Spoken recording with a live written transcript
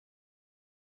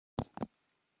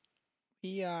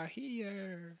We are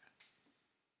here.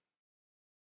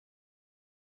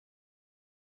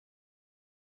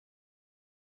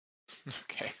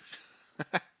 Okay.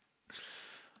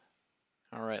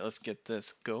 All right, let's get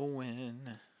this going.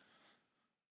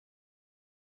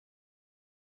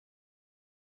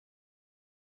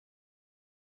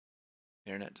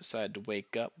 Internet decided to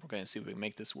wake up. We're going to see if we can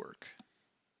make this work.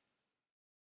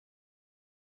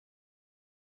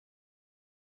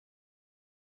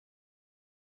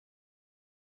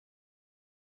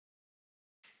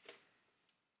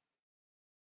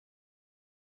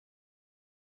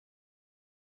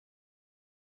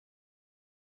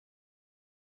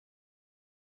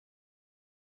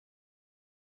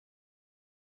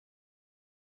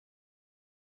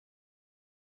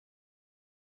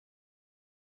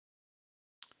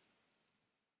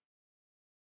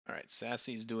 All right,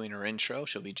 Sassy's doing her intro.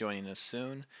 She'll be joining us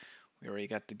soon. We already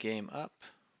got the game up.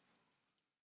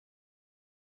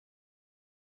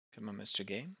 Come on, Mr.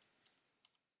 Game.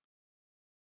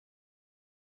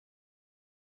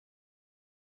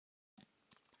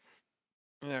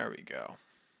 There we go.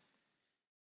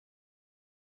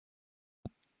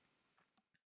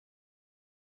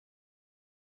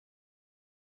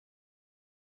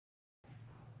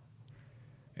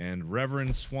 And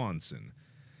Reverend Swanson.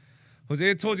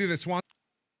 Jose told you that Swanson.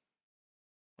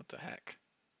 What the heck?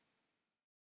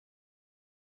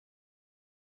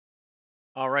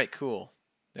 All right, cool.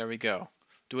 There we go.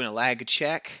 Doing a lag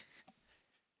check.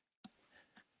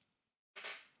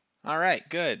 All right,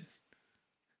 good.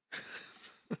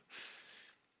 Let's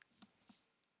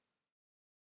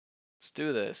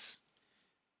do this.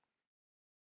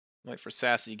 Wait for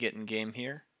Sassy to get in game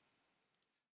here.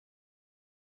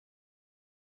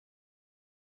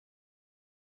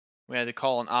 We had to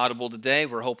call an audible today.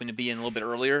 We're hoping to be in a little bit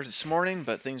earlier this morning,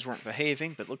 but things weren't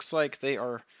behaving. But looks like they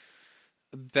are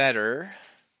better.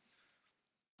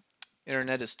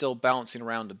 Internet is still bouncing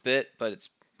around a bit, but it's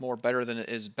more better than it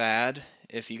is bad.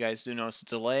 If you guys do notice a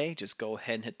delay, just go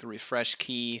ahead and hit the refresh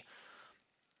key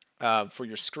for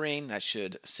your screen. That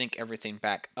should sync everything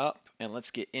back up. And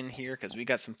let's get in here because we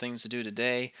got some things to do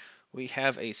today. We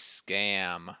have a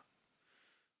scam.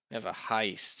 We have a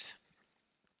heist.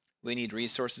 We need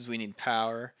resources, we need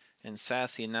power, and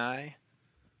Sassy and I,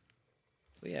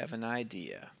 we have an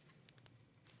idea.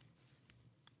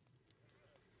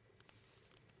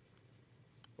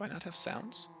 Why not have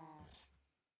sounds?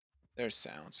 There's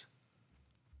sounds.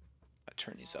 I'll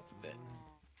turn these up a bit.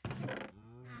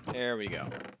 There we go.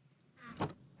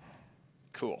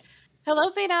 Cool.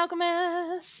 Hello, Fate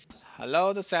Alchemist.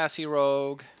 Hello, the Sassy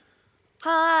Rogue.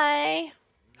 Hi.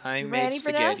 I You made ready for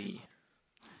spaghetti. this?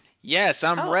 Yes,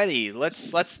 I'm ready.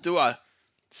 Let's do a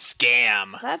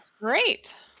scam. That's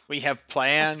great. We have A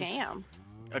plans. scam.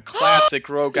 A classic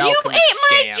Rogue You Alchemist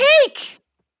ate scam. my cake.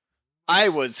 I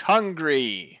was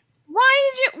hungry.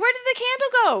 Why did you? Where did the candle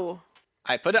go?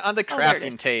 I put it on the Oh, there it crafting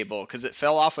is. table because it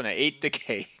fell off when I ate the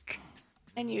cake.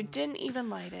 And you didn't even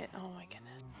light it. Oh my goodness.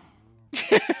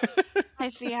 I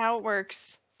see how it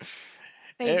works.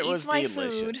 They It eats was my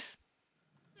delicious.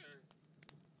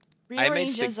 food. I made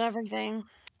Rearranges everything.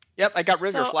 Yep, I got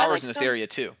regular So, I flowers like in this them. area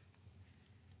too.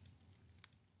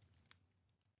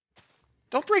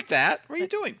 Don't break that. What are you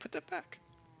doing? Put that back.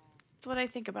 That's what I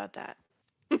think about that.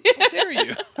 How dare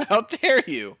you? How dare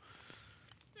you?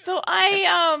 So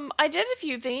I did a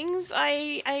few things.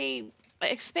 I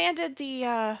expanded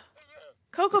the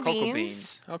cocoa The cocoa beans.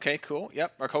 beans. Okay, cool.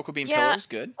 Yep, our cocoa bean Yeah, pillars,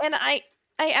 good. and I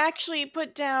actually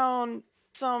put down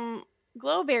some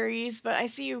glowberries, but I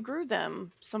see you grew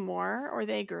them some more, or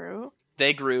they grew.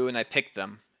 They grew and I picked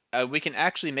them. We can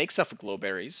actually make stuff with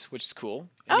glowberries, which is cool.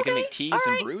 And you can Okay, make teas and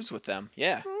alright. brews with them.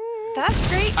 Yeah. That's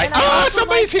great. I- And Ah, also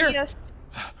somebody's like here!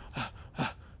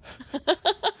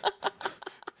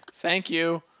 Thank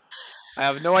you. I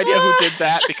have no idea who did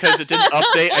that because it didn't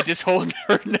update. I just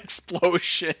heard an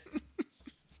explosion.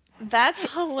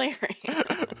 That's hilarious.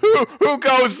 Who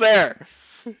goes there?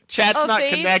 Chat's Oh, not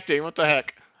Fade? connecting. What the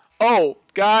heck? Oh,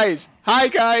 guys. Hi,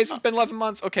 guys. It's been 11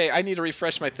 months. Okay, I need to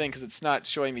refresh my thing because it's not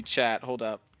showing me chat. Hold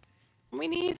up. We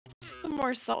need some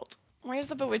more salt. Where's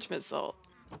the bewitchment salt?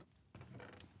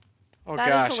 Oh, That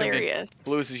is gosh. hilarious.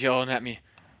 Blues is yelling at me.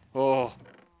 Oh.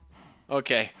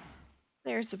 Okay.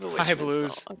 There's the bewitchment Hi,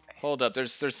 Blues. salt. Okay. Hold up.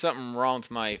 There's something wrong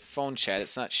with my phone chat.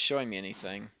 It's not showing me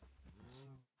anything.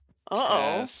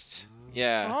 Test.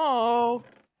 Yeah. Oh.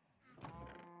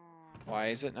 Why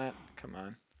is it not? Come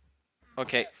on.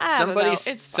 Okay. I don't know. It's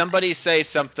fine. Somebody say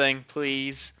something,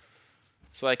 please.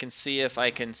 So I can see if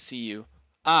I can see you.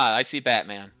 Ah, I see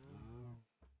Batman.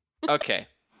 Okay.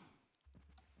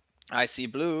 I see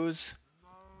Blues.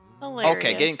 Hilarious.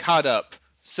 Okay, getting caught up.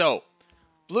 So,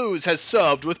 Blues has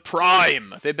subbed with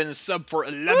Prime. They've been subbed for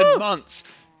 11 Woo! months.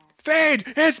 Fade,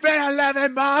 it's been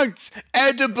 11 months.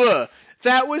 Edible.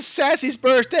 That was Sassy's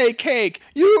birthday cake.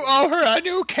 You owe her a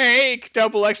new cake.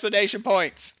 Double explanation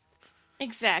points.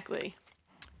 Exactly.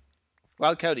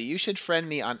 Wild Cody, you should friend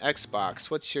me on Xbox.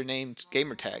 What's your name,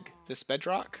 gamer tag? This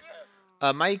Bedrock?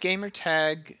 My gamer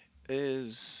tag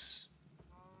is...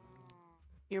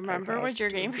 You remember what your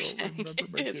gamer tag is?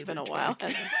 It's been a while.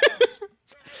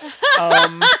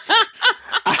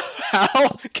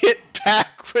 I'll get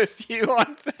back with you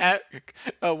on that,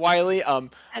 Wiley.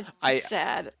 That's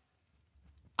sad.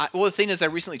 Well, the thing is, I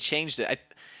recently changed it.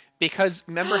 Because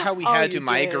remember how we Oh, had to you did,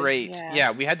 migrate?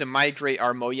 yeah. We had to migrate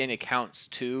our Mojang accounts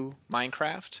to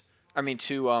Minecraft. I mean,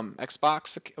 to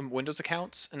Xbox Windows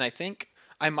accounts, and I think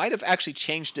I might have actually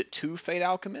changed it to Fate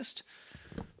Alchemist,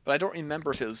 but I don't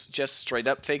remember if it was just straight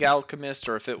up Fate Alchemist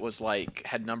or if it was like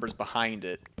had numbers behind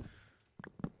it.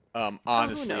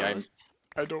 Honestly,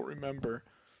 I don't remember.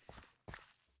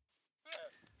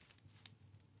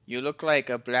 You look like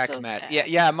a black So mat. sad.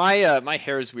 Yeah. My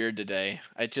hair is weird today.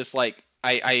 I just like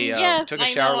Yes, took a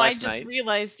shower last I night. just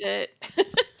realized it. Yeah,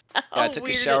 I How took a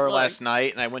weird it shower looked. last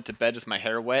night and I went to bed with my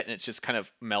hair wet and it's just kind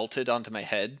of melted onto my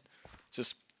head. It's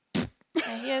just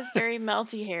Yeah, he has very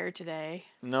melty hair today.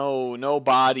 no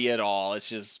body at all. It's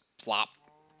just flop.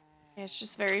 It's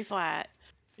just very flat.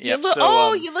 Yep. You look,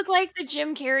 So you look like the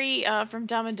Jim Carrey from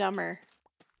Dumb and Dumber.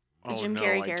 The Jim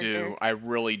Carrey I character. do. I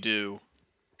really do.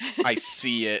 I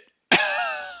see it.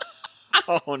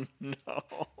 Oh no.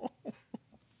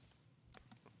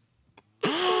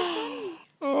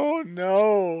 Oh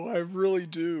no, I really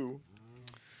do.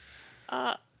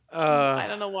 I I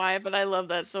don't know why, but I love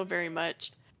that so very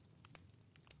much.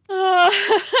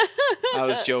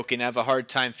 was joking. I have a hard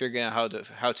time figuring out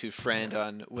how to friend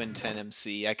on Win 10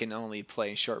 MC. I can only play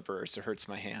in short bursts. It hurts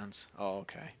my hands. Oh,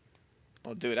 okay.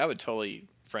 Well, dude, I would totally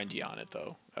friend you on it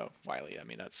though. Oh, Wiley. I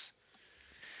mean, that's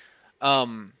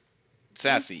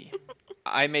Sassy.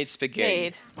 I made spaghetti.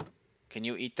 Jade. Can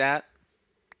you eat that?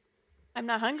 I'm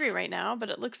not hungry right now, but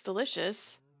it looks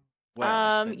delicious.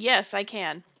 Well, yes, I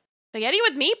can. Spaghetti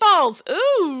with meatballs.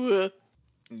 Ooh.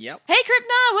 Yep. Hey,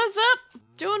 Krypna, what's up?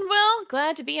 Doing well.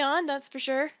 Glad to be on, that's for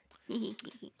sure.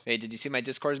 Hey, did you see my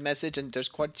Discord message and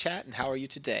Discord chat? And how are you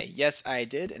today? Yes, I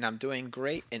did, and I'm doing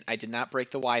great, and I did not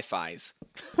break the Wi-Fi's.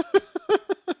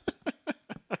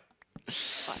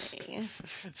 Funny.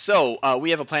 So,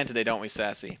 we have a plan today, don't we,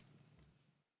 Sassy?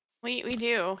 We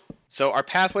do. So, our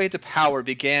pathway to power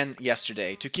began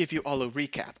yesterday. To give you all a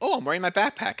recap. Oh, I'm wearing my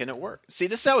backpack, and it worked. See,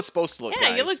 this is how it's supposed to look, Yeah,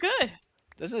 guys. you look good.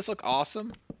 Doesn't this look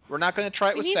awesome? We're not going to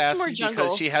try it with need some more Sassy jungle.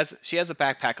 because she has a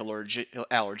backpack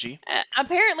allergy.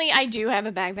 Apparently, I do have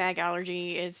a backpack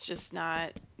allergy. It's just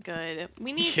not good.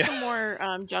 We need Yeah. some more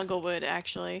jungle wood,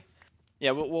 actually.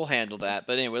 Yeah, we'll handle that.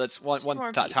 But anyway, let's one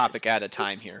more topic pieces. at a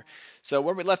time Oops. here. So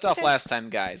where we left off Okay. last time,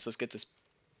 guys, let's get this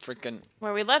freaking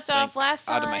Where we left thing off last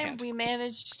out of my time, hand. we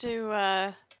managed to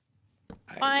I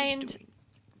was Find- doing-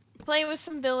 play with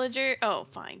some villager. Oh,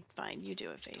 fine. You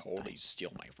do it, Faith. totally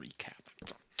steal my recap.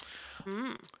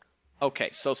 Mm. Okay,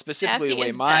 so specifically Sassy the way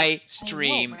is my best. I know,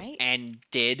 stream right?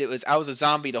 ended, I was a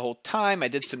zombie the whole time. I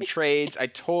did some trades. I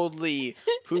totally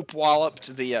hoop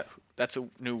walloped the that's a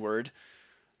new word.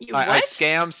 You I what?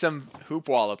 scammed some hoop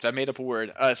walloped. I made up a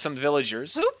word. Some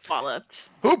villagers. Hoop walloped.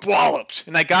 Hoop walloped,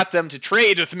 and I got them to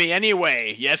trade with me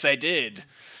anyway. Yes, I did.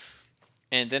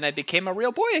 And then I became a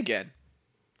real boy again.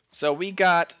 So we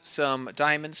got some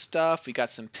diamond stuff. We got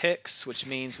some picks, which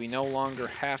means we no longer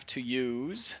have to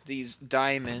use these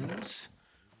diamonds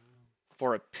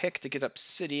for a pick to get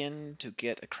obsidian, to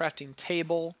get a crafting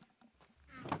table.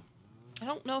 I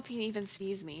don't know if he even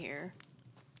sees me here.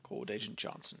 Gold Agent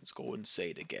Johnson's go and say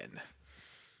it again.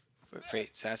 Wait,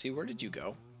 Sassy, where did you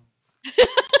go?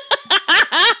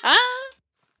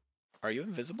 Are you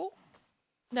invisible?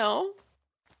 No.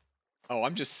 Oh,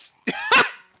 I'm just...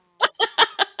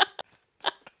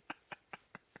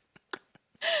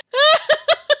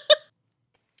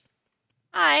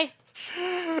 Hi.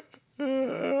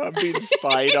 I'm being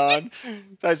spied on.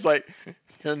 I was like,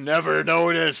 you'll never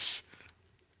notice.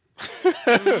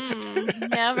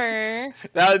 Never.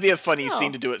 That would be a funny Oh,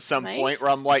 scene to do at some nice. point where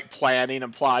I'm like planning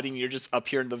and plotting. You're just up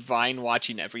here in the vine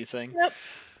watching everything. Yep.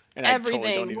 And I Everything.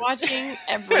 totally don't even... Watching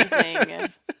everything.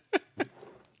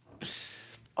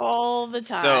 All the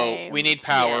time. So we need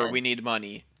power. We Yes. need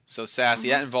money. So Sassy,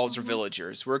 that Mhm, involves our mhm.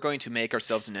 villagers. We're going to make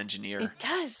ourselves an engineer. It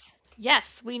does.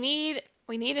 Yes, we need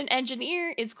an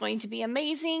engineer. It's going to be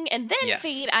amazing. And then, Yes.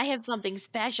 Fade, I have something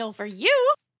special for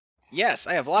you. Yes,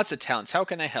 I have lots of talents. How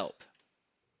can I help?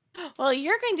 Well,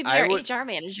 you're going to be I our would- HR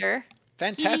manager.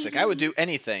 Fantastic. I would do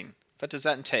anything What does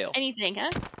that entail? Anything, huh?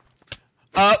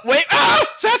 Wait! Ah!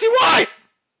 Sassy, why?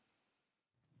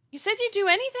 You said you'd do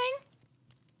anything?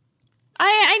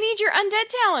 I need your undead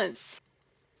talents.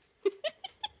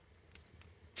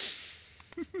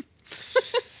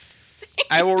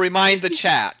 I will remind the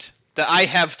chat that I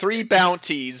have 3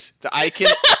 bounties that I can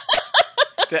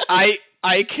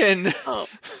Oh,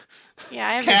 yeah,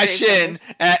 I have cash in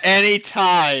at any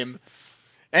time.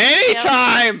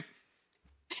 Anytime.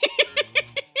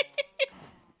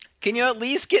 Can you at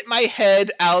least get my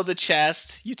head out of the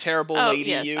chest, you terrible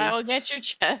lady? Yes, You. I will get your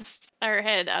chest or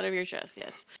head out of your chest.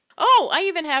 Yes. Oh, I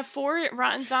even have 4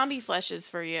 rotten zombie fleshes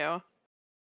for you.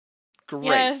 Great.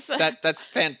 Yes. That's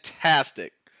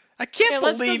fantastic. I can't Here,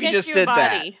 let's go believe you get just you a did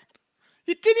that. body.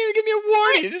 You didn't even give me a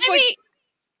warning. You're just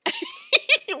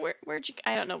Where'd you?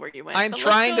 I don't know where you went. I'm but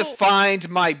trying to let's go... find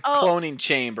my cloning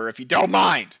chamber, if you don't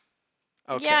mind.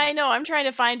 Okay. Yeah, I know. I'm trying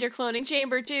to find your cloning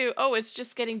chamber too. Oh, it's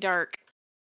just getting dark.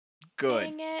 Good.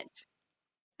 Dang it.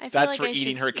 I feel That's like for I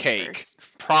eating should her sleep cake. first.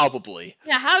 Probably.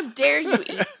 Yeah, how dare you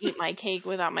eat my cake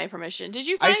without my permission? Did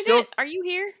you find it? Are you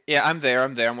here? Yeah, I'm there.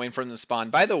 I'm waiting for him to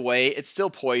spawn. By the way, it still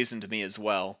poisoned me as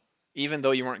well, even though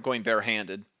you weren't going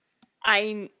barehanded.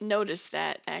 I noticed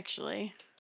that, actually.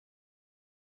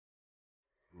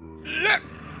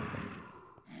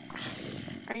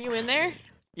 Are you in there?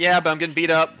 Yeah, but I'm getting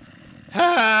beat up.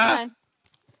 Come on.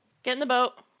 Get in the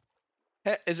boat.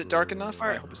 Is it dark enough? Or...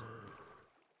 I hope it's...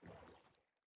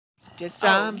 Just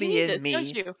zombie you need and this, me.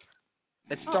 don't you?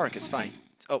 It's dark. It's fine.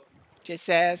 Oh, just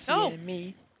Sassy and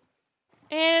me.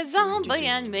 And zombie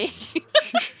and me.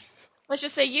 Let's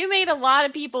just say you made a lot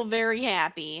of people very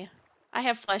happy. I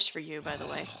have flesh for you, by the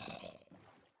way.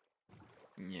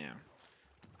 Yeah.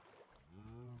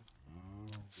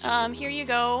 Here you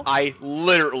go. I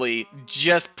literally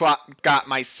just got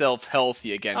myself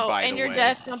healthy again, by the way. Oh, and your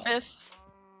death compass.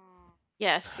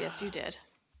 Yes, yes, you did.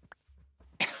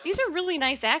 These are really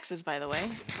nice axes, by the way.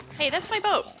 Hey, that's my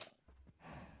boat.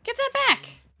 Give that back.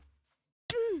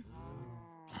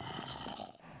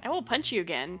 I will punch you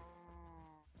again.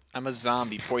 I'm a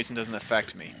zombie. Poison doesn't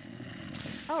affect me.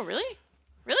 Oh, really?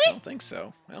 I Really? don't think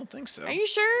so. I don't think so. Are you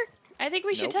sure? I think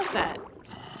we should test that.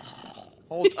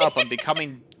 Hold up, I'm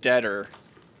becoming deader.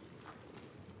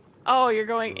 Oh, you're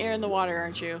in the water,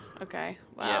 aren't you? Okay.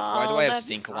 Well, yes, why do I have that's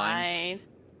stink fine. lines?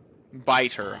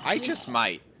 Bite her. I just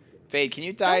might. Fade, can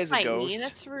you die Don't as a bite ghost? me,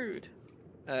 that's rude.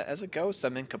 As a ghost,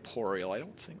 I'm incorporeal. I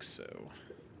don't think so.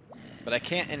 But I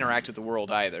can't interact with the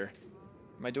world either.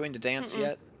 Am I doing the dance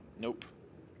yet? Nope.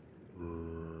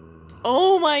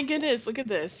 Oh my goodness, look at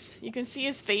this. You can see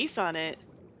his face on it.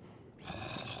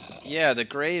 Yeah, the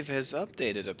grave has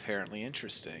updated apparently.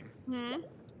 Interesting. Hmm?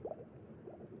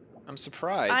 I'm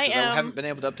surprised because I haven't been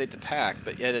able to update the pack,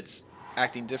 but yet it's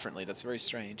acting differently. That's very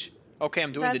strange. Okay,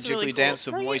 I'm doing the jiggly dance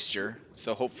of moisture,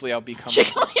 so hopefully I'll become...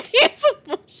 Jiggly dance of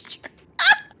moisture.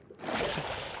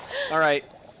 Alright.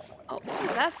 Oh, what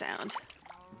does that sound?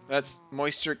 That's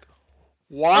moisture...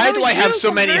 Why do I have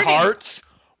so many hearts?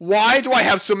 Why do I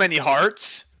have so many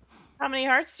hearts? How many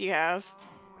hearts do you have?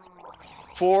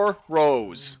 4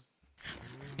 rows.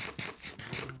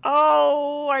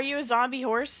 Oh, are you a zombie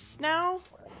horse now?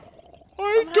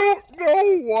 I don't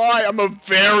know why. I'm a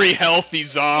very healthy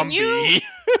zombie.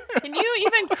 Can you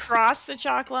even cross the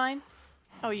chalk line?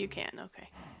 Oh, you can.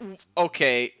 Okay.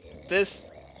 Okay, this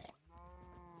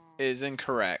is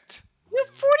incorrect. You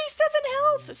have 47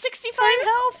 health, 65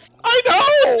 health. I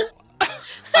know.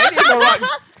 I need to run.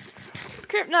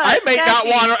 Kryptonite, I may not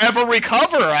want to ever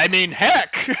recover. I mean,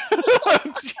 heck.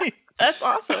 That's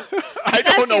awesome. I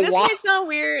don't know this why. Might sound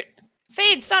weird.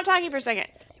 Fade, stop talking for a second.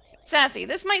 Sassy,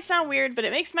 this might sound weird, but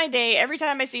it makes my day every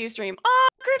time I see you stream. Oh,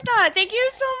 Kryptonite, thank you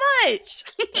so much.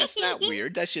 That's not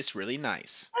weird. That's just really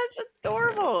nice. That's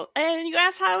adorable. And you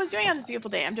asked how I was doing on this beautiful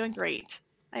day. I'm doing great.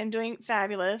 I am doing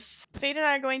fabulous. Fade and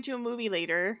I are going to a movie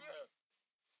later,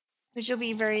 which will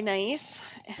be very nice.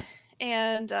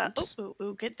 And get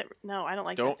the no, I don't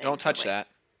like that thing. Don't touch that.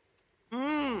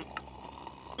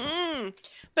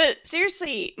 But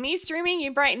seriously, me streaming,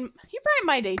 you brighten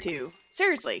my day too.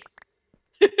 Seriously.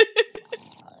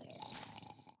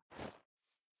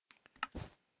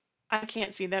 I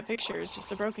can't see that picture. It's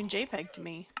just a broken JPEG to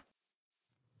me.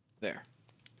 There.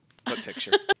 What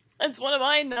picture? It's one of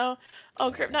mine though.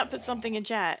 Oh, Kryptonite put something in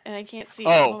chat and I can't see it.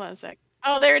 Oh. Hold on a sec.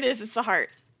 Oh, there it is. It's the heart.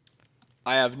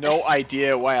 I have no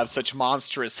idea why I have such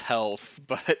monstrous health,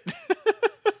 but...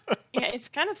 Yeah, it's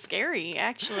kind of scary,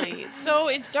 actually. So,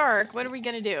 it's dark. What are we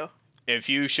gonna do? If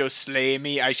you shall slay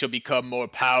me, I shall become more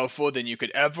powerful than you could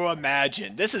ever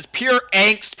imagine. This is pure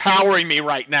angst powering me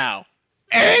right now.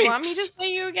 Angst! You want me to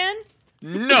slay you again?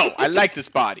 No, I like this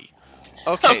body.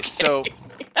 Okay, so...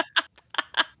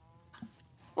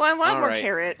 Well, I want All more right.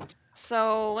 carrots.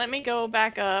 So let me go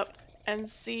back up and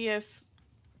see if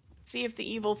the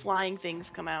evil flying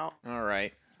things come out. All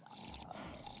right.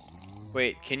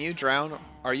 Wait, can you drown?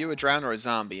 Are you a drown or a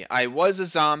zombie? I was a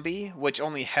zombie, which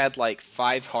only had like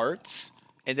 5 hearts,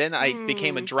 and then I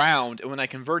became a drowned, and when I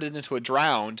converted into a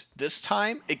drowned, this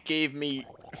time it gave me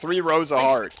 3 rows of Like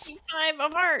hearts. 65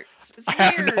 of hearts. It's I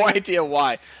have weird. no idea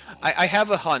why. I have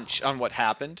a hunch on what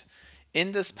happened.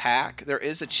 In this pack, there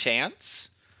is a chance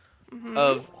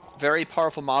of very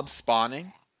powerful mobs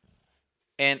spawning.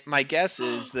 And my guess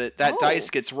is that that dice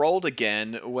gets rolled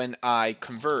again when I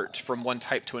convert from one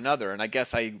type to another. And I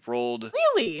guess I rolled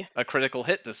Really? a critical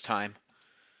hit this time.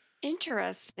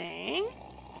 Interesting.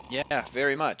 Yeah,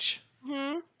 very much.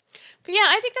 But yeah,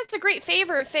 I think that's a great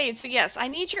favor, Fade. So yes, I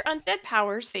need your undead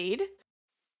powers, Fade.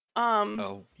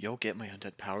 Oh, you'll get my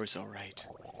undead powers all right.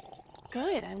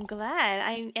 Good, I'm glad.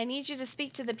 I need you to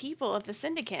speak to the people of the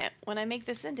syndicate when I make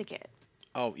the syndicate.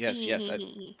 Oh, yes, yes, I'd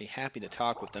be happy to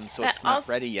talk with them. So That it's not also-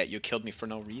 ready yet. You killed me for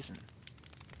no reason.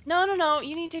 No.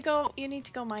 You need to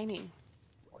go mining.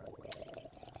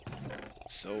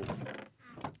 So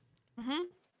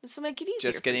This will make it easier.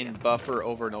 just for getting you. buffer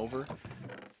over and over.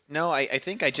 No, I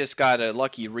think I just got a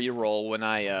lucky reroll when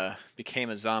I became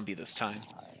a zombie this time.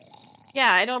 Yeah,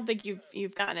 I don't think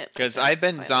you've gotten it. Because like I've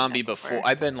been quite like zombie that before.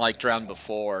 I've been like drowned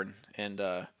before, and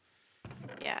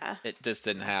Yeah. this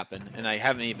didn't happen. And I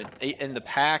haven't even in the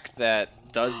pack that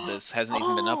does this hasn't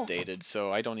even been Oh! updated,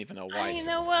 so I don't even know why. I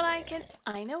know what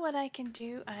I can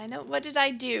do. What did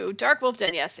I do? Dark Wolf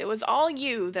Den, yes. It was all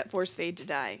you that forced Fade to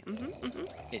die.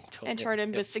 And turned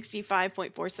him to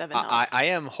 65.47 health. I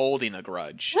am holding a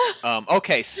grudge.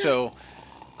 Okay, so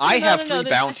I have 3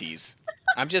 bounties.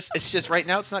 It's just right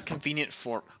now it's not convenient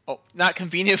for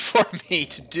me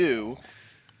to do.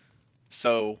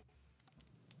 So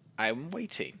I'm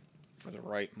waiting for the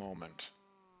right moment.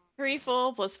 3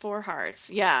 full plus 4 hearts.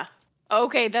 Yeah.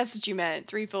 Okay, that's what you meant.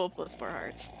 3 full plus 4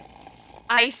 hearts.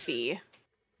 I see.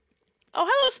 Oh,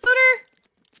 hello, Spooter!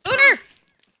 Spooter!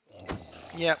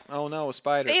 Yep. Oh no, a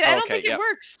spider. Wait, I don't think it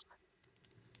works.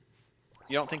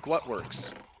 You don't think what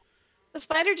works? The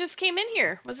spider just came in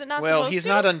here. Was it not Well, supposed he's to?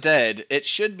 not undead. It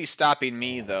should be stopping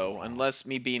me though, unless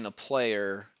me being a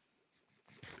player.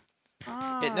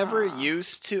 It never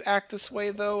used to act this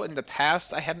way though. In the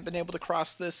past, I haven't been able to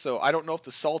cross this, so I don't know if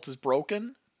the salt is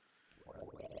broken.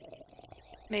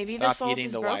 Maybe Stop the salt eating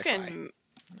is the broken. Wi-Fi.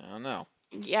 I don't know.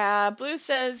 Yeah, Blue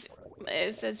says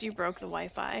you broke the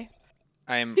Wi-Fi.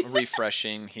 I'm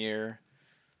refreshing here.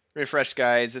 Refresh,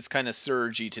 guys. It's kind of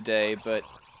surgy today, but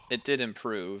it did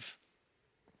improve.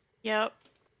 Yep.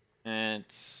 And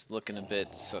it's looking a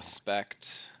bit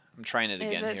suspect. I'm trying it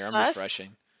Is again it here. sus? I'm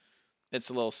refreshing. It's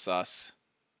a little sus.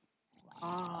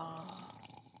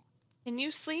 Can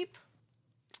you sleep?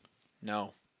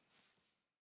 No.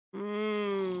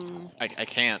 Mmm. I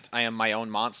can't. I am my own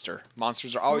monster.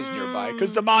 Monsters are always nearby,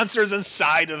 because the monster's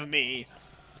inside of me.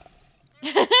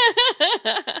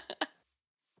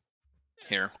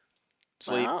 Here.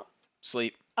 Sleep. Well,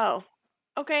 Sleep. oh.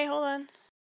 Okay, hold on.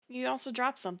 You also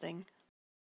dropped something.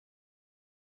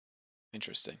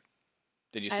 Interesting.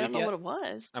 Did you I sleep don't know yet? what it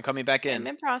was. I'm coming back in. I'm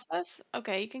in process.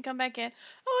 Okay, you can come back in.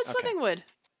 Oh, it's Okay. living wood.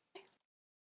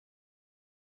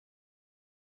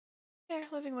 There,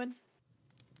 living wood.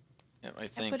 Yep, I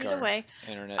think put it our away.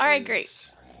 internet All right, is...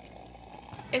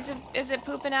 great. Is it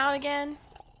pooping out again?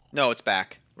 No, it's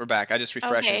back. We're back. I just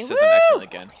refreshed and Okay, it says I'm excellent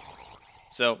woo! again.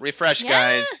 So, refresh, Yeah!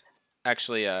 guys.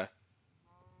 Actually,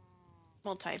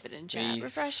 We'll type it in chat.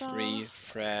 Refresh all.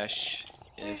 refresh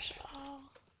if Refresh all.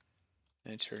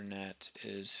 internet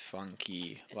is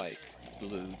funky like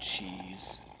blue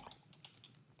cheese.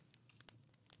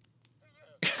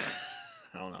 I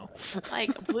don't know.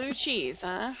 Like blue cheese,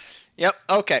 huh? Yep,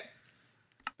 okay.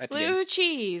 Blue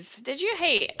cheese. Did you,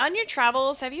 hey, on your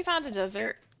travels, have you found a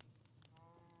desert?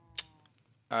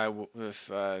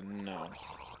 No.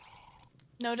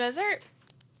 No desert?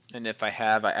 And if I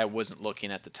have, I wasn't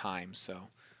looking at the time, so.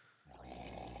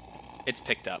 It's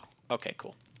picked up. Okay,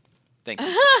 cool. Thank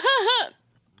you.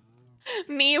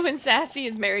 Me when Sassy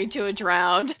is married to a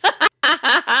drowned.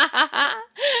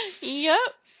 Yep.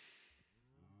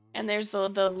 And there's the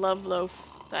love loaf.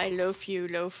 The I loaf you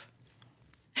loaf.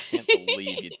 Can't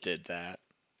believe you did that.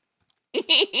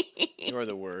 You're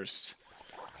the worst.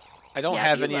 I don't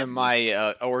have any of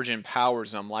my origin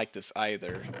powers, and I'm like this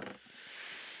either.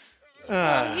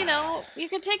 Well, you know, you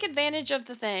can take advantage of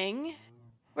the thing.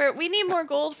 We need more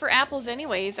gold for apples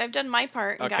anyways. I've done my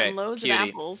part and gotten loads of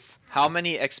apples. How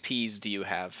many XPs do you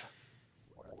have?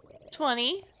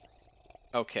 20.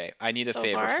 Okay, I need a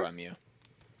favor from you.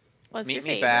 What's Meet your me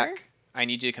favor? back. I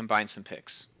need you to combine some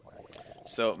picks.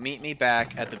 So meet me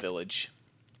back at the village.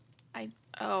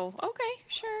 Oh, okay,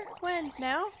 sure. When?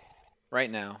 Now? Right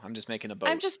now. I'm just making a boat.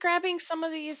 I'm just grabbing some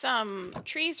of these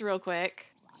trees real quick.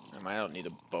 I don't need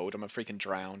a boat. I'm a freaking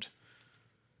drowned.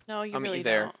 No, you I'll meet really you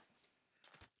there. don't.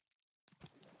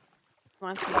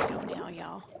 Wants me to go now,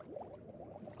 y'all.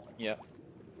 Yep.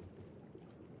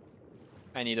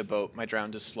 I need a boat. My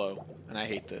drowned is slow, and I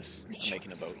hate this. I'm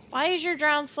making a boat. Why is your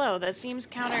drown slow? That seems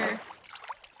counterproductive.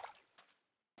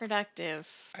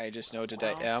 I just know that Wow.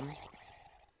 I am.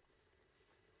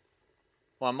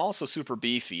 Well, I'm also super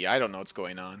beefy. I don't know what's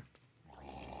going on.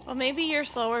 Well, maybe you're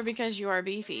slower because you are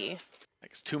beefy.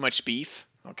 Like, it's too much beef?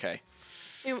 Okay.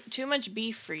 Too much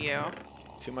beef for you.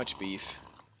 Too much beef.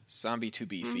 Zombie too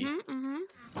beefy.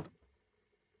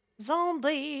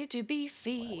 Zombie too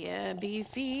beefy,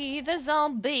 beefy the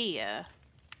zombie.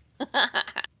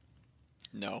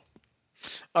 No.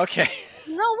 Okay.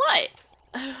 No, what?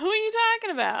 Who are you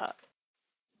talking about?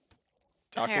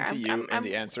 Talking Here, to you, I'm- and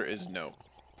the answer is no.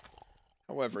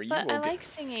 However, you But will I get... like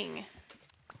singing.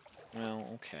 Well,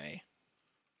 okay.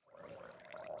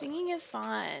 Singing is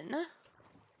fun.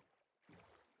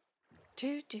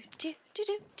 Do do do do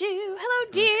do do.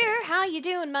 Hello, dear. Okay. How you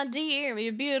doing, my dear?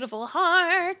 Your beautiful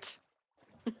heart.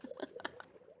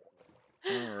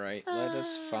 Alright, let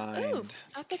us find Ooh,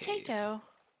 a the cave. potato.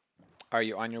 Are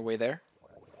you on your way there?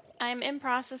 I'm in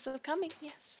process of coming.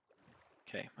 Yes.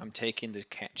 Okay, I'm taking the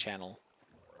channel.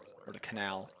 Or the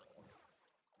canal.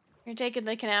 You're taking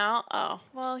the canal. Oh,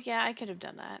 well, yeah, I could have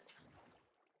done that,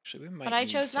 Actually, we might but I need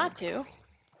chose some. not to.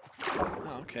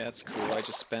 Oh, okay, that's cool. I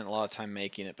just spent a lot of time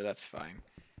making it, but that's fine.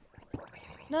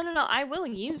 No, no, no. I will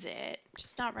use it,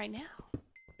 just not right now.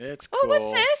 It's Oh, cool.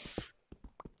 what's this?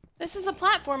 This is a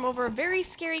platform over a very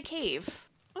scary cave.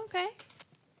 Okay.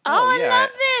 Oh, yeah, I love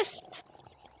this.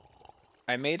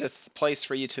 I made a place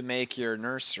for you to make your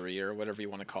nursery, or whatever you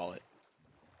want to call it.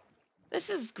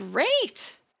 This is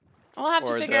great. I'll have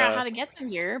to Or figure out the- how to get them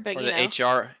here, but Or you know.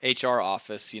 the HR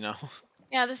office, you know.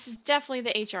 Yeah, this is definitely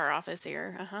the HR office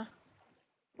here. Uh-huh.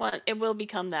 Well, it will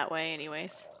become that way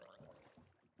anyways.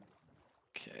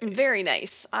 Okay. Very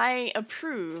nice. I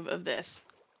approve of this.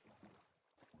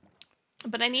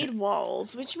 But I need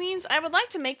walls, which means I would like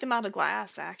to make them out of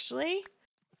glass, actually.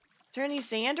 Is there any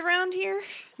sand around here?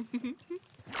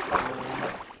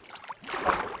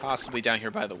 Possibly down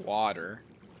here by the water.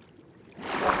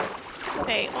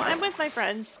 Okay, well, I'm with my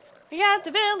friends. We got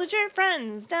the villager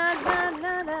friends. Da da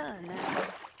da da da.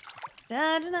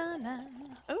 Da da da da.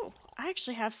 Oh, I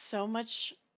actually have so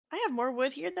much. I have more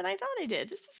wood here than I thought I did.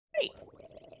 This is great.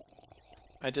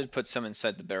 I did put some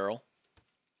inside the barrel.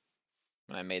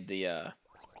 When I made the,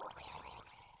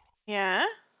 Yeah?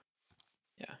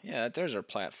 Yeah, there's our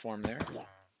platform there.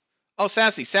 Oh,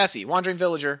 Sassy, wandering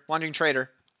villager, wandering trader.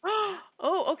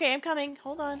 Oh, okay, I'm coming.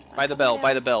 Hold on. By the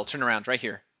bell, turn around, right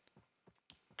here.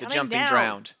 The Coming jumping down.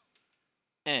 drowned.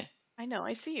 I know,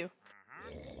 I see you.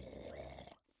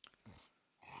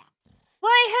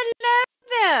 Why, hello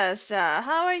there, sir.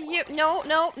 How are you? No,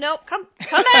 no, no. Come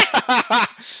back!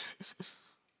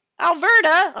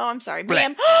 Alberta! Oh, I'm sorry,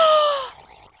 ma'am.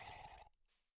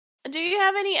 Do you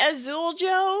have any Azul,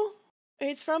 Joe?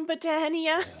 It's from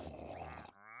Botania.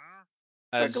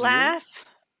 For Azul? glass.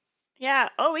 Yeah.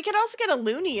 Oh, we could also get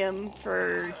Alunium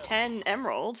for 10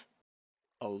 emerald.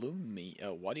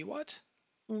 What?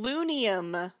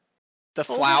 Lunium. The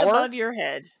Hold it flower? above your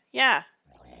head. Yeah.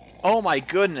 Oh my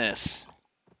goodness.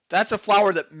 That's a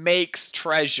flower that makes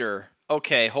treasure.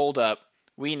 Okay, hold up.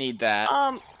 We need that.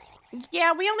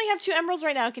 Yeah, we only have 2 emeralds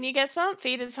right now. Can you get some?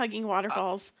 Fate is hugging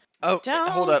waterfalls. Hold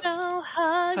up. Don't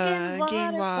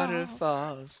hugging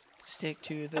waterfalls. Stick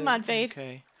to the... Come on, Fade.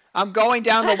 Okay. I'm going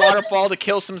down the waterfall to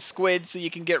kill some squid so you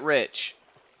can get rich.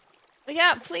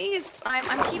 Yeah, please.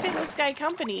 I'm keeping this guy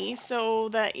company so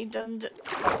that he doesn't...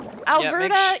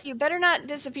 Alberta, you better not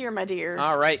disappear, my dear.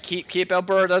 Alright, keep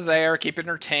Alberta there. Keep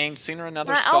entertained. Sing her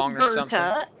another Not song Alberta. or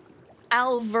something.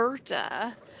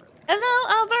 Alberta.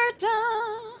 Hello,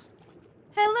 Alberta.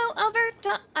 Hello,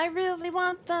 Alberta. I really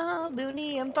want the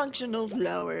Lunium functional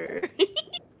flower.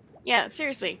 Yeah,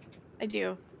 seriously. I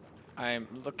do. I'm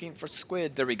looking for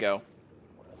squid. There we go.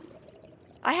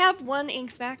 I have 1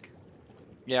 ink sac.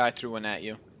 Yeah, I threw one at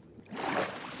you.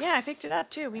 Yeah, I picked it up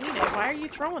too. We need it. Why are you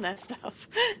throwing that stuff?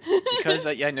 Because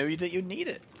I knew that you'd need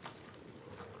it.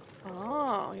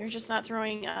 Oh, you're just not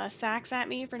throwing sacks at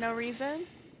me for no reason?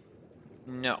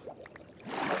 No.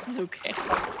 Okay.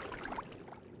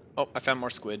 Oh, I found more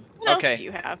squid. What okay. else do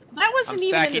you have? That wasn't I'm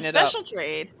even in sacking the it up. special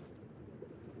trade.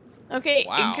 Okay,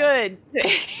 Wow. good.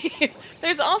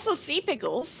 There's also sea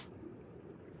pickles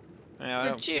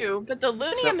Yeah, for 2, but the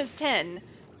Lunium is 10.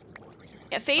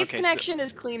 Yeah, Faith's Okay, connection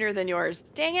is cleaner than yours.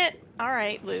 Dang it. All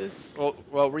right, lose.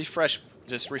 Well, refresh.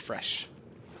 Just refresh.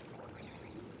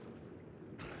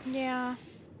 Yeah.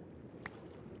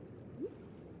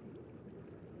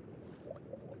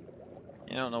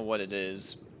 I don't know what it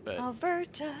is, but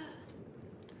Alberta.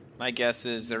 my guess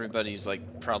is everybody's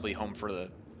like probably home for the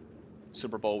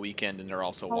Super Bowl weekend, and they're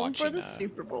also Home for watching. the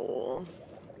Super Bowl.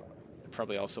 They're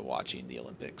probably also watching the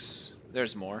Olympics.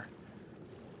 There's more.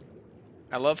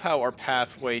 I love how our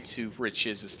pathway to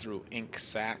riches is through ink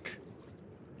sac.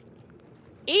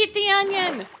 Eat the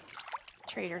onion!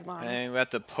 Traitor llama. And we have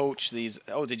to poach these.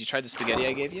 Oh, did you try the spaghetti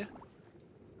I gave you?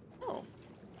 Oh.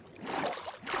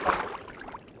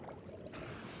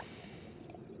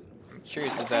 I'm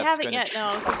curious if I that's haven't going yet, to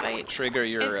no, because I... trigger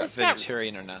your it's got-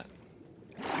 vegetarian or not.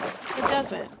 It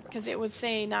doesn't, because it would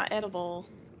say not edible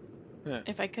Huh.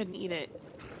 if I couldn't eat it.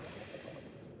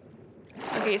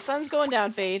 Okay, sun's going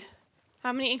down, Fade.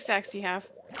 How many ink sacs do you have?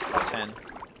 10.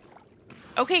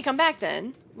 Okay, come back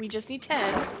then. We just need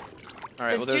 10. All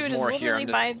right, well, there's dude is more here.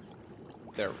 literally I'm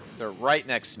just... They're right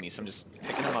next to me, so I'm just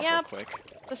picking them up real Yep. quick.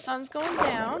 The sun's going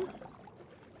down.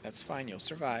 That's fine. You'll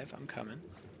survive. I'm coming.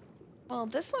 Well,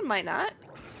 this one might not.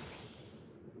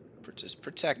 Just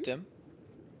protect him.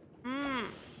 Mmm.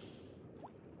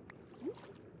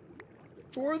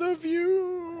 For the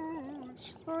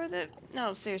views.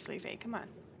 No, seriously, Faye, come on.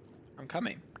 I'm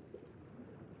coming.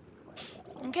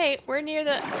 Okay, we're near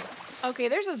the... Okay,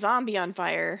 there's a zombie on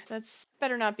fire. That's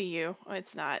better not be you. Oh,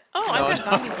 it's not. Oh, No, I've got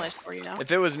no. zombie flesh for you now.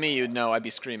 If it was me, you'd know. I'd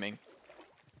be screaming.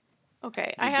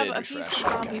 Okay, You I have did a piece of refresh,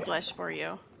 zombie okay. flesh for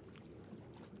you.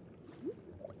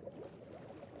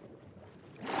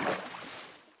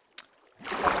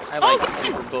 I like get the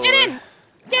Super in! Bowl. Get in!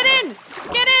 Get in!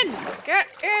 Get in! Get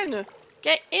in!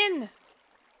 Get in!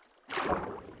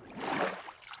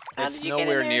 How It's did you get in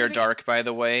nowhere there near to be- dark, by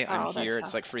the way. Oh, I'm that's here.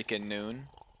 It's tough. like freaking noon.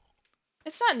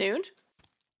 It's not noon.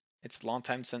 It's a long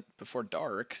time since before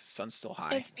dark. Sun's still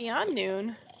high. It's beyond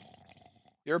noon.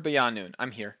 You're beyond noon.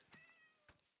 I'm here.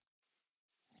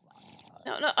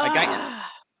 No, no.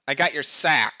 I got your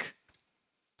sack.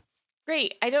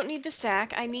 Great. I don't need the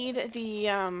sack. I need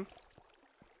the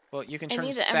Well, you can I turn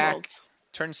need the sack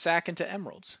emeralds. into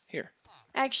emeralds. Here.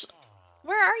 Actually,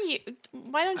 where are you?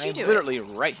 Why don't you I'm do literally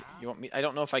right here. You want me? I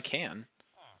don't know if I can.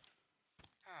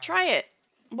 it? Try it.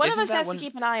 One Isn't of us that has one- to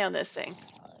keep an eye on this thing.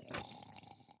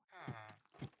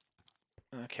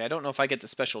 Okay, I don't know if I get the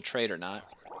special trade or not.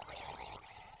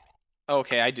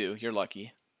 Okay, I do. You're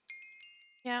lucky.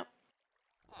 Yeah.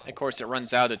 Of course, it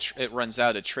runs out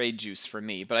of trade juice for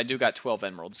me, but I do got 12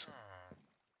 emeralds.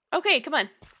 Okay, come on.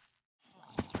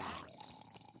 All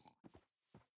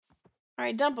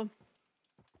right, dump him.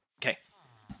 Okay.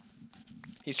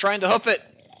 He's trying to hoof it.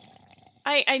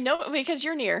 I know it because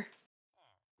you're near.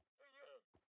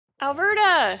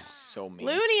 Alberta! So mean.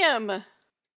 Lunium!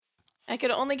 I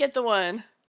could only get the one.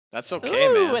 That's okay,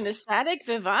 Ooh, man. an ecstatic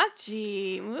Vivace.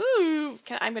 Ooh,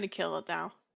 I'm gonna kill it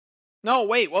now. No,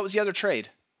 wait. What was the other trade?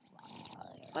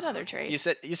 What other trade? You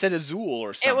said Azul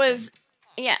or something. It was,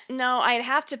 yeah, no, I'd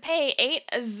have to pay 8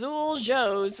 Azul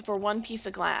Joes for 1 piece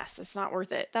of glass. It's not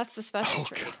worth it. That's the special Oh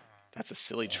trade. god, that's a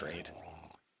silly trade.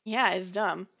 Yeah, it's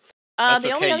dumb. That's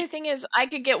the only okay. other thing is I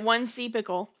could get 1 sea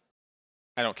pickle.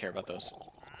 I don't care about those.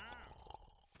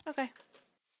 Okay.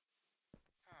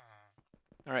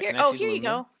 All right. Here, Can I see here the you lumium?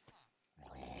 go.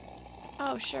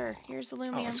 Oh, sure. Here's the Oh,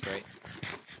 lumium. that's great.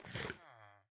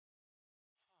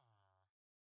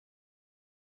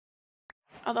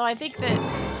 Although I think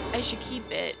that I should keep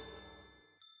it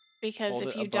because Hold if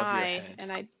it you above your die head.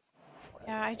 and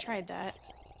yeah, I tried that.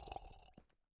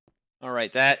 All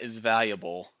right, that is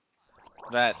valuable.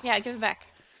 That Yeah, give it back.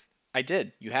 I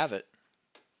did. You have it.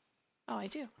 Oh, I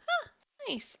do. Huh,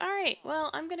 nice. All right. Well,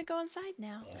 I'm gonna go inside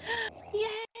now. Yay!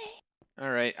 All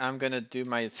right, I'm gonna do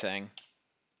my thing.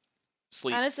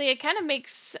 Sleep. Honestly, it kind of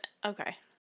makes okay.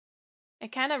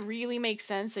 It kind of really makes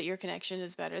sense that your connection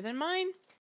is better than mine.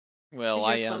 Well, 'Cause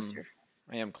I you're am. closer.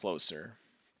 I am closer.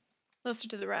 Closer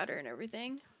to the router and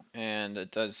everything. And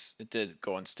it did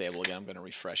go unstable again. I'm gonna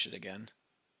refresh it again.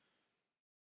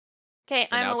 Okay,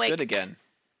 And I'm now awake. it's good again.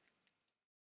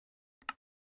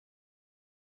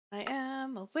 I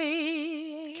am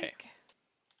awake. Okay.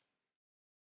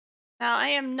 Now, I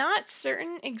am not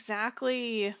certain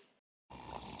exactly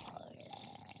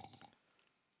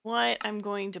what I'm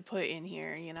going to put in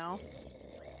here, you know?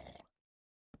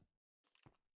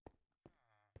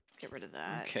 Let's get rid of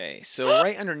that. Okay, so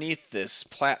right underneath this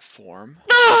platform.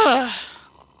 Ugh!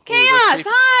 Chaos!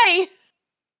 Hi!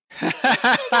 Good.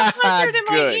 Buzzard in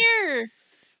my ear!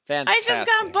 Fantastic. I just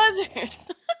got buzzard!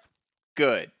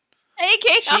 Good. Hey,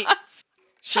 Chaos!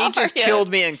 She just killed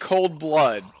me in cold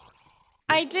blood.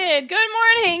 I did. Good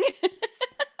morning.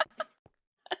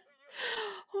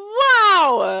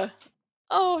 Wow.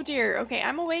 Oh dear. Okay,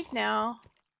 I'm awake now.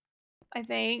 I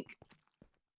think.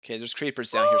 Okay, there's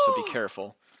creepers down here, so be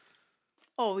careful.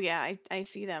 Oh yeah, I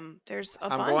see them. There's a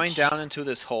bunch. I'm going down into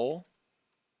this hole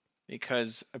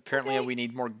because apparently Okay. we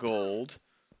need more gold.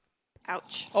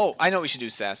 Ouch. Oh, I know what we should do,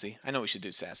 Sassy. I know what we should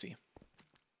do, Sassy.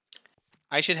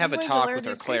 I should have I'm a going to talk lure with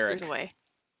our these creepers cleric. away.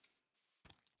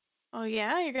 Oh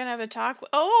yeah, you're gonna have a talk.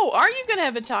 Oh, are you gonna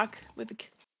have a talk with the?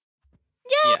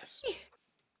 Yeah. Yes.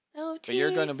 Oh, But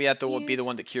you're going to be be the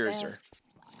one that cures her.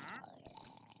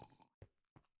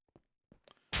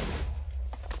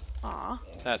 Aw.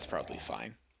 That's probably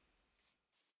fine.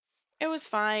 It was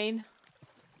fine.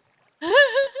 Look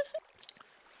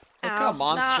how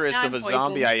monstrous of a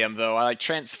zombie I am, though. I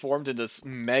transformed into this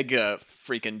mega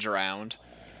freaking drowned.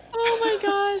 Oh my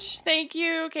gosh. Thank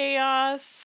you,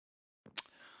 Chaos.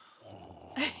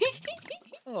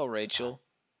 Hello, Rachel.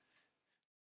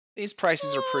 These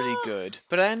prices are pretty good,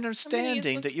 but I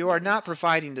understanding that you are not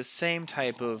providing the same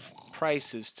type of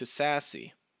prices to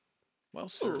Sassy. Well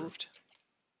served.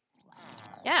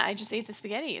 Yeah, I just ate the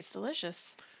spaghetti. It's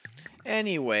delicious.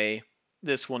 Anyway,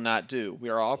 this will not do. We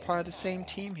are all part of the same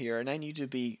team here, and I need to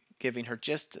be giving her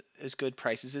just as good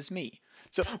prices as me.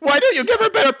 So why don't you give her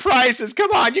better prices?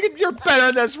 Come on, you're better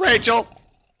than this, Rachel.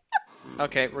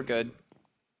 Okay, we're good.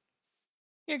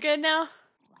 You're good now?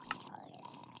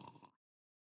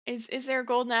 Is there a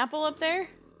golden apple up there?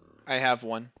 I have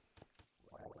one.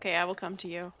 Okay, I will come to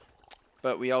you.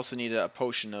 But we also need a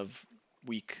potion of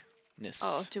weakness.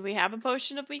 Oh, do we have a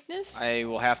potion of weakness? I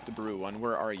will have to brew one.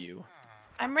 Where are you?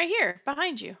 I'm right here,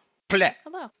 behind you. Pleh.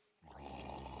 Hello.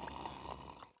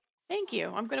 Thank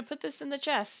you. I'm gonna put this in the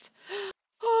chest.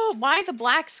 Oh, why the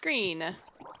black screen?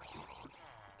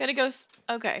 Gotta go.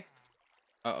 Okay.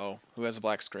 Uh-oh. Who has a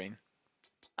black screen?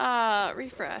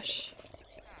 Refresh.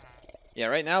 Yeah,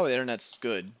 right now the internet's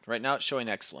good. Right now it's showing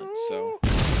excellent, so...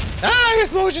 Ah,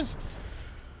 explosions!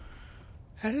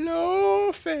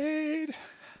 Hello, Fade.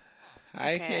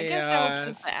 Hi, Okay, Chaos. I guess I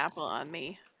will keep the apple on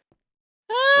me.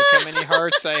 Look how many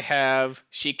hearts I have.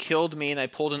 She killed me and I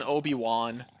pulled an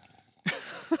Obi-Wan.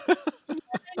 I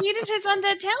needed his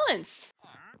undead talents.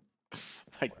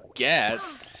 I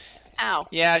guess. Ow.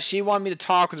 Yeah, she wanted me to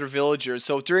talk with her villagers,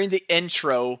 so during the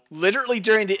intro, literally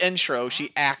during the intro,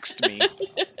 she axed me.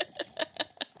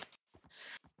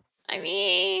 I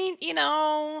mean, you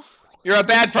know... You're a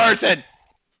bad person!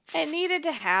 It needed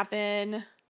to happen.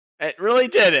 It really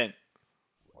didn't.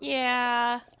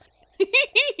 Yeah.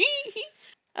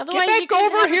 Otherwise, Get you back couldn't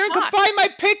over have a here and talk. buy my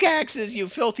pickaxes, you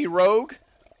filthy rogue!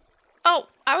 Oh,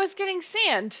 I was getting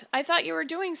sand. I thought you were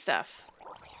doing stuff.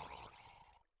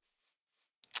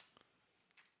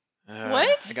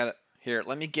 What? I got it. Here,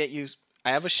 let me get you...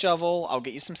 I have a shovel. I'll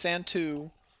get you some sand,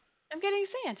 too. I'm getting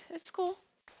sand. It's cool.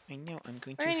 I know, I'm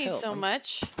going to I need help. so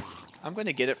much. I'm going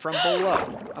to get it from below.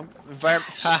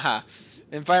 Haha.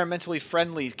 Environmentally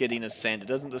friendly getting us sand. It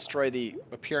doesn't destroy the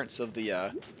appearance of the,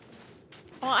 Well,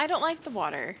 I don't like the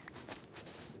water.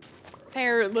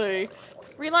 Apparently.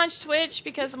 Relaunch Twitch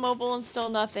because of mobile and still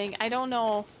nothing. I don't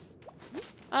know.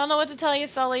 I don't know what to tell you,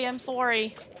 Sully. I'm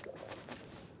sorry.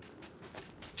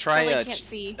 Try Sully can't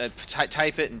see.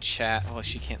 type it in chat. Oh,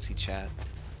 she can't see chat.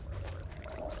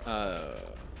 Well,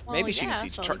 Maybe she yeah, can see.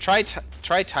 Sully.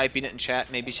 Try typing it in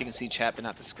chat. Maybe she can see chat, but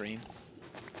not the screen.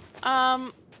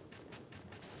 Tell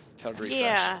her to refresh.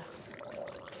 Yeah.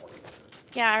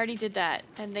 Yeah, I already did that,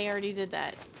 and they already did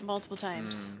that multiple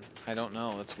times. I don't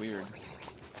know. That's weird.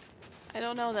 I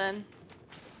don't know then.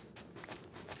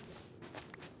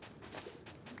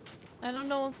 I don't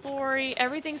know, sorry.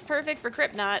 Everything's perfect for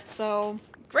Cryptnot, so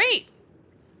great.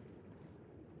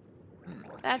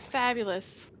 That's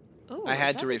fabulous. Ooh, I is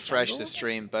had that to the refresh jungle? the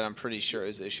stream, but I'm pretty sure it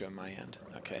was an issue on my end.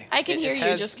 Okay. I can hear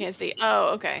you, just can't see.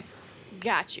 Oh, okay.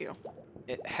 Got you.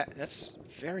 That's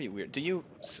very weird. Do you,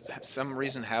 some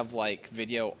reason, have, like,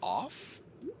 video off?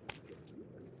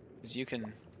 Because you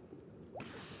can...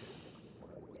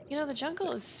 You know, the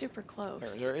jungle is super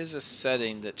close. There is a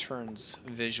setting that turns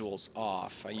visuals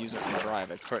off. I use it in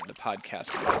Drive. I put it into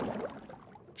podcast mode.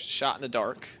 Shot in the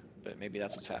dark, but maybe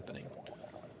that's what's happening.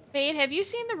 Fade, have you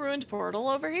seen the ruined portal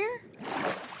over here?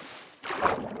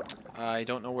 I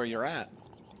don't know where you're at.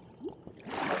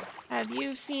 Have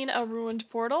you seen a ruined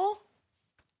portal?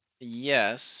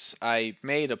 Yes, I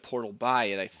made a portal by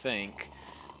it, I think.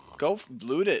 Go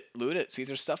loot it, see if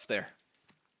there's stuff there.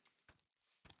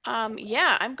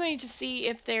 Yeah, I'm going to see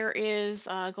if there is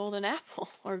a golden apple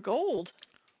or gold.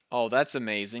 Oh, that's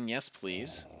amazing. Yes,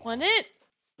 please. Wouldn't it?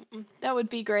 That would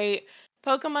be great.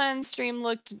 Pokemon stream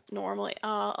looked normally.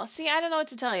 See, I don't know what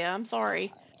to tell you. I'm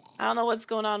sorry. I don't know what's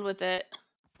going on with it.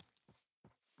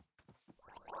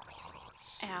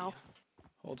 Ow.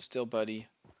 Hold still, buddy.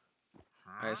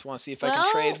 I just want to see if I can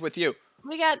Well, trade with you.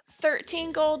 we got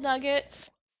 13 gold nuggets.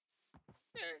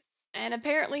 And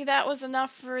apparently that was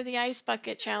enough for the ice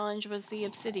bucket challenge was the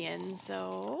obsidian,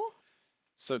 so...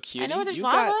 So, I cutie, know there's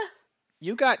lava.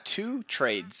 you got 2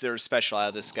 trades that are special out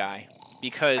of this guy.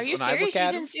 Because Are you when I look serious? You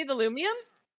at him... didn't see the lumium?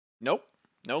 Nope.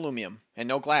 No lumium. And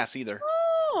no glass either.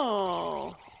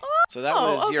 Oh. So that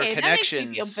was okay. your That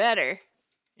connections. makes me feel better.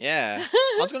 Yeah.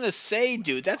 I was going to say,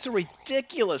 dude, that's a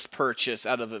ridiculous purchase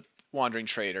out of the Wandering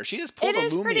Trader. She just pulled It a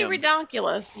is lumium. pretty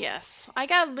redonkulous, yes. I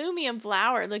got lumium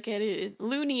flower. Look at it.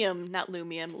 Lunium, not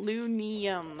lumium.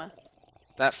 Lunium.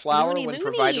 That flower, Loony, when loony.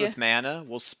 provided with mana,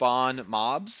 will spawn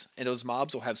mobs, and those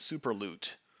mobs will have super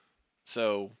loot.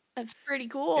 So That's pretty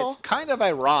cool. it's kind of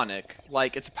ironic.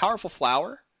 Like, it's a powerful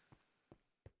flower.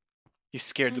 You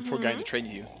scared the poor guy into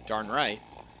trading you. Darn right.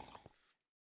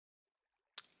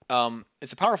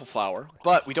 It's a powerful flower,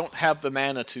 but we don't have the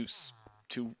mana to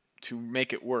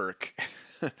make it work.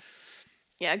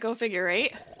 Yeah, go figure,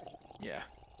 right? Yeah.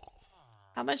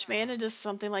 How much mana does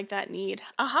something like that need?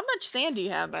 How much sand do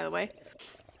you have, by the way?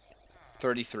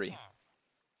 33.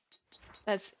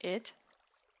 That's it?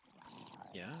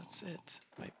 Yeah, that's it.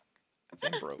 My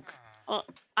thing broke. Well,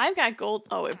 I've got gold.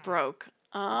 Oh, it broke.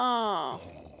 Oh.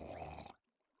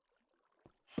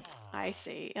 I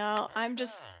see. I'm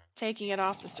just taking it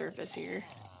off the surface here.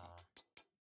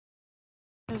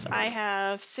 Because I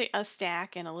have a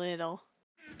stack and a little.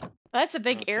 That's a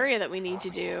big Okay. area that we need to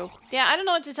do. Yeah, I don't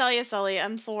know what to tell you, Sully.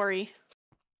 I'm sorry.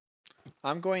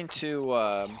 I'm going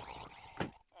to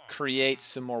create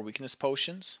some more weakness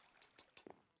potions.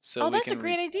 So we that's can a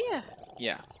great idea.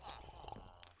 Yeah.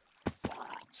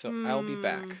 So I'll be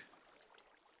back.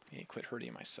 Hey, quit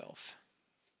hurting myself.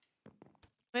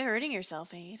 Quit hurting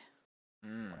yourself, Aid.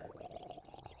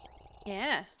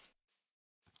 Yeah.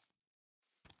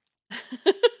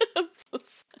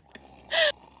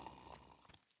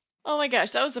 Oh my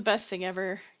gosh, that was the best thing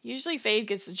ever. Usually Fade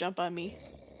gets to jump on me.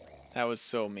 That was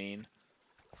so mean.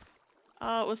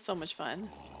 Oh, it was so much fun.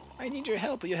 I need your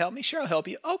help. Will you help me? Sure, I'll help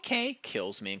you. Okay.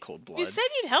 Kills me in cold blood. You said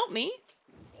you'd help me.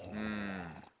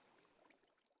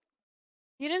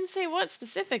 You didn't say what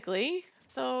specifically,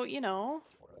 so, you know.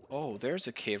 Oh, there's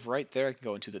a cave right there I can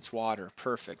go into that's water.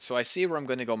 Perfect. So I see where I'm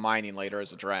going to go mining later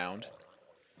as a drowned.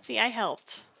 See, I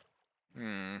helped.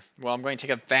 Well, I'm going to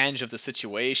take advantage of the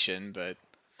situation, but...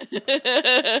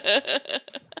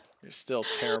 You're still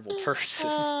a terrible person.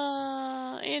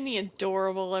 Ain't he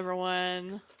adorable,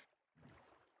 everyone?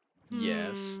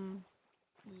 Yes.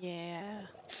 Yeah.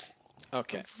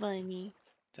 Okay. Funny.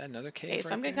 Is that another cave Okay, so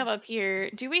right I'm gonna there? come up here.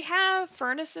 Do we have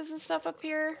furnaces and stuff up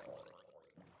here?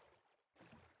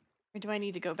 Or do I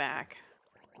need to go back?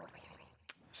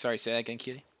 Sorry, say that again,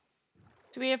 cutie.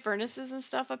 Do we have furnaces and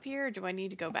stuff up here, or do I need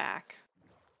to go back?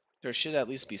 There should at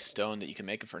least be stone that you can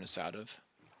make a furnace out of.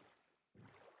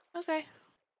 Okay.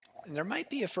 And there might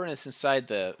be a furnace inside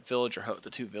the villager the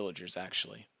 2 villagers,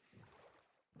 actually.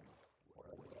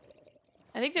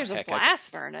 I think there's a blast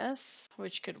furnace,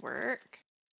 which could work.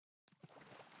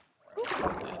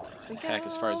 Heck,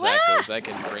 as far as that goes, I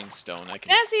can bring stone. I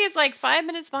can. Sassy is like 5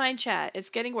 minutes behind chat. It's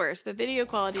getting worse, but video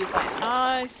quality is fine. Oh,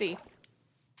 I see.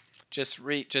 Just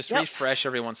refresh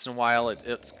every once in a while.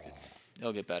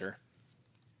 It'll get better.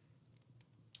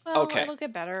 Well, Okay. it'll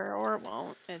get better, or it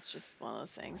won't. It's just one of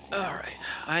those things. All right.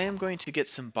 I am going to get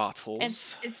some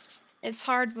bottles. And it's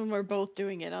hard when we're both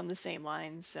doing it on the same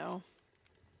line, so.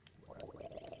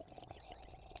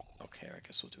 Okay, I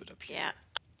guess we'll do it up here. Yeah.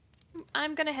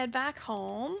 I'm gonna head back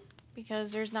home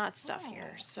because there's not stuff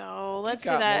here. So let's do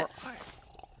that.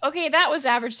 Okay, that was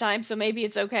average time, so maybe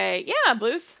it's okay. Yeah,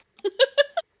 Blues.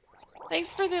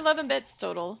 Thanks for the 11 bits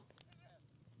total.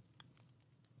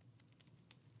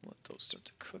 Let those start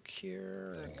to cook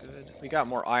here. Good. We got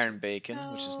more iron bacon,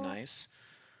 which is nice.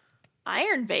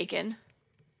 Iron bacon?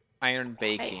 Iron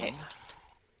bacon. Hey.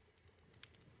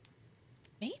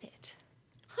 Made it.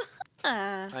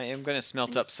 I am going to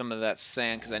smelt up some of that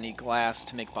sand because I need glass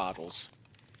to make bottles.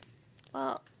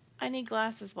 Well, I need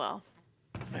glass as well.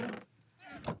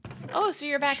 Oh, so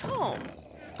you're back home?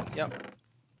 Yep.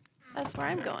 That's where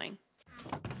I'm going.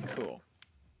 Cool.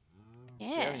 Yeah.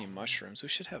 Do you have any mushrooms? We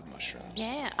should have mushrooms.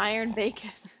 Yeah, iron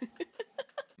bacon.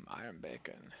 Iron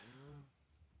bacon.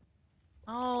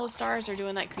 Oh, stars are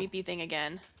doing that creepy thing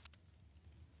again.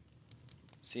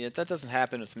 See, that doesn't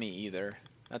happen with me either.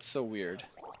 That's so weird.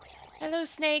 Hello,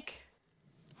 snake.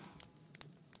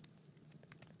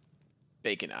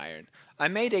 Bacon iron. I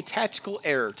made a tactical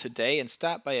error today and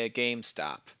stopped by a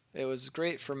GameStop. It was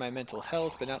great for my mental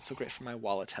health, but not so great for my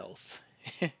wallet health.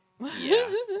 Yeah.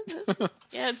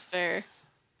 Yeah, it's fair.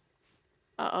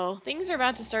 Uh-oh. Things are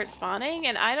about to start spawning,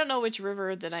 and I don't know which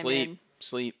river that I'm in.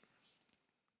 Sleep.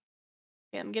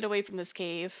 Yeah, get away from this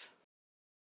cave.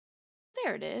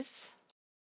 There it is.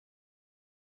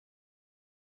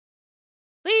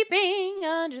 Sleeping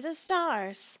under the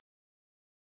stars.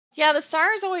 Yeah, the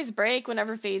stars always break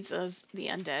whenever Fade says the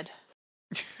undead.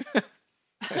 I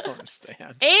don't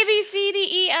understand. A, B, C, D,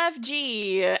 E, F,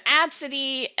 G.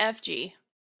 Absidy, F, G.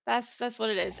 That's what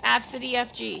it is. Absidy,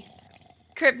 F, G.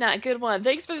 Krypnot, good one.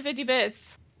 Thanks for the 50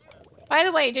 bits. By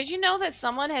the way, did you know that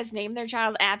someone has named their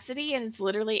child Absidy and it's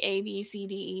literally A, B, C,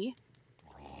 D, E?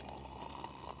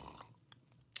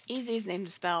 Easiest name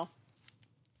to spell.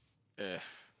 Ugh.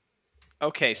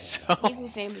 Okay, so...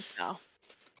 Easiest name to spell.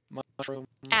 Mushroom.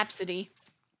 Absidy.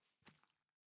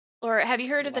 Or have you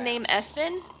heard of the name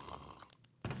Espen?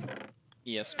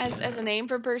 Yes. As a name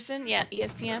for person? Yeah,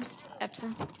 ESPN.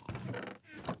 Epson.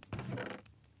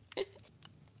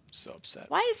 So upset.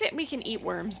 Why is it we can eat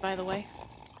worms, by the way?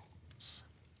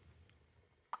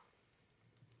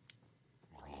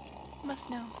 Must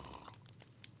know.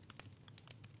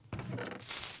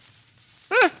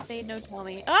 They no tell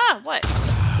me. Ah, what?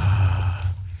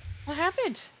 What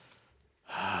happened?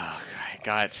 I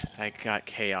got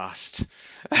chaosed.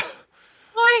 Oh,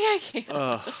 I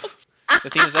got The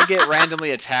thing is, I get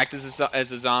randomly attacked as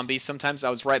a zombie. Sometimes I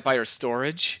was right by her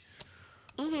storage.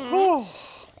 Oh,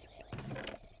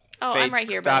 Fade, I'm right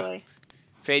here, stop. by the way.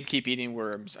 Fade, keep eating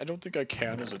worms. I don't think I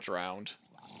can as a drowned.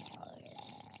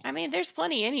 I mean, there's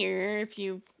plenty in here if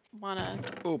you wanna.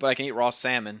 Oh, but I can eat raw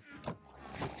salmon.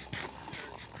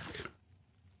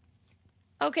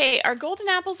 Okay, are golden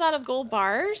apples out of gold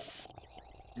bars?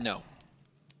 No.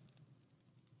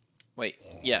 Wait,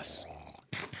 yes.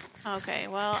 Okay,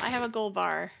 well, I have a gold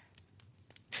bar.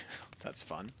 That's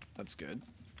fun. That's good.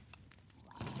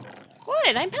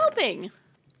 What? I'm helping!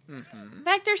 In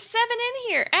fact, there's 7 in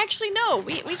here. Actually, no,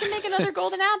 we can make another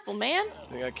golden apple, man.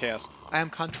 I got chaos. I am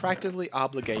contractually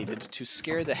obligated to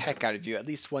scare the heck out of you at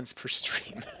least once per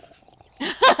stream.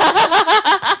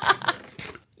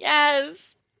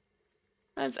 Yes!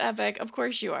 That's epic. Of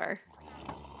course you are.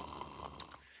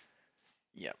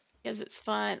 Yep. Because it's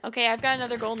fun. Okay, I've got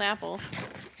another golden apple.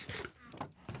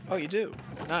 Oh, you do?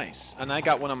 Nice. And I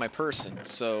got one on my person,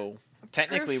 so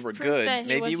technically we're good. That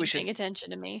Maybe he we wasn't should... paying attention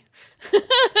to me.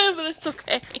 But it's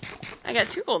okay. I got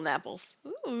 2 golden apples.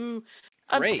 Ooh.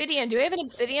 Great. Obsidian. Do we have an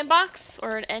obsidian box?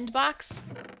 Or an end box?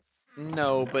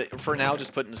 No, but for now,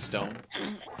 just put in a stone.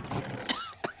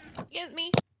 Excuse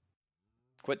me.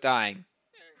 Quit dying.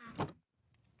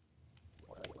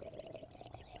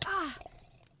 Ah.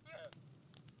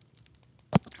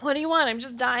 What do you want? I'm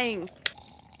just dying.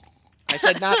 I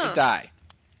said not to die.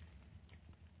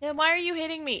 Then why are you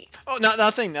hitting me? Oh,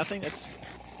 nothing. It's...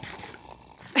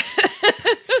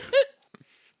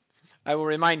 I will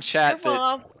remind chat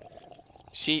that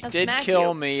she did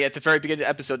kill me at the very beginning of the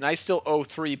episode, and I still owe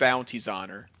 3 bounties on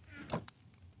her.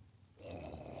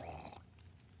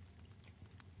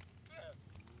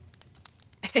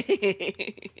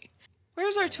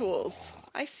 Where's our tools?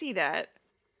 I see that.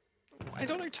 I don't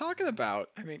know what you're talking about.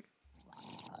 I mean...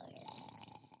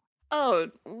 Oh,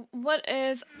 what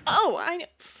is... Oh,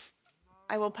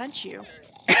 I will punch you.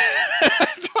 I'm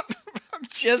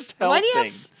just helping. Why do you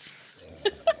have...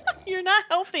 You're not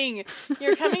helping.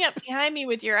 You're coming up behind me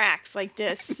with your axe like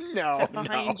this. No,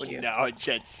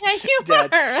 just... Yeah, you are.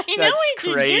 I know what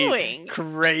you're doing.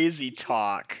 Crazy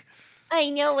talk. I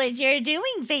know what you're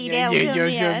doing, Fade Alchemist.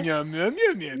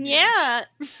 Yeah.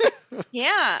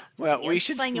 Yeah. Well, we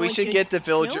should get the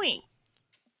villager.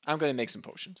 I'm gonna make some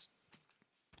potions.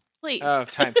 Please. Oh,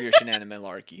 time for your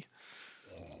shenanimalarchy.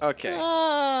 Okay.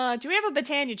 Do we have a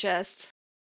Botania chest?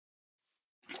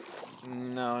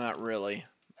 No, not really.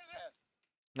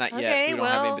 Not okay, yet. We don't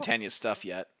have any Botania stuff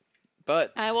yet.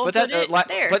 But I will put it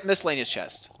there. Put miscellaneous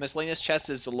chest. Miscellaneous chest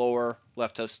is the lower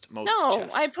leftmost chest. No,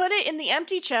 I put it in the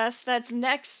empty chest that's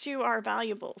next to our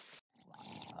valuables.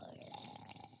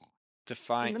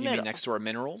 Define. You mean next to our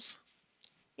minerals?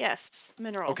 Yes,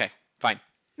 minerals. Okay, fine.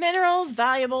 Minerals,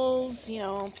 valuables, you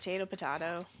know,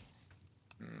 potato.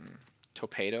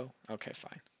 Torpedo? Okay,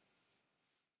 fine.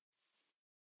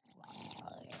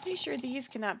 Pretty sure these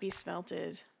cannot be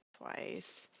smelted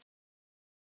twice.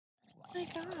 Oh my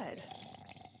god.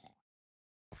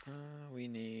 We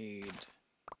need...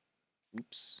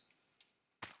 Oops.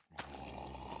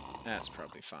 That's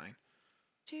probably fine.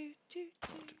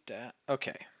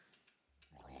 Okay.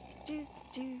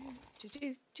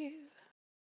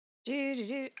 I don't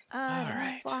know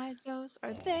Alright. why those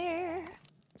are there.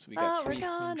 So we got But we're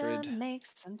gonna 300. make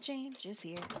some changes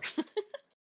here.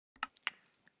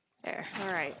 There,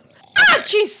 alright. Ah, Okay.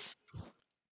 jeez!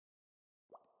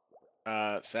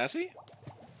 Sassy?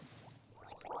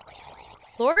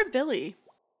 Lord Billy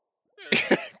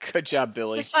Good job,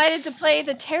 Billy. decided to play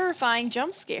the terrifying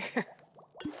jump scare.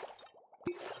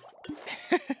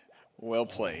 Well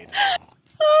played.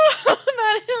 Oh,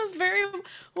 that was very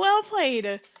well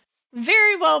played.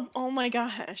 Very well. Oh my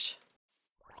gosh.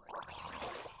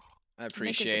 I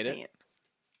appreciate it.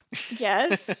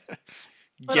 Yes.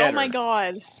 But Get oh my her.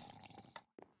 god.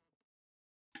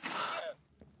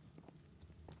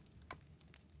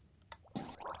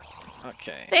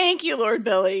 Okay. Thank you, Lord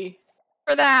Billy,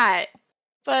 for that.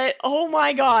 But oh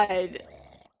my god.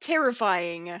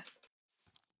 Terrifying.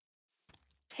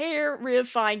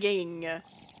 Terrifying.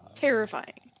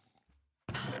 Terrifying.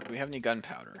 Do we have any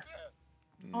gunpowder?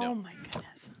 No. Oh my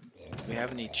goodness. Do we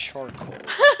have any charcoal?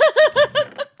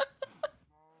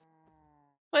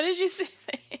 What did you say?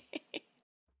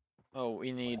 Oh,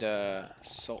 we need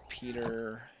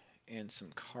saltpeter and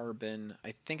some carbon.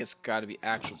 I think it's got to be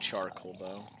actual charcoal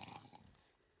though.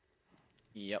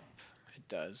 Yep, it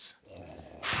does.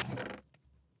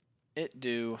 It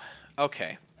do.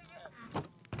 Okay.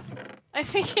 I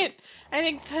think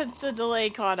the delay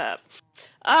caught up.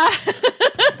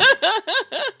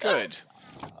 Good.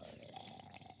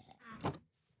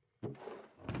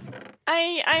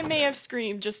 I may have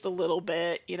screamed just a little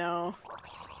bit, you know.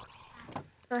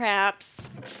 Perhaps.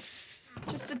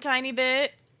 Just a tiny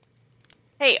bit.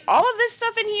 Hey, all of this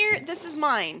stuff in here, this is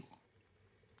mine.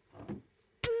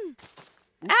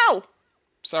 Ow!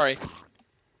 Sorry.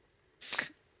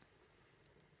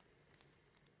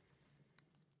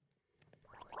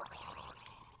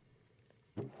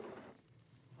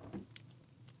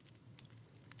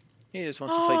 He just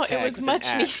wants to play tag it was with much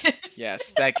an axe. needed.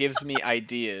 Yes, that gives me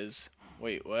ideas.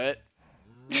 Wait, what?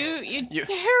 You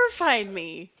terrified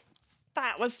me.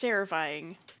 That was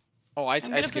terrifying. Oh, I I'm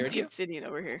gonna scared put the you? obsidian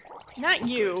over here. Not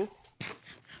you.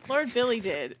 Lord Billy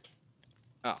did.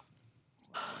 Oh.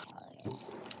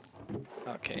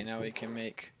 Okay, now we can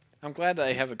make... I'm glad that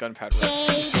I have a gunpowder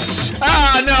recipe.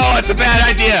 Ah, no! That's a bad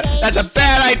idea! That's a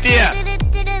bad idea!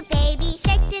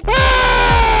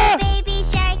 Ah!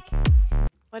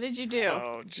 What did you do?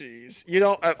 Oh, jeez. You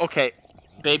don't... okay.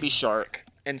 Baby shark.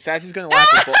 And Sassy's gonna laugh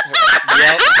at both...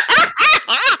 Yep.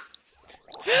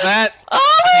 That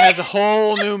has a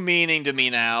whole new meaning to me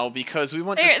now, because we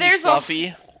want to see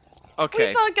Fluffy. Okay.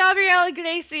 We saw Gabriel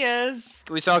Iglesias.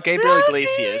 We saw Gabriel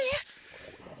Iglesias.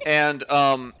 And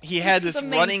he had this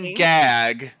running amazing.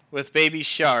 gag with Baby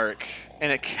Shark,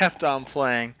 and it kept on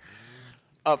playing.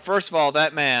 First of all,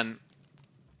 that man,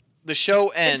 the show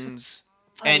ends,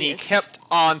 and he kept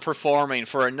on performing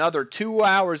for another 2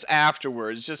 hours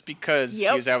afterwards, just because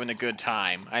he was having a good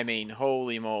time. I mean,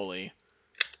 holy moly.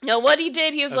 No, what he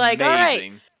did, he was like, all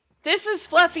right, this is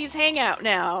Fluffy's hangout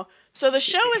now. So the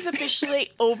show is officially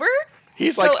over.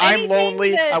 He's like, I'm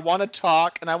lonely, I want to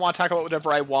talk, and I want to talk about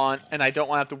whatever I want, and I don't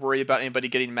want to have to worry about anybody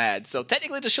getting mad. So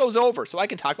technically the show's over, so I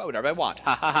can talk about whatever I want.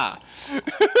 Ha ha ha.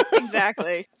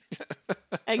 Exactly.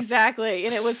 Exactly,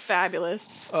 and it was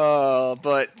fabulous.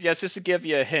 But yes, just to give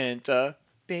you a hint,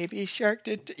 Baby Shark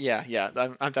did... Yeah,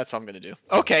 that's all I'm going to do.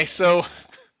 Okay, so...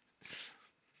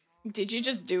 Did you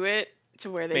just do it to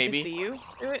where they could see you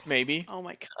do it? Maybe. Oh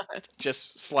my god.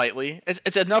 Just slightly.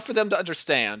 It's enough for them to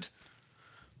understand.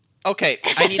 Okay,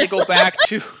 I need to go back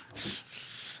to...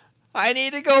 I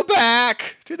need to go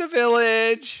back to the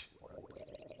village.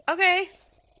 Okay.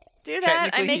 Do that.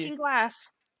 I'm making glass.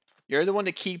 You're the one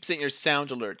that keeps in your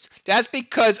sound alerts. That's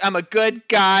because I'm a good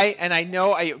guy, and I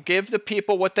know I give the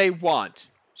people what they want.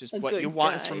 Just what you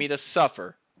want is for me to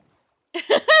suffer.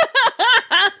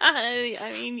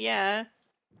 I mean, yeah.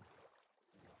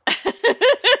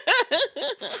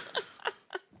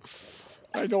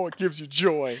 I know it gives you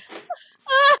joy.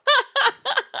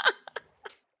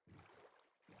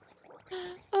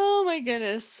 Oh my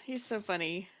goodness, he's so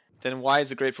funny. Then why is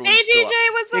the grapefruit hey, still DJ,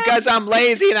 up? what's up? Because I'm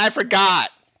lazy and I forgot.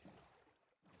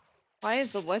 Why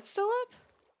is the what still up?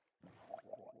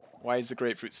 Why is the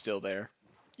grapefruit still there?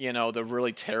 You know, the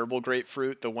really terrible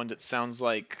grapefruit, the one that sounds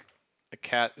like a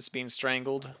cat is being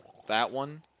strangled. That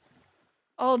one.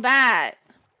 Oh, that.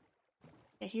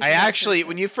 Yeah, I actually,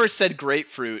 when you first said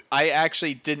grapefruit, I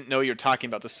actually didn't know you were talking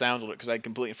about the sound alert because I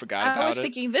completely forgot about it. I was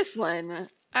thinking this one.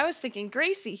 I was thinking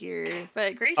Gracie here,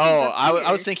 but Gracie's Oh, up here.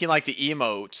 I was thinking like the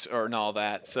emotes and all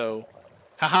that. So,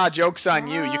 haha, joke's on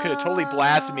you. You could have totally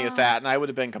blasted me with that, and I would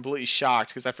have been completely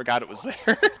shocked because I forgot it was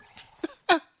there.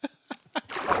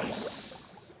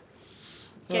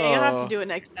 Okay, you'll have to Oh. do it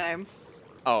next time.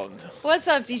 Oh no. What's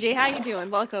up, DJ? How you doing?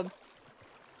 Welcome.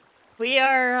 We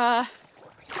are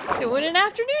doing an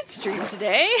afternoon stream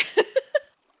today.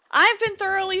 I've been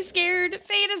thoroughly scared.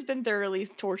 Fate has been thoroughly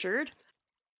tortured.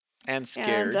 And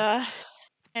scared.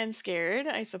 And scared,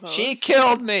 I suppose. She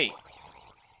killed me!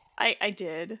 I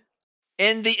did.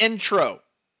 In the intro.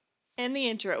 In the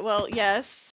intro. Well,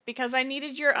 yes, because I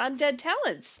needed your undead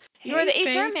talents. You are Hey, the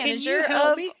HR Faith, manager can you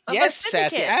help of me? our Yes,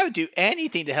 syndicate. Sassy, I would do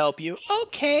anything to help you.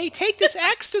 Okay, take this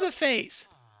axe to the face.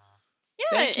 Yeah,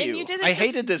 Thank and you. you did it I just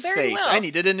hated this very face. well. I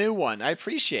needed a new one. I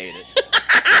appreciate it.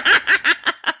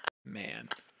 Man.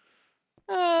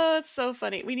 Oh, it's so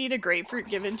funny. We need a grapefruit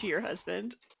given to your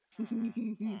husband. I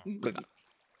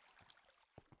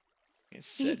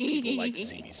said people like to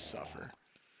see me suffer.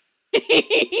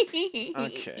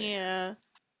 Okay. Yeah.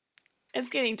 It's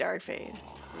getting dark, Fade.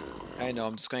 I know,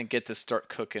 I'm just going to get this start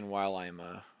cooking while I'm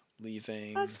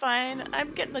leaving. That's fine.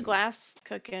 I'm getting the glass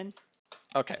cooking.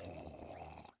 Okay.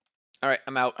 Alright,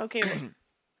 I'm out. Okay,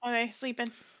 okay, sleeping.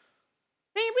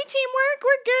 Hey, we teamwork.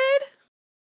 We're good.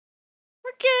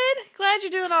 We're good. Glad you're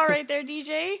doing all right there,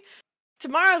 DJ.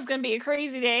 Tomorrow's gonna be a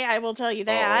crazy day. I will tell you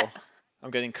that. Uh-oh.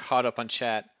 I'm getting caught up on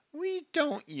chat. We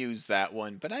don't use that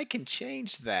one, but I can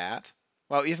change that.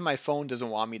 Well, even my phone doesn't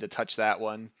want me to touch that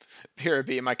one.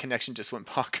 BRB, my connection just went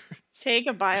bonkers. Take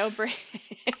a bio break.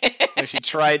 She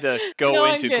tried to go No,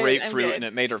 I'm into good, grapefruit and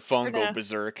it made her phone For go now.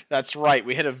 berserk. That's right,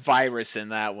 we hit a virus in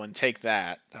that one. Take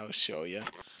that. I'll show you.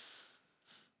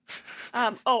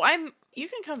 Oh, you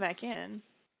can come back in.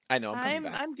 I know, I'm coming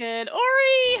back. I'm good.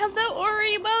 Ori! Hello,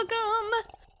 Ori,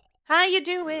 welcome! How you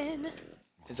doing?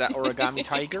 Is that Origami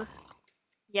Tiger?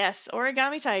 Yes,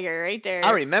 Origami Tiger, right there.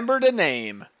 I remember the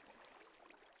name.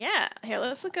 Yeah, here,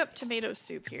 let's look up tomato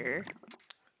soup here.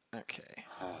 Okay.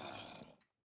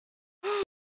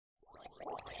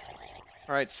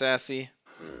 Alright, Sassy.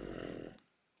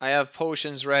 I have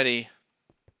potions ready.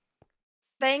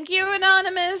 Thank you,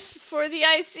 Anonymous, for the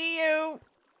ICU.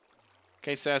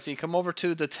 Okay, Sassy, come over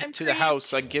to the house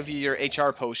so I can give you your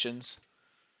HR potions.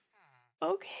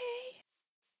 Okay.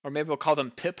 Or maybe we'll call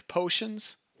them PIP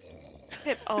potions.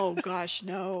 Pip. Oh gosh,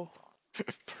 no.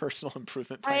 Personal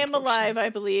improvement I plan am alive, I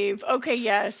potions. believe. Okay,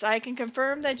 yes, I can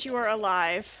confirm that you are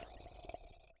alive.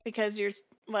 Because you're,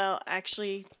 well,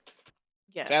 actually,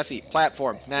 yes. Sassy,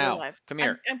 platform, Still now. alive. Come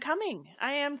here. I'm coming.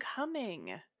 I am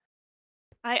coming.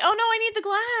 Oh no, I need the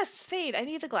glass. Fade, I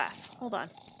need the glass. Hold on.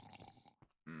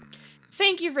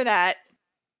 Thank you for that.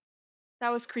 That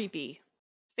was creepy.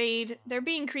 Fade, they're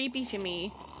being creepy to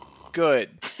me. Good.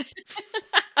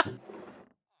 I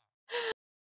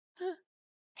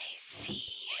see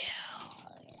you.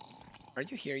 Are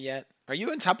you here yet? Are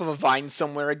you on top of a vine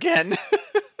somewhere again?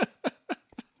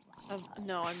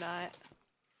 No, I'm not.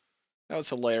 That was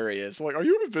hilarious. Like, are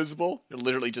you invisible? You're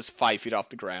literally just 5 feet off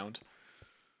the ground.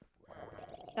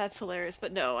 That's hilarious,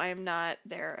 but no, I am not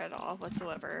there at all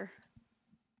whatsoever.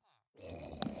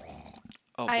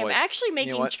 Oh, I am boy. actually making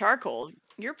You know what? charcoal.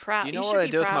 You're proud. You know should what I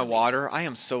be did with proud my of me. water? I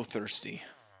am so thirsty.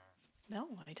 No,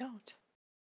 I don't.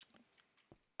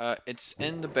 It's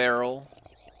in the barrel.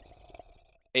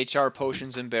 HR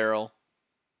potions in barrel.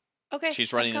 Okay.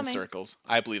 She's running in coming. circles.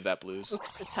 I believe that, Blues.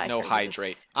 Oops, the tiger No was-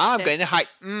 hydrate. I'm Okay.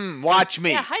 gonna watch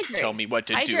me. Yeah, hydrate. Tell me what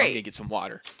to do. I'm Hydrate. gonna get some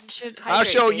water. You should I'll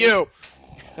hydrate, show babe. you.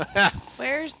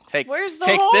 Where's Take the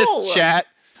take hole? this, chat.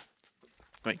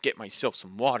 I'm gonna get myself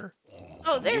some water. Oh,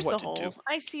 Tell me there's the what to hole. do.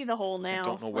 I see the hole now. I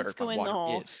don't know where Let's my go in the water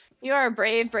hole. is. You are a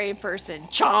brave, brave person.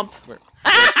 Chomp.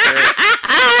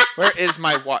 Where is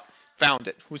my water? Found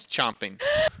it. Who's chomping?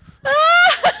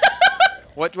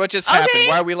 What just Okay. happened?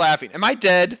 Why are we laughing? Am I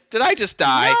dead? Did I just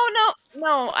die?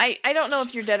 No. I don't know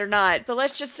if you're dead or not, but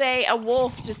let's just say a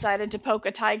wolf decided to poke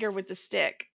a tiger with a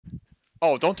stick.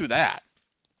 Oh, don't do that.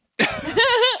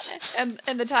 and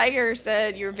the tiger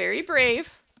said, "You're very brave."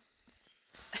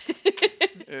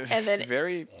 And then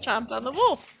very chomped on the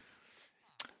wolf.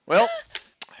 well.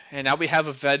 And now we have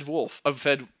a fed wolf. A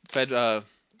fed. Thank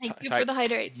you for the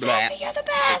hydrate. Blah. Sassy, you're the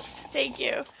best. Thank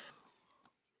you.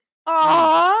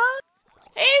 Aww.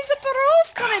 Hey,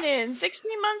 Zaparov coming in.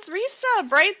 16 months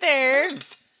resub right there.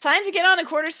 Time to get on a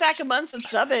quarter stack of months of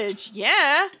subbage.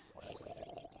 Yeah.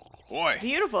 Boy.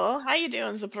 Beautiful. How you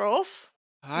doing, Zaparov?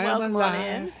 I am Welcome alive. on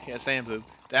in. Yes, I am, Blue.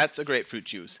 That's a grapefruit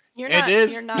juice. You're it not,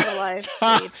 is. You're not alive.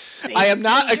 Babe. I am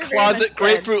not a You're very closet much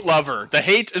grapefruit lover. The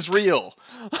hate is real.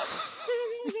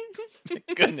 dead.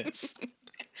 Goodness.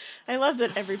 I love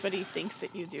that everybody thinks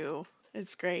that you do.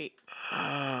 It's great.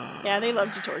 Yeah, they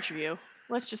love to torture you.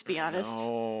 Let's just be honest.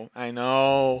 Oh, I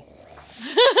know.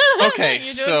 Okay, You're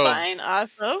doing so fine.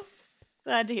 Awesome.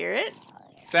 Glad to hear it.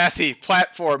 Sassy,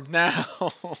 platform now.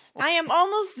 I am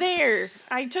almost there.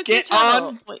 I took your Get tunnel.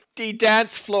 on Wait, the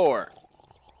dance floor.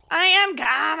 I am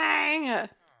coming.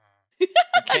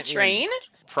 I can't Train? even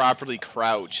properly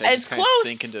crouch. I It's just kind of close.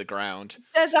 sink into the ground.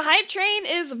 Says a hype train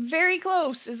is very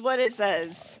close, is what it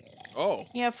says. Oh,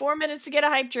 You have 4 minutes to get a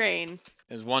hype train.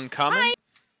 is one coming? Hi.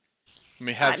 Let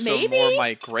me have some Maybe. more of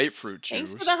my grapefruit juice.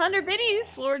 Thanks for the 100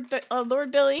 biddies, Lord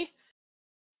Billy.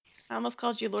 I almost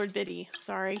called you Lord Biddy.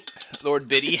 Sorry. Lord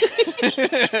Biddy.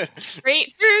 Grapefruits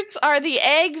are the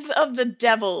eggs of the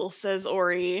devil, says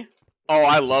Ori. Oh,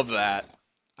 I love that.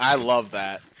 I love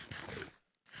that.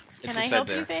 Can I help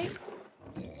you, babe?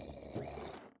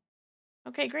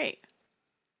 Okay, great.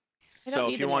 I don't So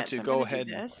need if you them want yet, to so I'm go gonna do ahead,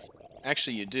 this.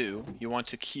 actually you do. You want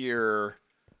to cure.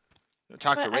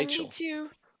 Talk to But I Rachel. need to.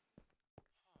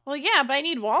 Well, yeah, but I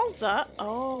need walls up.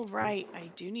 Oh, right. I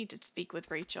do need to speak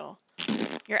with Rachel.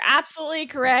 You're absolutely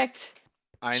correct.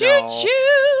 I Choo know.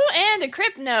 choo! And a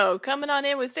Crypno coming on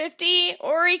in with 50.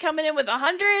 Ori coming in with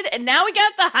 100. And now we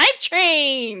got the hype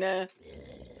train!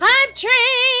 Hype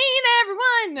train,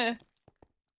 everyone!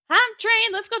 Hype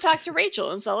train! Let's go talk to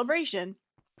Rachel in celebration.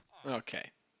 Okay.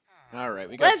 All right,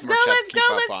 we got Let's some go, more chat let's to go,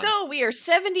 keep up let's on. go! We are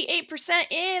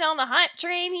 78% in on the hype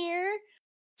train here.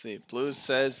 See, Blues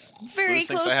says Very Blues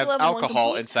thinks close I to have level 1 alcohol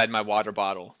complete. inside my water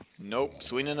bottle. Nope,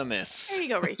 swing and a miss. There you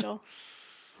go, Rachel.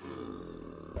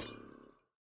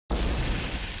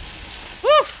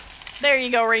 Woof! There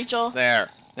you go, Rachel. There.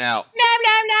 Now, Blah,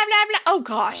 blah, blah, blah, blah. Oh,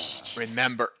 gosh.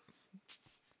 remember.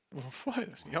 What?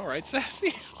 You alright,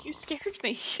 Sassy? You scared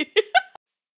me.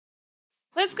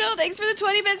 Let's go. Thanks for the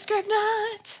 20 bit script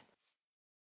nut.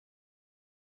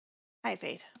 Hi,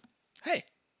 Fade. Hey.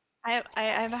 I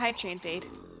have a hype train, Fade.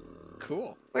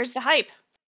 Cool. Where's the hype?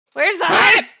 Where's the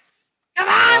hype? Come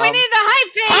on, we need the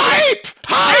hype, Fade.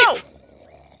 Hype!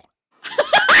 No.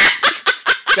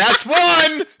 That's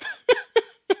one!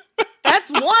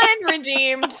 That's one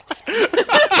redeemed.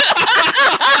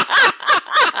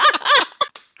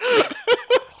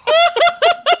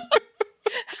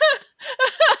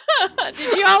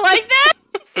 Did you all like that?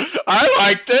 I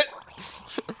liked it.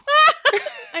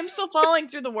 I'm still falling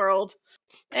through the world.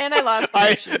 And I lost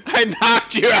connection. I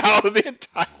knocked you out of the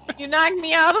entire. You knocked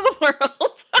me out of the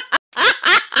world.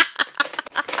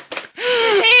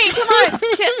 Hey, come on.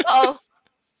 Oh.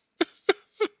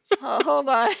 Oh, hold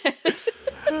on.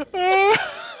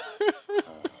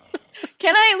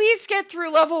 Can I at least get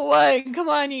through level 1? Come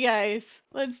on, you guys.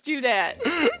 Let's do that.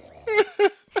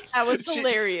 That was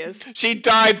hilarious. She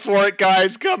died for it,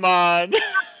 guys. Come on.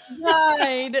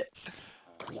 Died.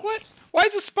 What? Why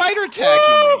is a spider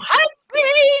attacking Woo! me? Hot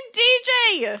green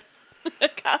DJ!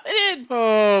 Coming in.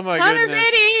 Oh my 100 goodness.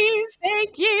 biddies.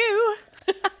 Thank you.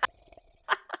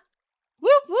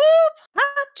 Whoop whoop.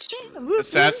 Hot train. Whoop,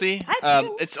 Sassy, whoop. Hot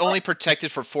train. it's only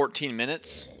protected for 14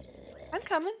 minutes. I'm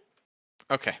coming.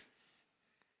 Okay.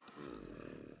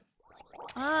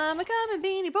 I'm a coming,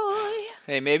 beanie boy.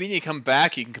 Hey, maybe when you come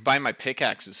back, you can combine my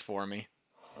pickaxes for me.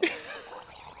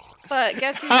 But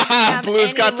guess who doesn't have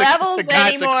Blue's any got the- levels got the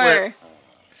anymore? clip.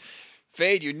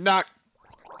 Fade, you knocked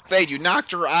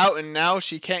her out, and now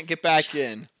she can't get back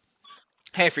in.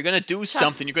 Hey, if you're gonna do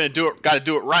something, you're gonna do it. Gotta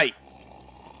do it right.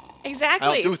 Exactly.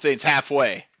 I don't do things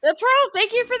halfway. The Pro,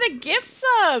 thank you for the gift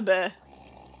sub.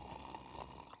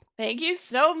 Thank you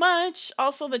so much.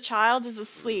 Also, the child is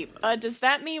asleep. Does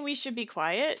that mean we should be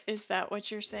quiet? Is that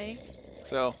what you're saying?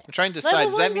 So I'm trying to decide. Level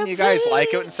Does that 1 mean you guys like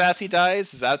it complete. when Sassy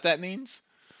dies? Is that what that means?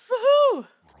 Woohoo!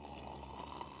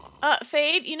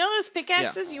 Fade, you know those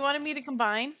pickaxes you wanted me to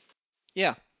combine?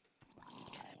 Yeah.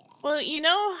 Well, you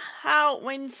know how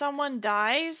when someone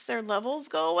dies, their levels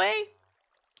go away?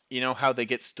 You know how they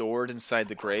get stored inside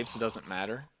the grave, so it doesn't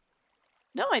matter?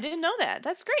 No, I didn't know that.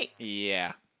 That's great.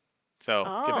 Yeah. So,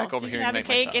 Oh, get back so over you here can and have a make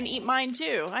my cake stuff. and eat mine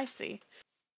too. I see.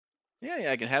 Yeah,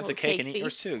 I can have the Little cake cake and eat thief.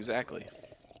 yours too, exactly.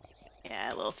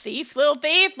 Yeah, little thief, little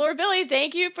thief. Lord Billy,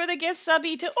 thank you for the gift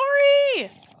subby to Ori!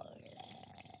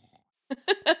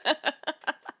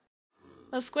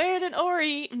 A squared and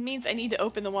Ori means I need to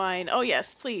open the wine. Oh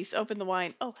yes, please, open the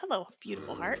wine. Oh, hello,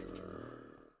 beautiful heart.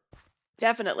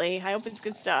 Definitely, high opens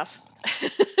good stuff.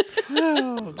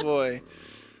 Oh boy.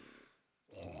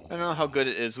 I don't know how good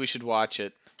it is. We should watch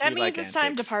it. That We means like it's time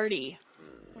to antics. party.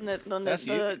 When That's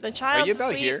you. the Are child's you about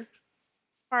asleep, here?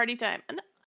 party time.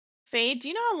 Fade, do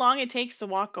you know how long it takes to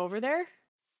walk over there?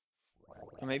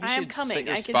 Well, maybe I you am should coming, set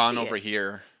your I can spawn see over it.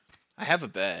 here. I have a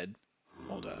bed.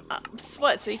 Hold up.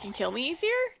 What, so you can kill me easier?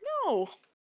 No.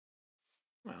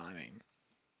 Well, I mean,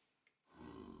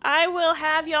 I will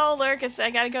have y'all lurk as I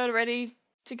gotta go ready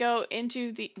to go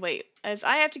into the as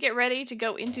I have to get ready to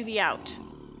go into the out.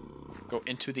 Go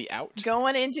into the out.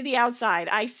 Going into the outside.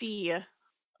 I see.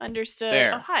 Understood.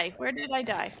 There. Oh, hi. Where did I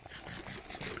die?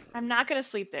 I'm not gonna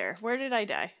sleep there. Where did I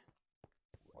die?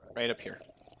 Right up here.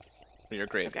 Where your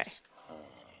grave Okay. is.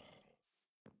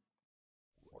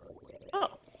 Oh,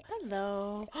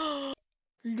 hello.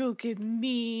 Look at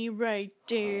me right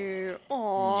there.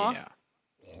 Aww. Yeah.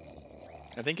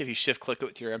 I think if you shift click it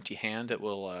with your empty hand, it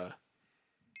will,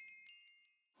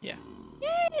 yeah.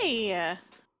 Yay!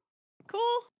 Cool.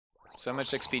 So how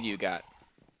much XP do you got?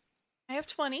 I have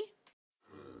 20.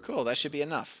 Cool, that should be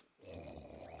enough.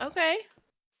 Okay.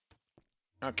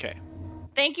 Okay.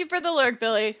 Thank you for the lurk,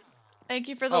 Billy. Thank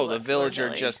you for the Oh, lurk, the villager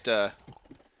Billy. just, That's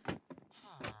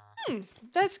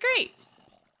great.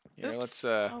 Here, Oops. let's,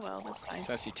 Oh well, that's fine.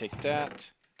 Sassy, take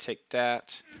that. Take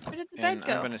that. Where did the And bed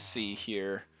go? I'm gonna see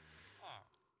here.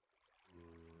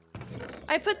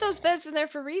 I put those beds in there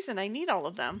for a reason. I need all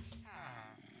of them.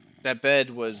 That bed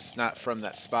was not from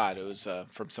that spot. It was,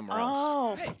 from somewhere else.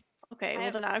 Oh. Okay,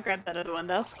 well then I'll grab that other one.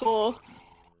 That's cool.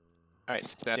 Alright,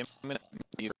 Sassy, I'm gonna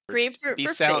Grapefruit be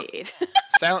for silent. Fade.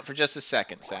 Silent for just a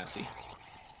second, Sassy.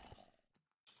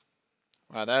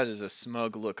 Wow, that is a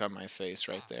smug look on my face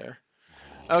right there.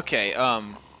 Okay,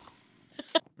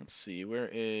 let's see, where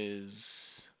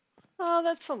is... Oh,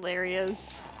 that's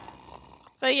hilarious.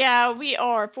 But yeah, we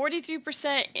are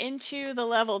 43% into the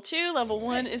level 2. Level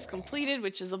 1 is completed,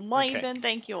 which is amazing. Okay.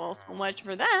 Thank you all so much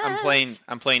for that.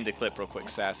 I'm playing the clip real quick,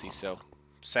 Sassy, so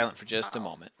silent for just a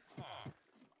moment.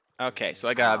 Okay, so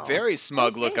I got a very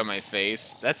smug look on my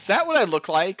face. That's that what I look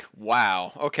like?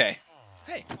 Wow. Okay.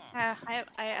 Hey. I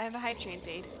have a hype train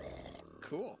fade.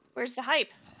 Cool. Where's the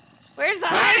hype? Where's the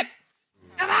hype?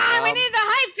 Come on, we need the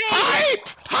hype fade!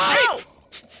 Hype!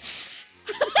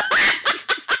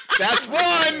 That's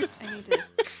one! I need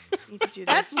to do this.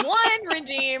 That's one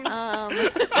redeemed.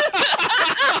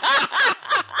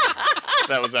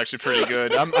 That was actually pretty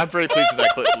good. I'm pretty pleased with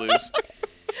that clip, Blues.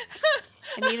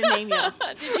 I need a name y'all.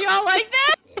 Did you all like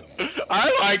that?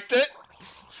 I liked it.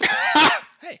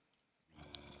 Hey.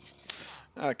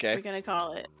 Okay. We're gonna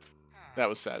call it. That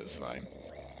was satisfying.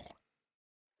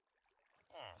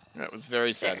 That was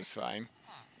very satisfying.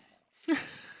 Look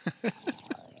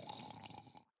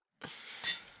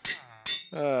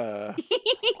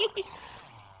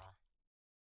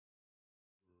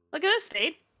at this,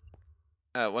 Fade.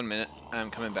 1 minute.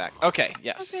 I'm coming back. Okay,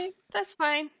 yes. Okay, that's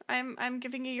fine. I'm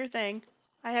giving you your thing.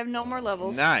 I have no more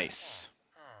levels. Nice.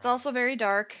 It's also very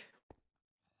dark.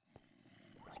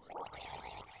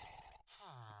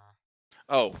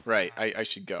 Oh, right. I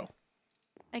should go.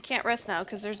 I can't rest now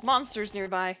because there's monsters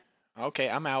nearby. Okay,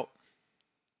 I'm out.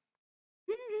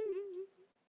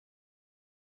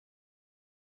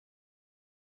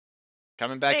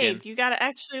 Coming back in. You gotta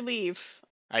actually leave.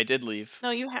 I did leave. No,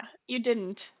 you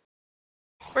didn't.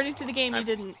 According to the game, you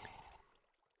didn't.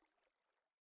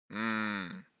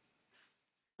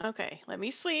 Okay, let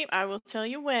me sleep. I will tell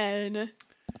you when.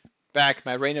 Back.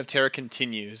 My reign of terror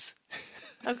continues.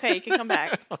 Okay, you can come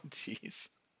back. Oh, jeez.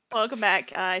 Welcome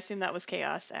back. I assume that was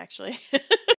chaos, actually.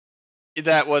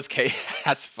 That was chaos.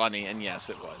 That's funny, and yes,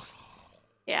 it was.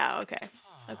 Yeah, okay.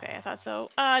 Okay, I thought so.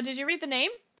 Did you read the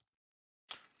name?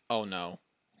 Oh, no.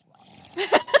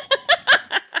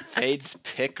 Fade's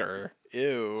picker.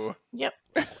 Ew. Yep.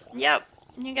 Yep.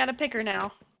 You got a picker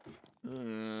now.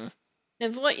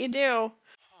 It's what you do.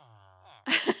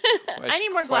 I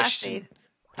need more glass fade.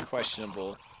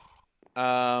 Questionable.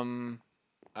 I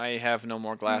have no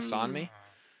more glass on me.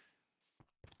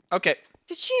 Okay.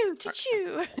 Did you?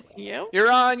 Yep. You're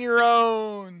on your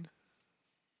own.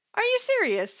 Are you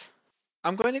serious?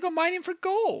 I'm going to go mining for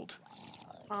gold.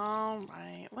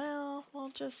 Alright, well,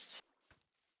 we'll just...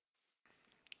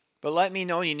 But let me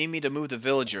know you need me to move the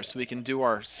villager so we can do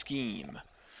our scheme.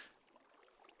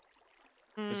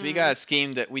 Because we got a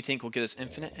scheme that we think will get us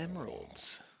infinite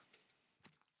emeralds.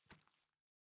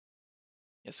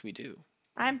 Yes, we do.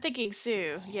 I'm thinking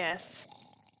Sue, yes.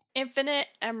 Infinite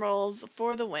emeralds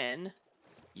for the win.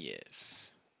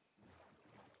 Yes.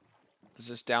 Does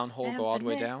this downhole go all the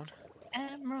way down?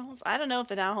 Emeralds. I don't know if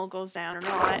the downhole goes down or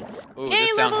not. Ooh, Hey,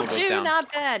 this level downhole goes 2, down.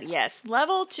 not bad. Yes,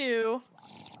 level 2.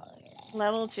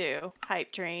 Level 2.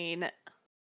 Hype train.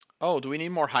 Oh, do we need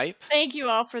more hype? Thank you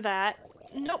all for that.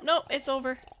 Nope, it's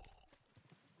over.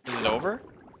 Is it over?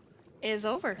 It is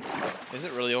over. Is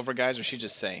it really over, guys, or is she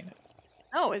just saying it?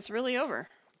 No, it's really over.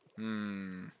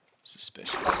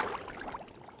 Suspicious.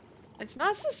 It's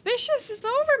not suspicious, it's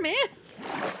over, man.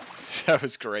 That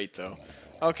was great, though.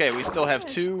 Okay, we still have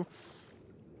two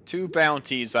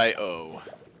bounties I owe.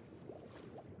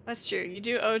 That's true. You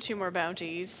do owe 2 more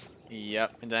bounties.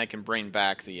 Yep, and then I can bring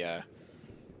back the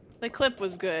The clip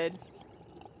was good.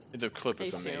 The clip I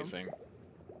is assume. amazing.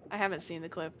 I haven't seen the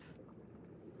clip.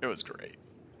 It was great.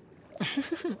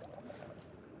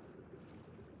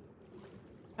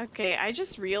 Okay, I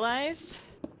just realized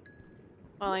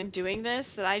while I'm doing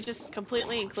this that I just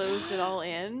completely enclosed it all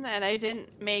in, and I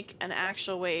didn't make an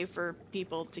actual way for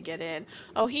people to get in.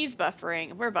 Oh, he's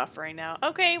buffering. We're buffering now.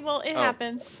 Okay, well, it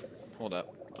happens. Hold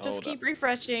up. Just Hold up. keep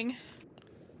refreshing.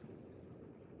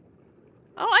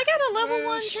 Oh, I got a level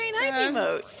 1 Wish train hype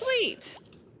emote. ends. Sweet.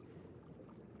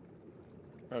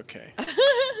 Okay.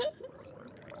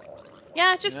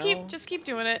 Yeah, You just know, keep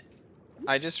doing it.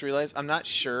 I just realized I'm not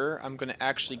sure I'm gonna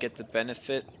actually get the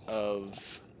benefit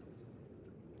of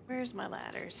Where's my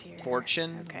ladders here?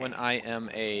 fortune Okay. when I am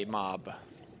a mob,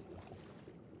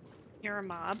 You're a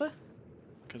mob?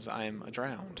 because I am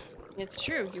drowned. It's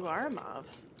true, you are a mob.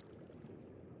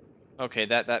 Okay,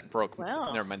 that broke.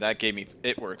 Well. Never mind. That gave me.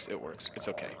 It works. It works. It's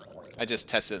okay. I just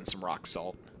tested in some rock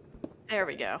salt. There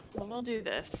we go. Well, we'll do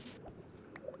this.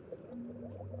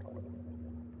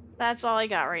 That's all I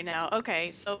got right now.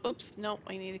 Okay, so, oops, nope,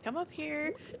 I need to come up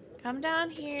here. Come down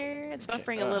here. It's Okay,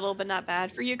 buffering a little, but not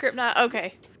bad. For you, Kryptonite,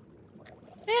 okay.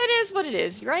 It is what it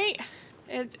is, right?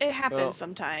 It happens well,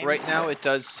 sometimes. right now it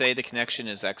does say the connection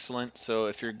is excellent, so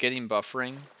if you're getting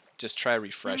buffering, just try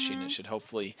refreshing. It should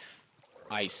hopefully...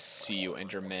 I see you,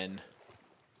 Enderman.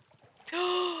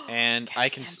 And I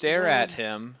can stare at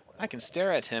him. I can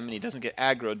stare at him, and he doesn't get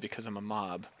aggroed because I'm a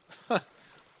mob.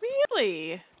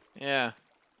 Really? Yeah.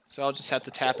 So I'll just have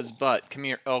to tap his butt. Come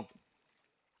here. Oh.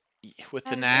 With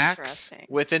That an is axe? interesting.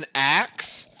 With an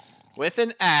axe? With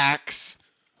an axe?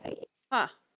 Huh.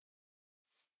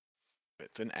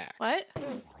 With an axe. What?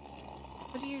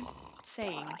 What are you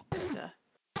saying, Krista?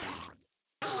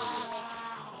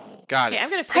 Got it. Okay, I'm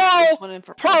gonna fix Pearl! this one in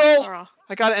for Pearl!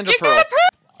 I got an ender You pearl. got a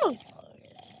pearl!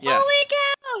 Yes. Holy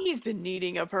cow! He's been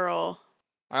needing a pearl.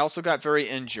 I also got very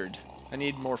injured. I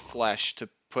need more flesh to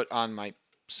put on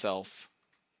myself.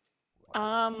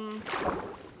 I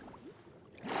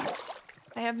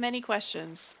have many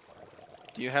questions.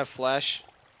 Do you have flesh?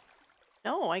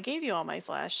 No, I gave you all my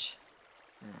flesh.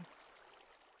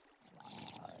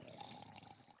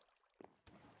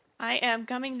 I am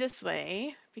coming this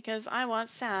way because I want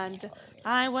sand.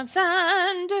 I want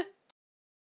sand!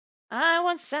 I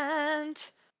want sand!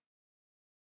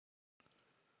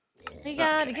 We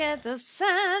gotta get the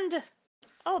sand!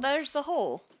 Oh, there's the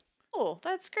hole. Oh,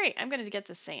 that's great. I'm gonna get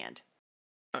the sand.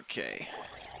 Okay.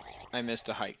 I missed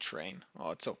a hike train.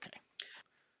 Oh, it's okay.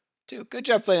 Dude, good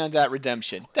job playing on that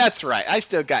redemption. That's right. I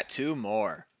still got 2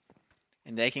 more.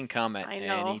 And they can come at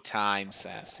any time,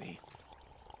 Sassy.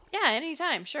 Yeah,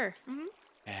 anytime, sure.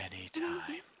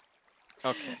 Anytime.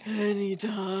 Okay.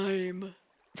 Anytime.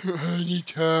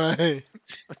 Anytime.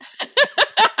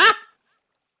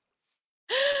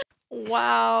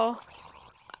 Wow.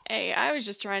 Hey, I was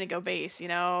just trying to go base, you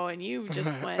know, and you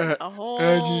just went a whole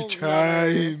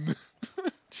Anytime.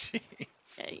 Jeez.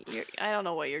 Hey, I don't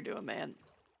know what you're doing, man.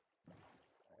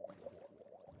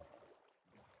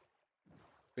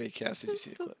 Wait, Cassie, did you see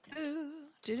the clip?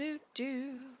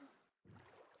 Do.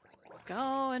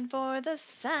 Going for the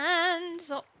sand.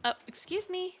 So, oh, excuse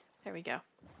me. There we go.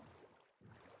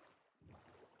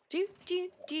 Do. Choo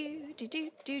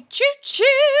choo.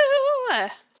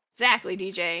 Exactly,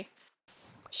 DJ.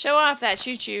 Show off that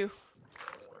choo choo.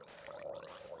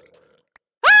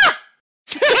 Ah!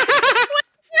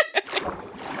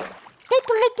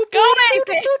 Go away,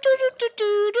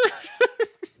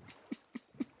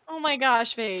 Oh my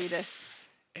gosh, Fade.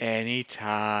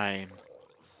 Anytime.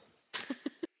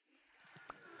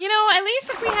 You know, at least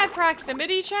if we had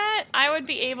proximity chat, I would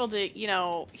be able to, you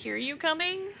know, hear you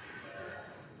coming.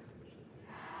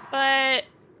 But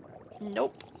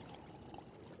nope.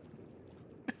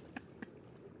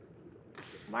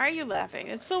 Why are you laughing?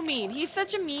 It's so mean. He's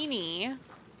such a meanie.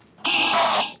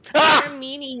 Ah! You're a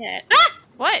meanie head. Ah!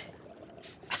 What?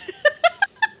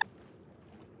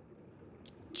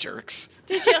 Jerks.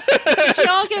 Did you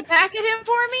all get back at him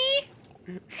for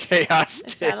me? Chaos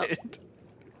did.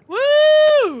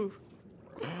 Woo!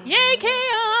 Yay,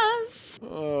 chaos!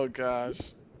 Oh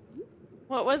gosh.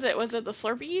 What was it? Was it the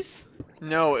Slurpees?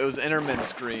 No, it was Enderman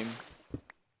Scream.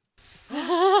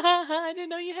 I didn't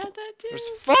know you had that too. There's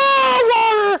fire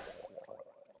water!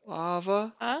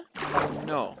 Lava? Huh?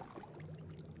 No.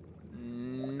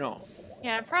 No.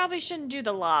 Yeah, I probably shouldn't do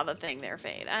the lava thing there,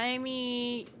 Fade. I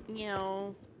mean, you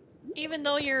know, even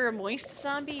though you're a moist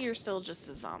zombie, you're still just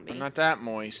a zombie. I'm not that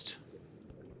moist.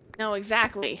 No,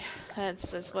 exactly.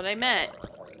 That's what I meant.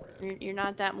 You're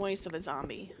not that moist of a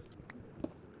zombie.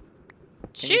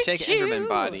 Can you take an Enderman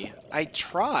body? I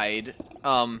tried.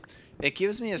 It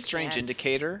gives me a strange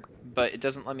indicator, but it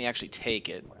doesn't let me actually take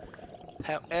it.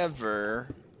 However,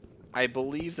 I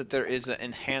believe that there is an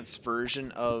enhanced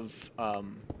version of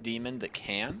Demon that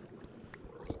can.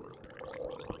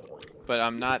 But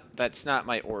I'm not, that's not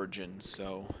my origin,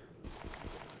 so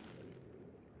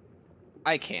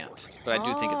I can't. But I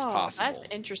do think it's possible. That's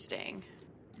interesting.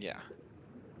 Yeah.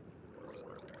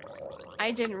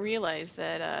 I didn't realize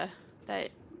that that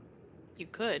you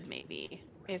could maybe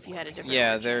if you had a different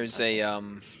Yeah, origin. there's Okay. a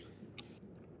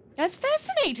That's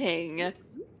fascinating.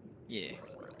 yeah.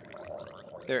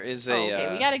 There is Oh, a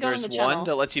okay, we gotta go in there's the one channel.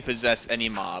 that lets you possess any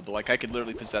mob. Like I could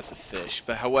literally possess a fish.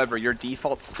 But however, your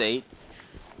default state.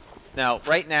 Now,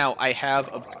 right now I have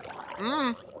a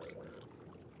Gosh,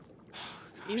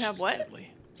 You have it's what?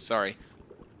 deadly. Sorry.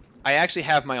 I actually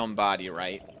have my own body,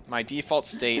 right? My default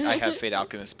state, I have Fate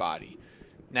Alchemist body.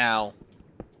 Now,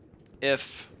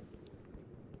 if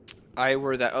I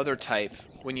were that other type,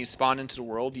 when you spawn into the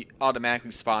world, you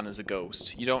automatically spawn as a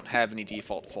ghost. You don't have any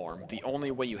default form. The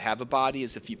only way you have a body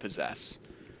is if you possess.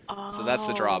 So that's the Oh, that's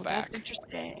drawback.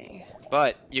 interesting.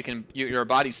 But you're a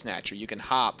body snatcher. You can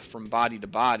hop from body to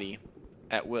body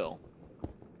at will.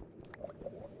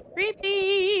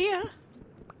 Creepy.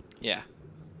 Yeah.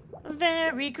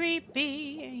 Very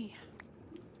creepy.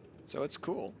 So it's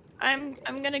cool. I'm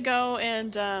gonna go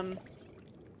and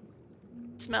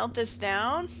smelt this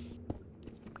down.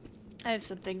 I have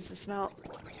some things to smelt.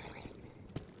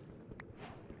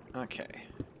 Okay.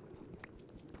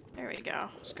 There we go.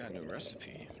 Just got a new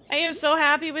recipe. I am so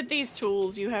happy with these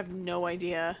tools. You have no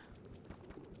idea.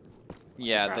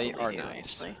 Yeah, they probably are do,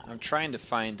 nice. actually. I'm trying to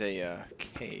find a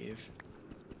cave,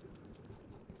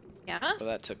 Yeah? but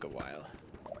that took a while.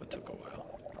 It took a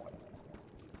while.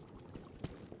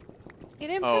 You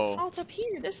didn't Oh. put salt up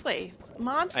here, this way.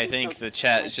 Mobs I can think still- the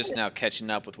chat is just now catching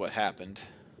up with what happened.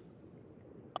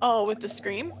 Oh, with the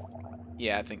scream?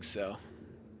 Yeah, I think so.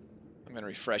 I'm gonna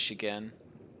refresh again.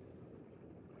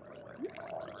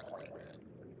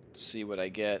 See what I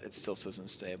get. It still says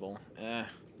unstable. Eh.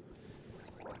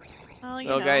 Well, you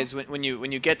Well, know. guys, when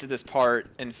you get to this part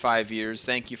in 5 years,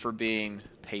 thank you for being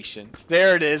patient.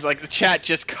 There it is. Like the chat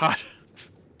just caught.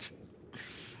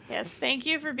 Yes, thank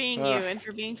you for being you and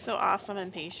for being so awesome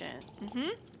and patient.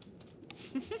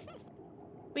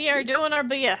 We are doing our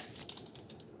best.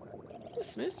 Ooh,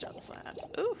 smooth stone slabs.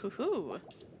 Ooh, hoo hoo.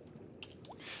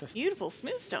 Beautiful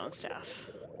smooth stone stuff.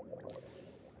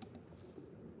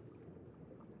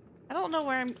 I don't know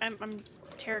where I'm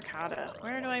terracotta.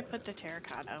 Where do I put the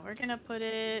terracotta? We're gonna put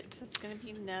it. It's gonna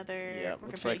be nether. Yeah,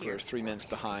 looks like we're 3 minutes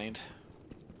behind.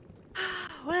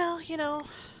 Well, you know,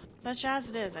 such as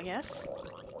it is, I guess.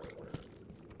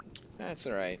 That's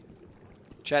alright.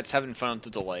 Chat's having fun with the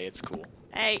delay, it's cool.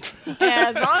 Hey,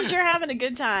 as long as you're having a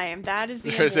good time, that is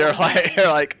the they're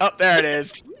like, oh, there it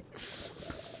is.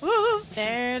 Woo,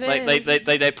 there it is.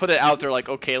 They put it out there like,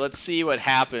 okay, let's see what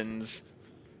happens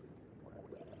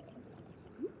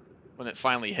when it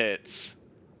finally hits.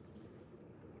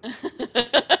 Okay.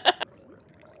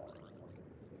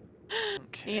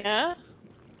 Yeah?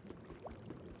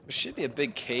 There should be a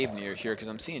big cave near here because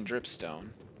I'm seeing dripstone.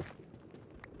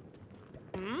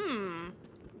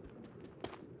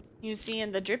 You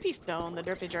seeing the drippy stone, the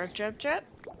drippy drip drip drip?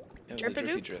 Yeah, the Drippy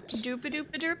drippy doop, drips. doopy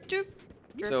doop doop doop.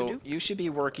 So you should be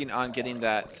working on getting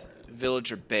that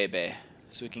villager baby,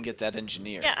 so we can get that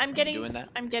engineer. Yeah, I'm getting doing that.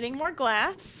 I'm getting more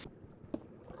glass.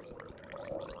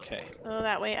 Okay. So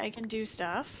that way I can do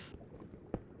stuff.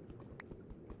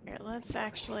 Here, let's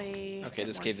actually. Okay, get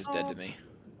this more cave is dead to salt. me.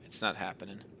 It's not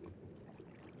happening.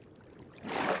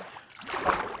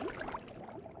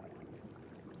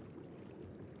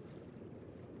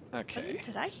 Okay.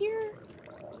 Did I hear?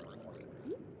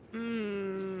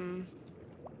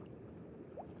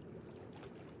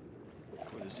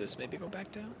 What is this? Maybe go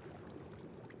back down?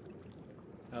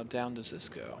 How down does this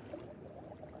go?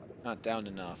 Not down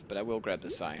enough, but I will grab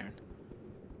this iron.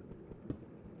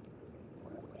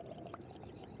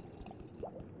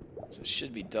 So it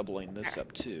should be doubling this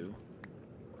up too.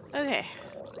 Okay.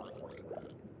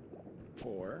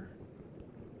 4.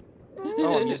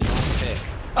 Oh, I'm using my pick.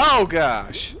 Oh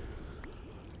gosh!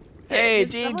 Hey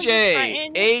Is someone just DJ,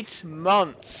 fighting? 8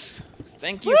 months.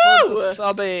 Thank you for the Woo!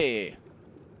 subby.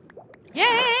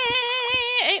 Yay!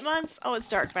 8 months. Oh, it's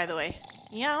dark, by the way.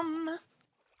 Yum.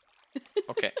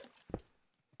 Okay.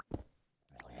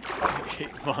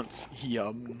 8 months.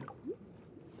 Yum.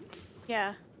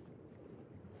 Yeah.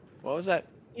 What was that?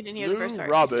 You didn't hear the first part.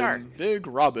 It's dark. Robin, Big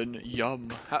Robin, yum.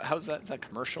 How's that? Is that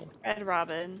commercial? Red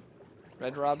Robin.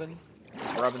 Red Robin?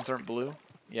 Because robins aren't blue?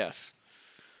 Yes.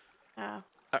 Oh.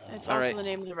 It's all also right. the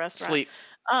name of the restaurant. Sleep.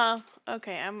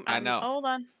 Okay, I know. Hold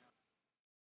on.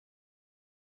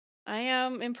 I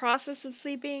am in process of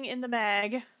sleeping in the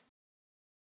bag.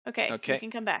 Okay, you Okay.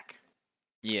 can come back.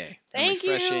 Yay. I'm Thank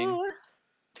refreshing. you.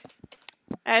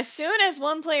 As soon as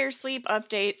one player sleep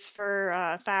updates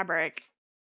for Fabric.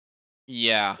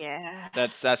 Yeah. Yeah.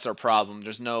 That's our problem.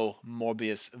 There's no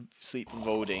Morbius sleep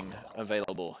voting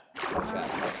available for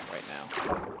Fabric right now.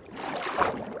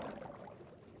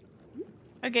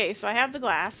 Okay, so I have the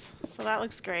glass, so that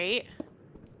looks great.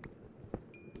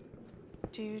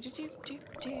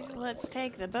 Let's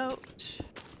take the boat.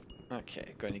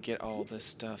 Okay, going to get all this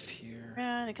stuff here.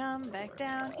 Gonna come back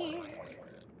down here.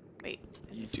 Wait,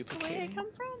 is You this the way I duplicating? come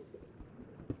from?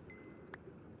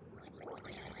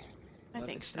 I Well,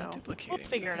 think it's so. not We'll duplicating.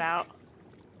 figure What it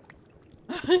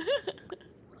the heck?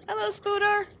 out. Hello,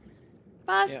 Scooter.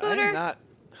 Bye, Yeah, I am Scooter. not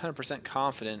 100%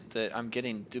 confident that I'm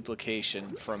getting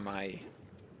duplication from my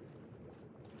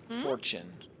Hmm?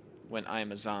 fortune when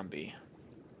I'm a zombie.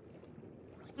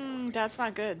 That's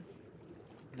not good.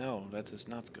 No, that is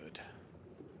not good.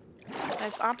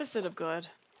 That's opposite of good.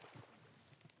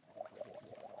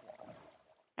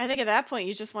 I think at that point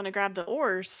you just want to grab the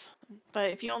ores.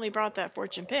 But if you only brought that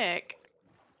fortune pick,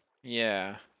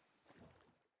 Yeah.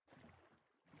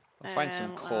 I'll find some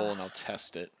then, coal and I'll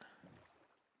test it.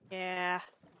 yeah.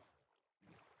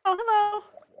 Oh, hello.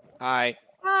 Hi.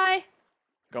 Hi.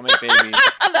 Go make babies.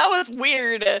 That was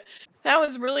weird. That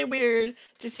was really weird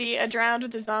to see a drowned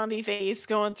with a zombie face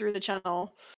going through the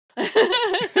channel.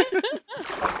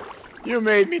 You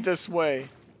made me this way.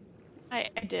 I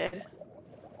did.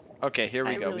 Okay, here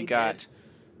we I go. We really got did.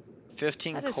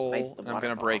 15 That is quite coal, the and I'm gonna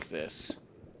waterfall. break this.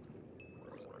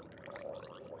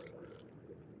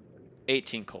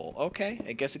 18 coal. Okay,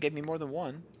 I guess it gave me more than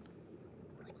one.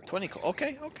 20 coal.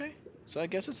 Okay, okay. So I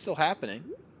guess it's still happening.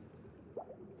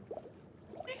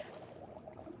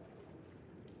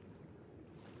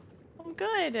 Oh,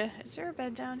 good. Is there a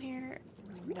bed down here?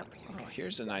 Nope. Oh,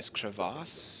 here's a nice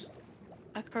crevasse.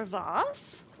 A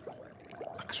crevasse?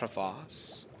 A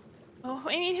crevasse. Oh,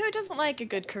 I mean, who doesn't like a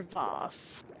good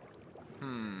crevasse?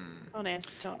 Hmm. Don't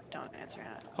answer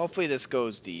that. Hopefully this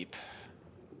goes deep.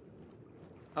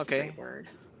 It's a Okay. great word.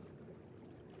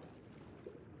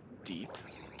 Deep.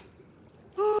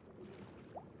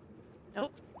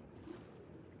 Nope.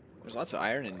 There's lots of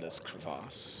iron in this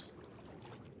crevasse.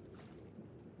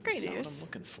 Great That's not what news. I'm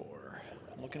looking for.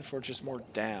 I'm looking for just more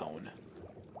down.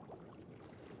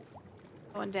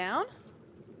 Going down?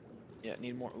 Yeah,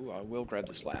 need more. Ooh, I will grab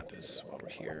this lapis while we're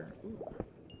here. Ooh.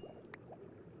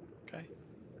 Okay. That's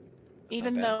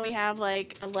Even not bad. though we have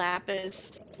like a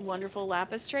wonderful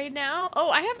lapis trade now. Oh,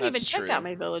 I haven't even That's checked true. out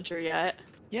my villager yet.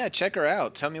 Yeah, check her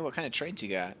out. Tell me what kind of trades you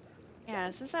got. Yeah,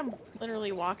 since I'm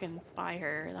literally walking by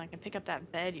her, and I can pick up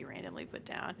that bed you randomly put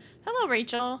down. Hello,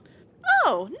 Rachel.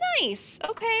 Oh, nice.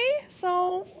 Okay,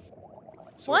 so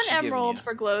So one what's she giving you? emerald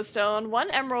for glowstone, one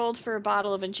emerald for a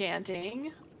bottle of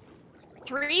enchanting,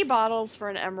 3 bottles for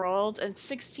an emerald, and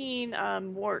 16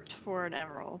 wart for an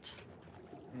emerald.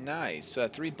 Nice.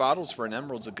 3 bottles for an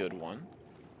emerald's a good one.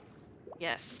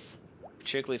 Yes,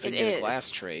 Particularly if I it can get a glass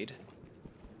is. trade.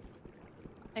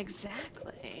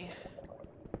 Exactly.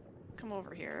 Come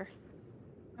over here.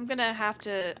 I'm gonna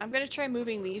try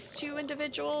moving these 2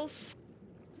 individuals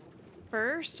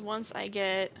first once I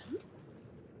get,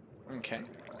 Okay. Am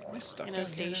I stuck you know, down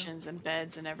here now? stations and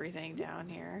beds and everything down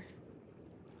here.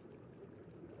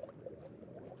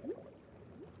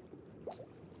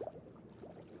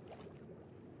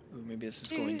 Ooh, maybe this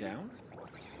is going down?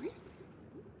 Don't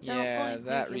Yeah, point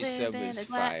that if you live reset in was a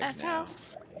 5 glass now.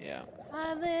 house. Yeah.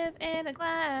 I live in a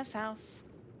glass house.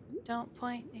 Don't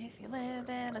point if you live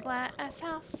in a glass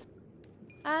house.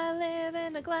 I live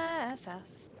in a glass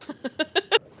house.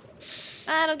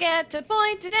 I don't get to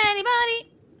point at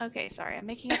anybody. Okay, sorry, I'm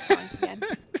making up songs again.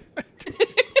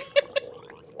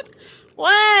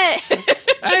 What?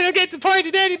 I don't get to point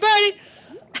at anybody!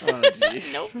 Oh, gee.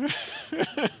 Nope.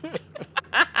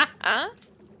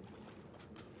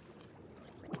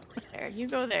 There, you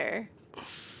go there.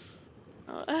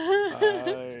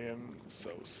 I am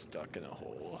so stuck in a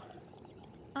hole.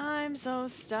 I'm so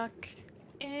stuck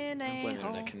in I'm a blaming hole.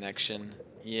 internet connection.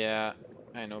 Yeah,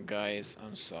 I know, guys.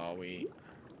 I'm sorry.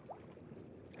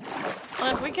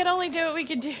 Well, if we could only do what we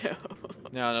could do.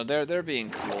 No, they're being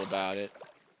cool about it.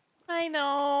 I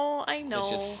know. It's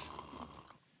just,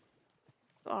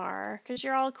 You are, because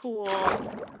you're all cool.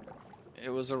 it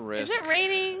was a Is risk. it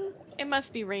raining? It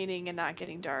must be raining and not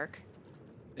getting dark.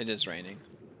 It is raining.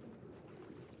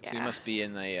 So you Yeah. must be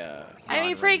in a I mean,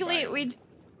 non-rain frankly, biome.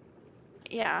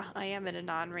 yeah, I am in a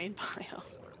non-rain biome.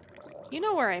 You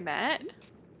know where I'm at.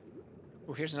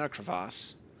 Oh, here's another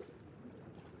crevasse.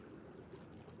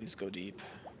 Please go deep.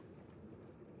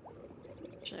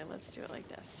 Actually, let's do it like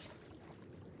this.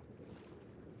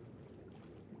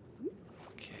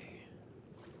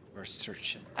 We're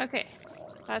searching Okay,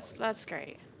 that's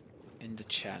great. in the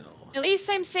channel. At least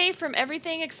I'm safe from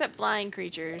everything except flying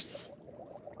creatures.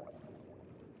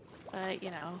 But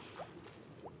you know.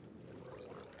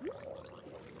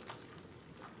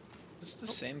 Is this the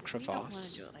same You don't want to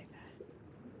crevasse? do it like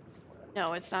that.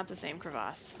 No, it's not the same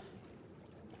crevasse.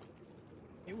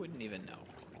 You wouldn't even know.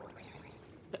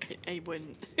 I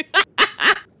wouldn't.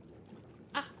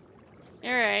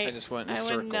 Alright. I just went in a I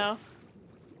circle. wouldn't know.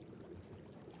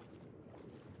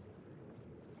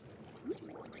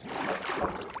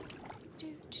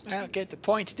 I don't get the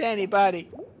point to anybody.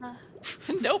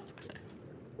 Nope.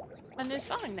 A new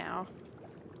song now.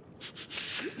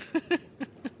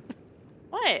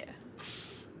 What?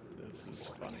 This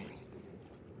is funny.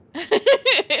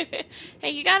 Hey,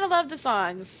 you gotta love the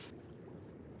songs.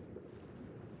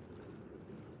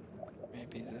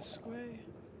 Maybe this way?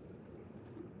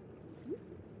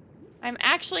 I'm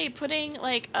actually putting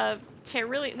like a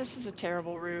this is a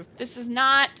terrible roof. This is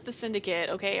not the Syndicate,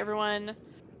 okay, everyone?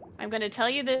 I'm gonna tell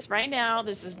you this right now.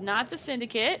 This is not the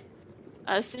Syndicate.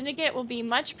 Syndicate will be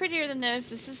much prettier than this.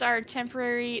 This is our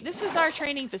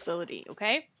training facility,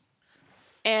 okay?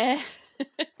 And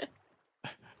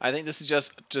I think this is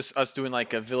just us doing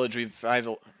like a village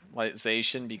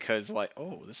revitalization because like,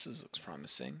 oh, looks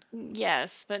promising.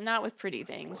 yes, but not with pretty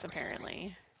things,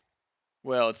 apparently.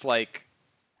 Well, it's like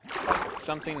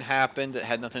something happened that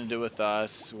had nothing to do with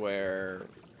us where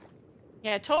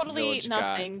Yeah, totally village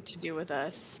nothing to do with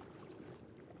us.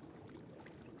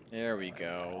 There we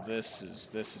go. This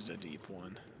is a deep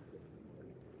one.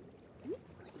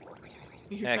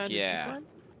 You Heck found a deep yeah. one?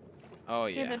 Oh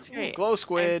Okay, yeah. that's great. Ooh, glow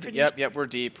squid. pretty Yep, we're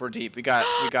deep. We got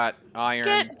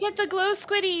iron. Get the glow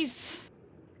squiddies!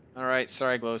 Alright,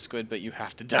 sorry glow squid, but you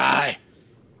have to die.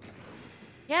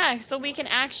 Yeah, so we can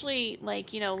actually,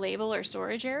 like, you know, label our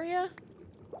storage area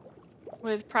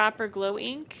with proper glow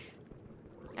ink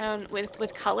and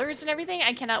with colors and everything.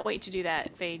 I cannot wait to do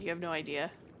that, Fade. You have no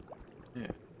idea. Yeah.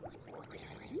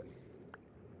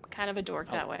 Kind of a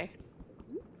dork that way.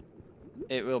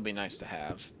 It will be nice to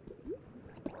have.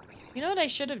 You know what I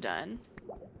should have done?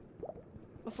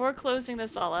 Before closing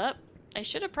this all up, I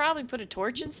should have probably put a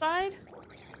torch inside.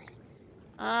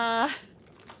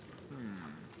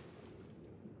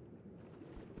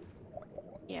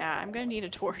 Yeah, I'm gonna need a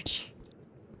torch.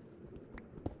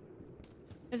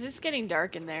 Because it's getting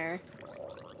dark in there.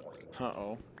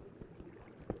 Uh-oh.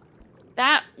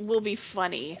 That will be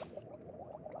funny.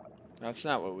 That's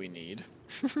not what we need.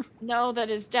 No, that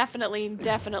is definitely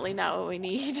not what we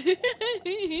need.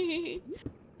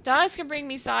 Dogs can bring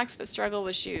me socks but struggle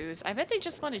with shoes. I bet they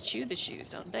just want to chew the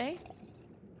shoes, don't they?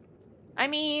 I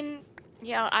mean,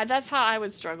 yeah, that's how I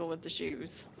would struggle with the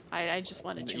shoes. I just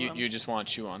want to chew them. You just want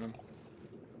to chew on them?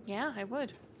 Yeah, I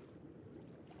would.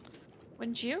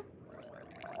 Wouldn't you?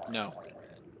 No.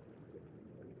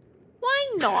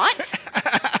 Why not?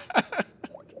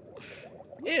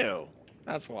 Ew.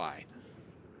 That's why.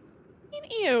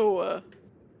 Ew.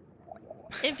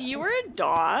 If you were a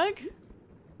dog,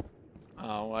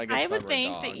 Oh, well, I guess I if would were a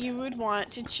think dog. that you would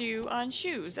want to chew on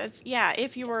shoes. That's, yeah,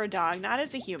 if you were a dog, not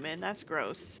as a human. That's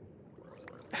gross.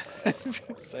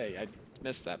 Say, I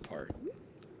missed that part.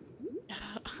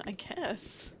 I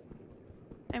guess.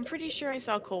 I'm pretty sure I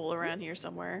saw coal around here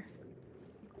somewhere.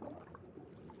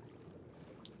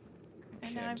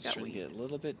 And Okay, now I'm I've just got trying to wheat. get a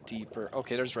little bit deeper.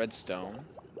 Okay, there's redstone.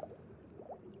 I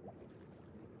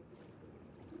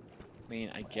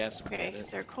mean, I guess we'll Okay, get is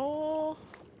it. there coal?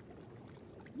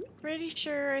 Pretty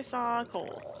sure I saw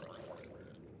coal.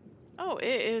 Oh,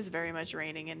 it is very much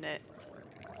raining, isn't it?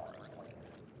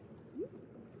 Is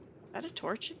that a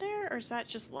torch in there, or is that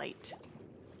just light?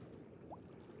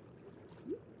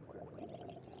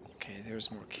 Okay,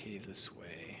 there's more cave this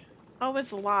way. Oh,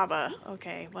 it's lava.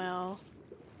 Okay, well...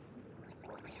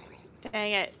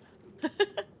 Dang it.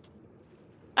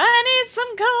 I need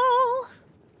some coal!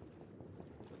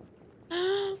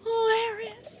 Where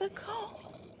is the coal?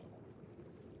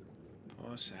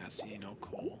 Oh, Sassy, no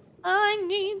coal. I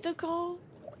need the coal.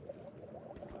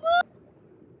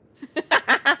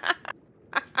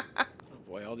 Oh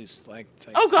boy, all these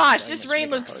stalactites. Oh gosh, this fragments rain make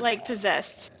it looks hard. like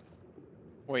possessed.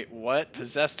 Wait, what?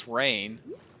 Possessed rain?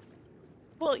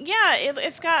 Well, yeah,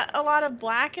 it's got a lot of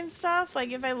black and stuff.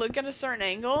 Like if I look at a certain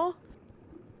angle,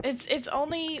 it's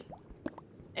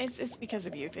because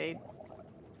of you, Fade.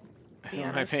 Be Am I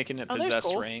honest. making it Oh, there's possessed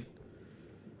gold. rain?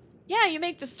 Yeah, you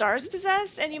make the stars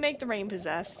possessed and you make the rain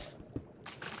possessed.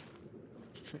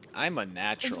 I'm a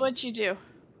natural. Is what you do.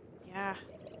 Yeah.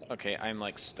 Okay, I'm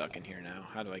like stuck in here now.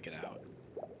 How do I get out?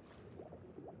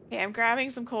 Okay, I'm grabbing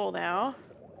some coal now.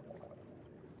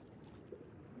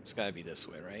 It's gotta be this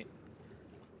way, right?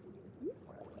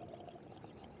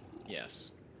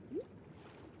 Yes.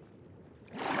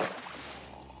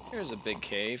 Here's a big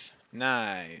cave.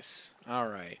 Nice.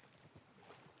 Alright.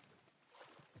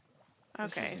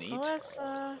 This Okay, is so neat. let's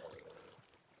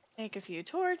make a few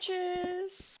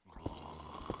torches.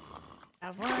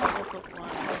 Have one, we'll put one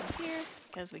over here,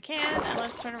 because we can, and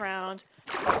let's turn around.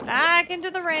 Back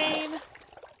into the rain!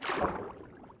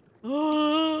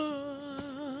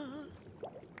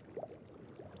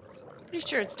 Pretty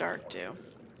sure it's dark, too.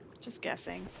 Just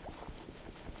guessing.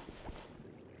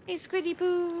 Hey, Squiddy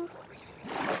Poo!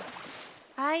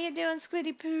 How you doing,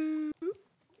 Squiddy Poo?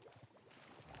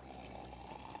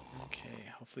 Okay,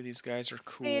 hopefully these guys are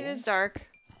cool. Hey, it is dark.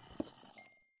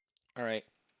 Alright,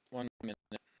 1 minute.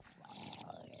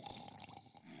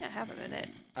 Yeah, have a minute.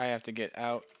 I have to get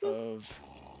out of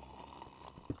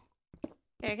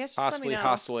Okay, I guess just let me possibly know.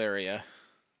 hostile area.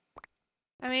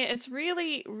 I mean, it's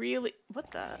really, really...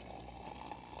 What the...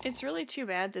 It's really too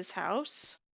bad this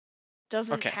house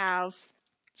doesn't Okay. have...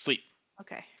 Sleep.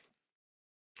 Okay.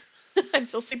 I'm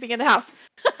still sleeping in the house.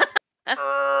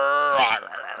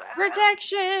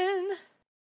 Protection!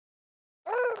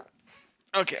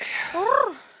 Okay.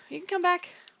 You can come back.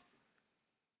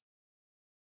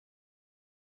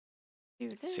 Do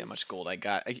this. See how much gold I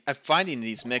got. I'm finding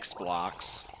these mixed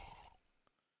blocks.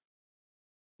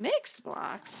 Mix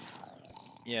blocks?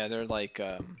 Yeah, they're like,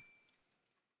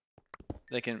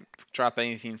 they can drop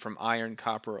anything from iron,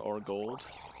 copper, or gold.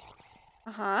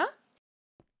 Uh-huh.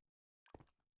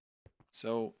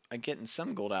 So, I'm getting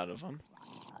some gold out of them.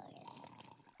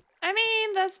 I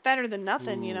mean, that's better than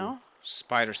nothing, you Ooh, know?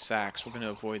 spider sacks. We're going to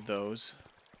avoid those.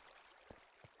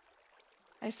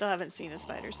 I still haven't seen a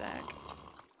spider sack.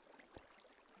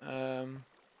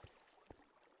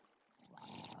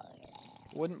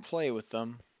 Wouldn't play with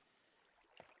them.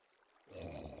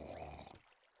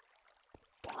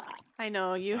 I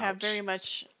know, you have Ouch. very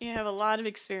much... You have a lot of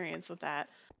experience with that.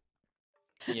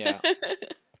 Yeah.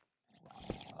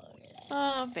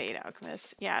 Oh, Fade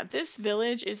Alchemist. Yeah, this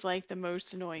village is like the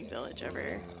most annoying village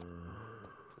ever.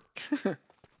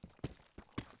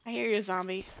 I hear you,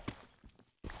 zombie.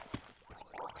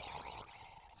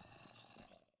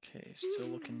 Okay, still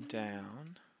looking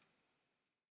down.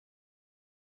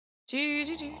 Do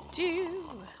do do do.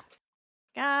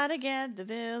 Gotta get the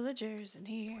villagers in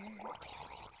here.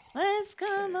 Let's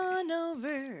come Okay. on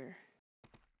over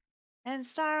and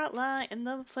start lighting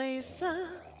the place up.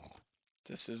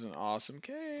 This is an awesome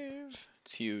cave.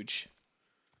 It's huge.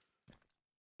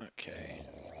 Okay.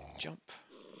 Jump.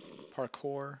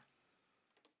 Parkour.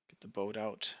 Get the boat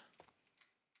out.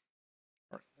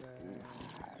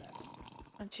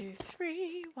 1, 2,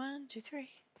 3. 1, 2, 3.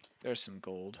 There's some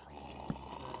gold.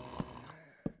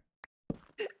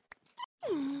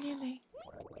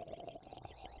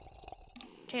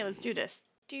 Okay, let's do this.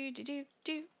 Do do do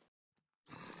do.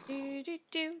 Do do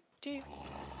do do.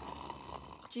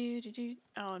 Do do do.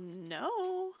 Oh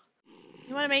no!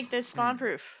 You want to make this spawn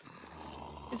proof?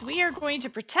 Because we are going to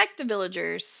protect the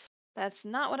villagers. That's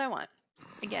not what I want.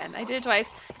 Again, I did it twice.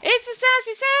 It's a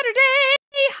Sassy Saturday!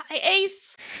 Hi,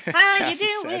 Ace! How you Sassy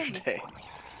doing? Saturday.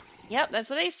 Yep, that's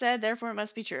what Ace said, therefore it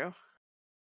must be true.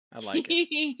 I like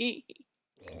it.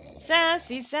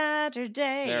 Sassy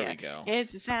Saturday. There we go.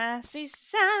 It's a Sassy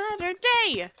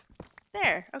Saturday!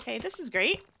 There. Okay, this is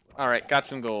great. Alright, got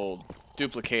some gold.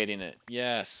 Duplicating it.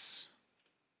 Yes.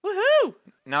 Woohoo!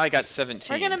 Now I got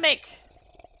 17. We're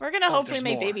gonna Oh, hopefully there's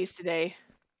make more. babies today.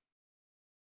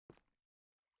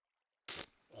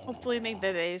 Hopefully make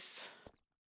babies.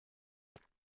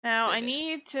 Now I Baby.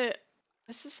 need to...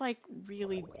 This is like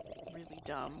really, really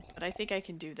dumb, but I think I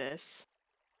can do this.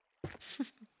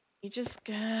 You just...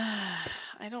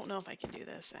 I don't know if I can do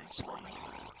this, actually.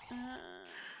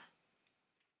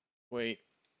 Wait.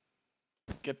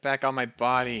 Get back on my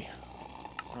body.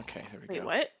 Okay, there we Wait, go.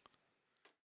 what?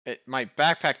 My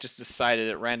backpack just decided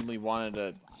it randomly wanted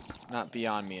to not be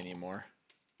on me anymore.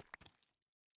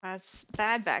 That's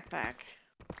bad backpack.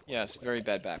 Yes, very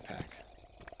bad backpack.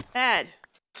 Bad.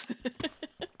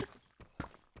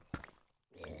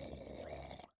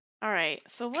 Alright,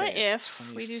 so what Okay, it's if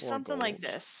we do 24 something like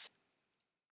gold. this?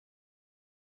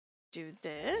 Do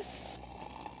this.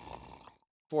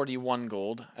 41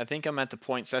 gold. I think I'm at the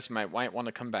point Sassy might want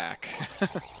to come back.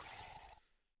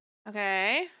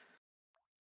 Okay.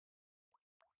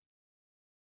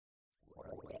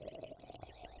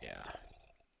 Yeah.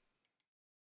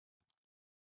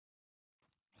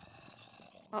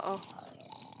 Uh-oh.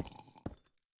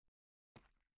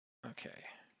 Okay.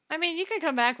 I mean, you can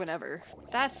come back whenever.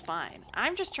 That's fine.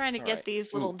 I'm just trying to get Alright.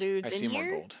 these little Ooh, dudes I in see here.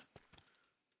 more gold.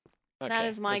 Okay. That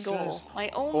is my as soon goal. as- My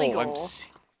only I'm goal.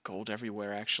 seeing gold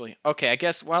everywhere, actually. Okay, I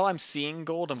guess while I'm seeing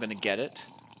gold, I'm gonna get it.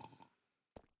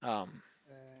 Um,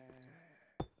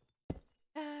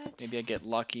 That. maybe I get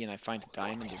lucky and I find a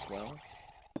diamond as well.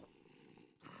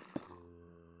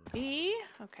 E?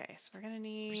 Okay, so we're gonna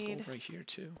There's need gold right here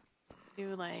too.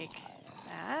 do like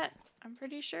that, I'm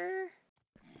pretty sure.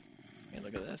 Hey,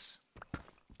 look at this.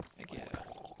 Heck yeah.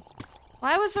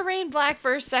 Why was the rain black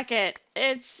for a second?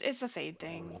 It's a fade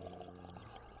thing.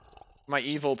 My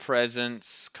evil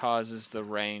presence causes the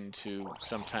rain to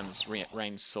sometimes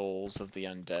rain souls of the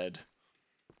undead.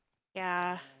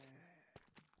 Yeah.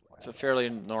 It's a fairly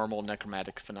normal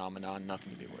necromantic phenomenon,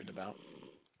 nothing to be worried about.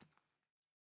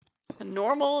 A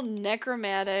normal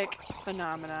necromantic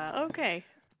phenomena. Okay.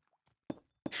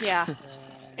 Yeah.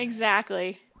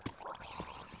 Exactly.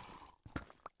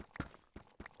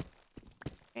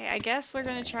 Okay, I guess we're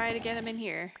gonna try to get him in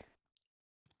here.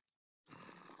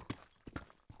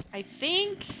 I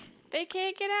think they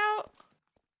can't get out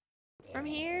from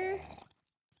here.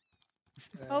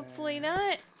 Hopefully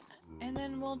not. And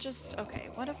then we'll just... Okay,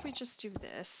 what if we just do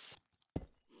this?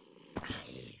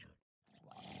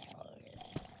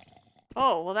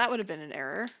 Oh, well that would have been an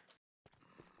error.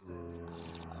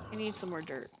 I need some more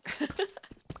dirt.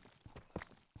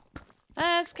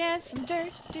 Let's get some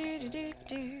dirt. Do do do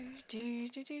do do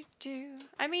do do do.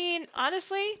 I mean,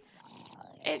 honestly,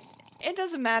 it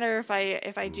doesn't matter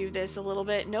if I do this a little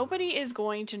bit. Nobody is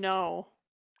going to know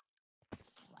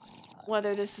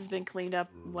whether this has been cleaned up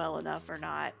well enough or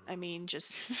not. I mean,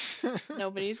 just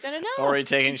nobody's gonna know. Already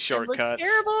taking It looks shortcuts.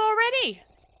 terrible already.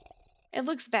 It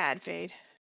looks bad, Fade.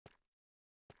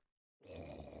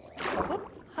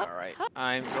 Alright,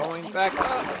 I'm going back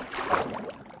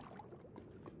up.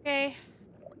 Okay.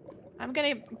 I'm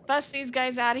gonna bust these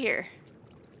guys out of here.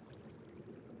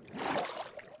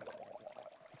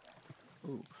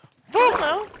 Ooh. Oh,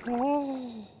 hello.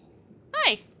 Oh.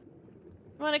 Hi. You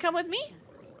wanna come with me?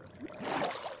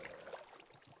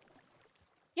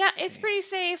 Yeah, it's pretty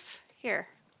safe. Here.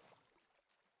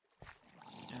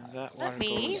 And that Let water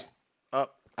me goes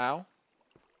up. Ow.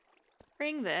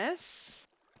 bring this.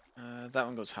 That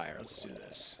one goes higher. Let's do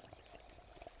this.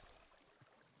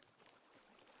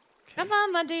 Okay. Come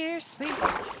on, my dear, sweet.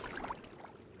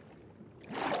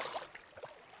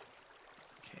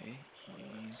 Okay,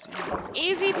 easy.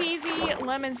 Easy peasy,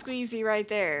 lemon squeezy right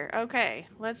there. Okay,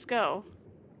 let's go.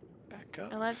 Back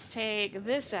up. And let's take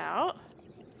this out.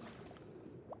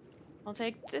 I'll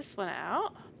take this one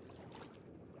out.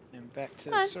 And back to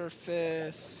Come the on.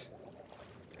 surface.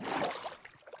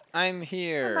 I'm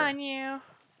here. Come on, you.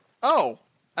 Oh,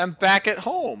 I'm back at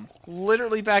home.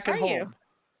 Literally back at Are home. you?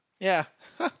 Yeah.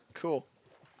 Cool.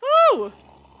 Woo!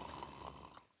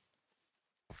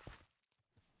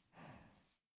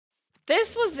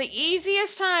 This was the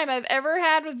easiest time I've ever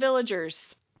had with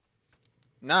villagers.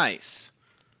 Nice.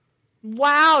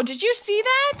 Wow, did you see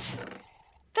that?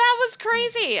 That was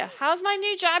crazy. How's my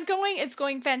new job going? It's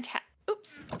going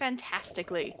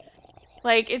fantastically.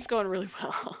 Like, it's going really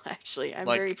well, actually. I'm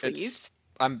very pleased.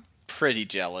 I'm pretty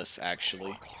jealous,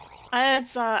 actually.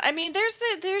 It's I mean, there's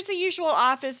the usual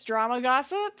office drama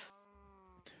gossip.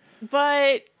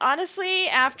 But honestly,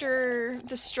 after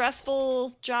the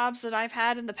stressful jobs that I've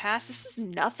had in the past, this is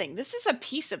nothing. This is a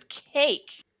piece of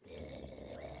cake.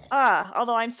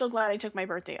 Although I'm still glad I took my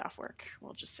birthday off work.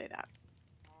 We'll just say that.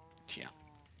 Yeah.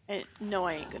 And no,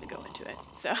 I ain't gonna go into it.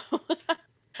 So.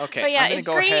 Okay. But yeah, I'm gonna it's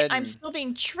go great. ahead I'm and... still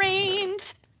being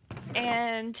trained,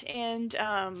 and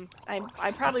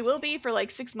I probably will be for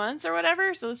like 6 months or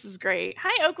whatever. So this is great.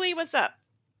 Hi, Oakley. What's up?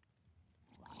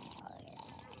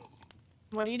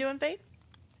 What are you doing, Faith?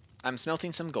 I'm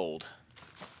smelting some gold.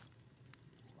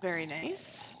 Very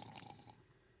nice.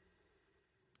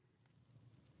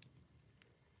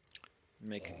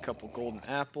 Make a couple golden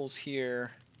apples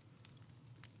here.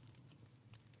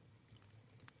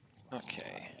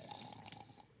 Okay.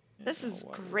 This And is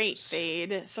water great, just-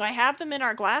 Fade. So I have them in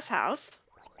our glass house,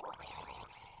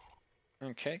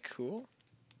 Okay, cool.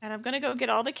 and I'm gonna go get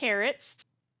all the carrots.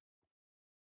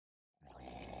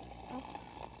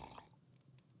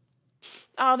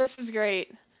 Oh, this is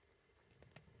great.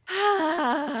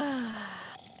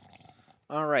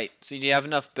 Alright, so do you have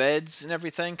enough beds and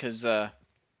everything? Because, I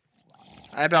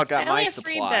about got I only my have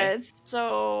supply. 3 beds,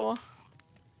 so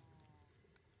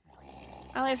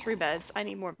I only have 3 beds. I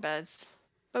need more beds.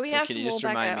 But we So have can some you just wool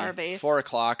back remind at me? our base. 4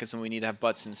 o'clock is when we need to have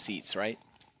butts and seats, right?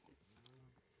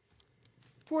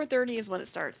 4:30 is when it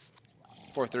starts.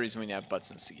 4:30 is when we have butts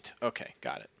and seat. Okay,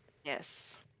 got it.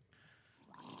 Yes.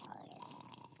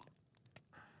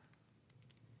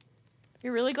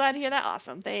 You're really glad to hear that?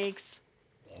 Awesome. Thanks.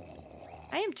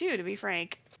 I am too, to be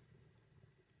frank.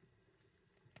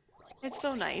 It's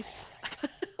so nice.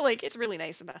 Like, it's really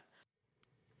nice.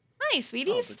 Hi, Oh,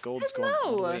 sweeties. the gold's going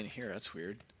all the Hello. way in here. That's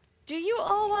weird. Do you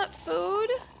all want food?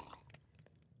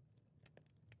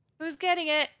 Who's getting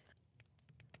it?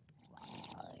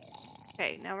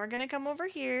 Okay, now we're gonna come over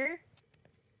here.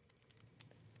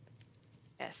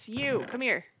 Yes, you. Come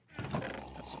here.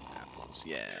 Got some apples.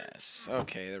 Yes.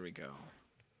 Okay, there we go.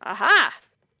 Aha!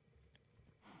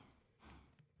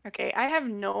 Okay, I have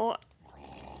no...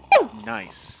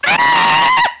 Nice.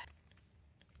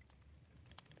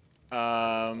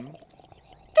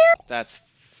 That's fine.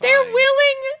 They're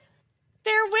willing!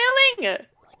 They're willing!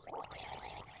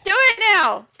 Do it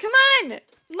now! Come on! Like,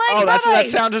 Oh, that's what that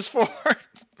sound is for.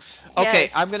 Okay,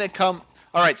 Yes. I'm gonna come.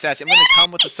 All right, Sassy, I'm gonna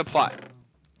come with the supply.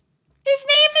 His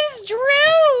name is Drew!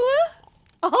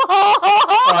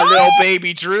 Oh, little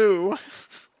baby Drew.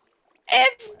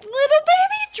 It's little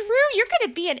baby Drew! You're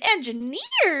gonna be an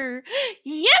engineer!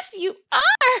 Yes, you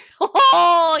are!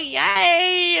 Oh,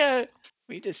 yay!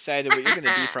 We decided what you're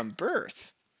gonna be from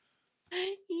birth.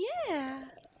 Yeah.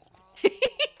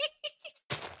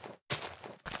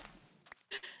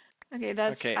 Okay,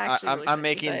 that's Okay, actually I'm really I'm funny,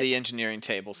 making but- the engineering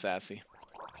table, Sassy.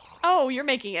 Oh, you're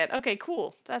making it. Okay,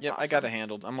 cool. That's Yep, awesome. I got it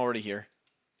handled. I'm already here.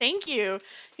 Thank you.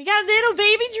 You got little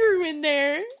baby Drew in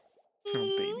there.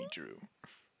 Oh, baby Drew.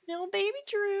 Little baby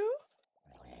Drew.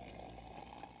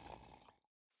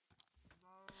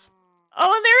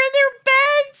 Oh, they're in their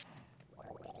bags.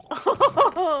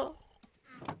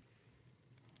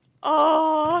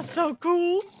 Oh, so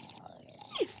cool.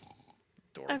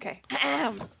 Adorable. Okay.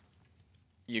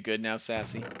 You good now,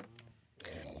 Sassy?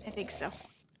 I think so.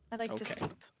 I like to Okay.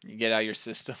 sleep. You get out your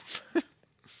system.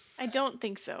 I don't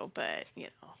think so, but you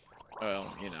know.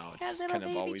 Well, you know, Got it's little kind of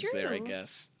baby always there, I Drew.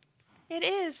 guess. It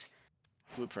is.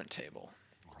 Blueprint table.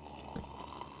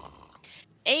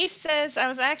 Ace says, I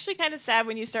was actually kind of sad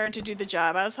when you started to do the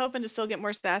job. I was hoping to still get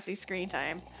more Sassy screen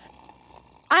time.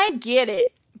 I get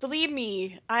it. Believe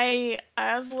me, I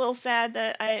was a little sad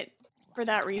that for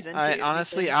that reason too.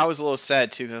 Honestly, because- I was a little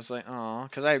sad too. 'Cause I was like, oh,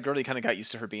 because I really kind of got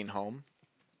used to her being home.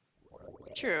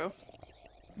 True.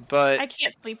 But I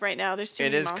can't sleep right now. There's too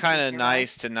it many is monsters kind of nearby.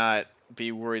 nice to not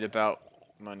be worried about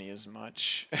money as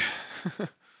much.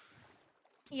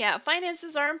 Yeah,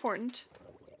 finances are important.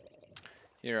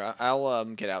 Here, I'll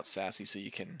get out Sassy so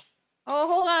you can Oh,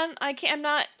 hold on. I'm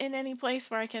not in any place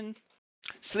where I can.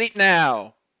 sleep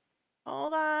now.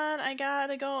 Hold on. I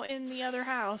gotta go in the other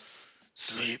house.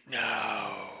 Sleep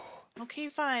now. Okay,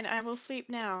 fine. I will sleep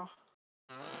now.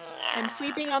 I'm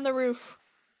sleeping on the roof.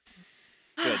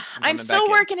 Good. I'm coming still back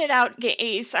in. working it out,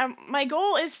 Ace. My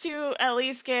goal is to at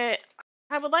least I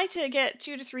would like to get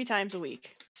 2 to 3 times a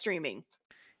week streaming.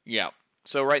 Yeah.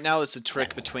 So right now it's a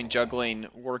trick between juggling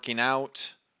working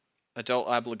out, adult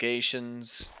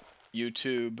obligations,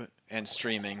 YouTube, and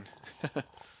streaming.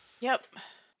 Yep,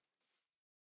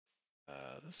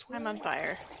 This way. I'm on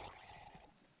fire.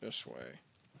 This way.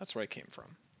 That's where I came from.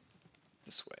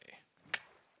 This way.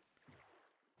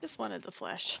 Just wanted the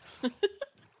flesh.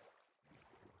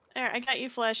 There, I got you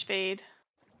flesh, Fade.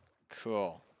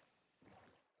 Cool.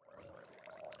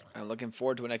 I'm looking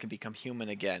forward to when I can become human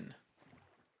again.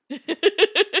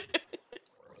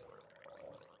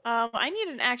 I need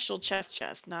an actual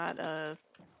chest, not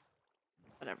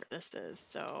whatever this is.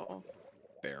 So,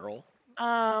 Barrel.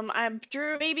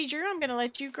 baby Drew. I'm gonna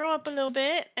let you grow up a little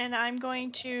bit, and I'm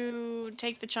going to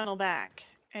take the channel back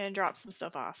and drop some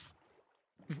stuff off.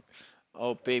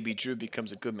 Oh, baby Drew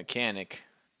becomes a good mechanic.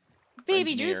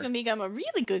 Baby Drew's Engineer. gonna become a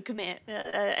really good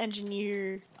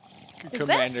engineer. The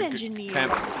best Commander. engineer.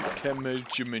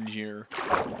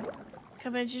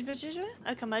 Curmudgeon.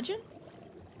 A curmudgeon?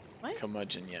 What?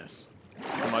 Curmudgeon, yes.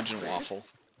 Curmudgeon waffle.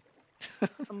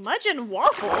 Curmudgeon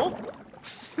waffle?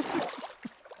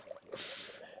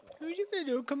 Who's you gonna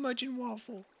do curmudgeon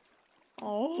waffle?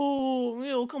 Oh,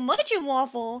 little curmudgeon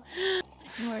waffle.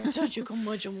 You are such a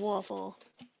curmudgeon waffle.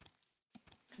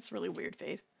 It's really weird,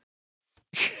 Faith.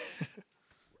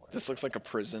 This looks like a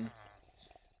prison.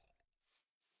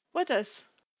 What does?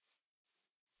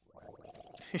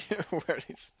 Where are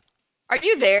these? Are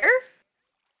you there?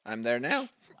 I'm there now.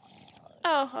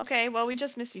 Oh, okay. Well, we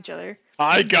just missed each other.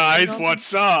 Hi guys, don't-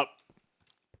 what's up?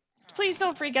 Please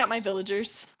don't freak out my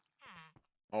villagers.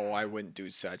 Oh, I wouldn't do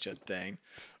such a thing.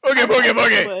 Boogie, I boogie, thought you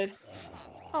boogie! would.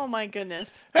 Oh my goodness.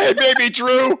 Hey, baby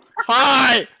Drew!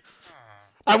 Hi!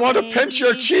 I want to pinch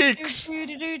your Baby cheeks! Drew,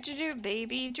 Drew, Drew, Drew, Drew,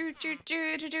 baby Drew, Drew,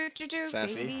 Drew, Drew, Drew, Drew, Drew,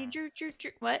 Sassy? baby Drew, Drew,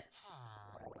 Drew. What?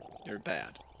 You're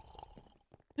bad.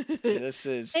 See, this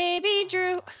is... Baby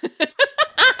Drew.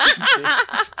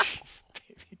 Jeez,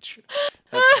 baby Drew.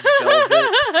 That's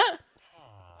velvet.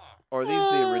 Or are these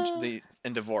the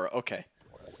Endivora? Okay.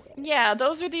 Yeah,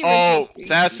 those are the original. Oh, trees. You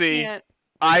Sassy! can't-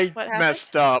 I What happened?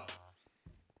 messed up.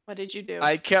 What did you do?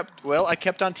 I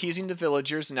kept on teasing the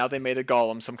villagers, and now they made a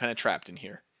golem, so I'm kind of trapped in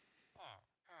here.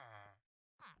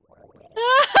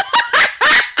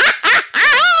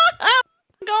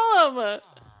 Golem!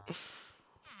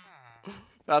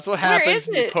 That's what Where happens is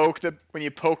when you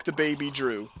it? poke the baby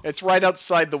Drew. It's right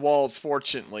outside the walls,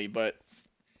 fortunately, but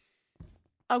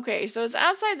Okay, so it's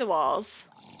outside the walls.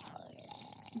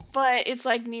 But it's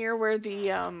like near where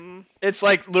the it's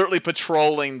like literally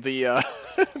patrolling the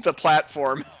the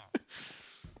platform.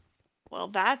 well,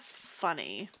 that's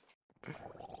funny.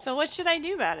 So what should I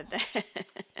do about it then?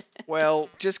 Well,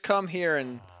 just come here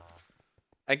and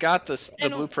I got the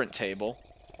And- blueprint table.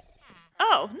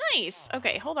 Oh, nice.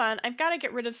 Okay, hold on. I've got to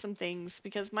get rid of some things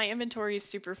because my inventory is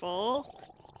super full.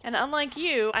 And unlike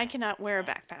you, I cannot wear a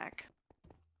backpack.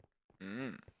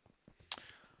 Mm.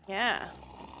 Yeah.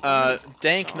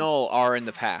 Dank Null are in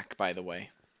the pack, by the way.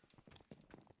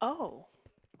 Oh.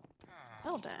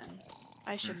 Well then,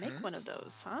 I should make one of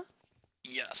those, huh?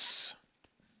 Yes.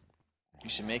 You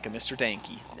should make a Mr.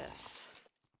 Danky. This.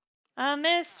 Mr.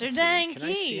 Let's see, Danky. can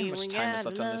I see how much time is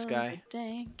left on this guy?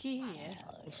 Danky, yeah.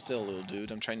 Well, still, little dude,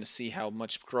 I'm trying to see how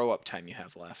much grow-up time you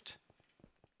have left.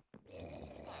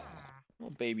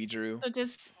 Little baby Drew. So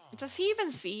does he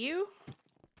even see you?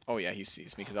 Oh yeah, he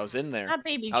sees me because I was in there. Not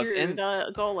baby I was Drew, in-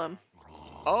 the golem.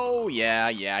 Oh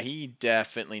yeah, he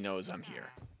definitely knows I'm here.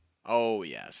 Oh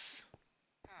yes.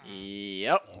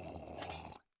 Yep.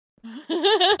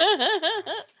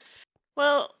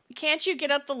 Well, can't you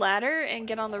get up the ladder and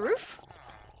get on the roof?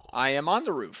 I am on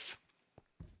the roof.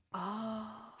 Oh.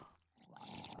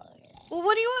 Well,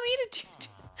 what do you want me to do?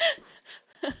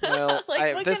 Well, Like,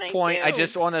 at what this can I point, I do?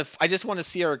 just want to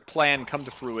see our plan come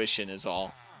to fruition is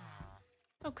all.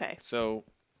 Okay, So,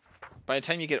 by the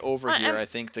time you get over I'm- here, I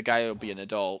think the guy will be an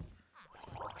adult.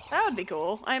 that would be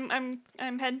cool. I'm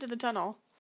heading to the tunnel.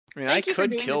 I mean, Thank I you for could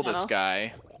doing the kill this tunnel.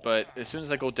 guy, but as soon as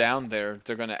I go down there,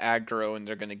 they're gonna aggro and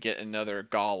they're gonna get another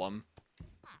golem.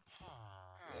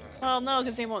 Well, no,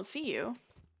 because they won't see you.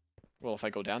 Well, if I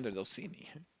go down there, they'll see me.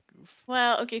 Goof.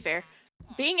 Well, okay, fair.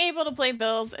 Being able to play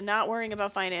bills and not worrying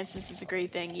about finances is a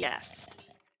great thing, yes.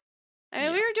 I mean,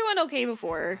 Yeah. we were doing okay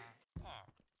before.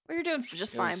 We were doing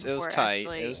just fine before, It was tight.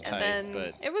 actually. It was tight, and then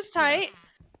but it was tight.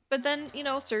 But then,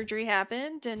 surgery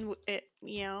happened, and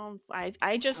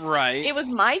I just right. it was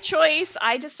my choice.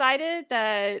 I decided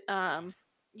that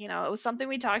it was something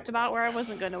we talked about where I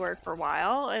wasn't going to work for a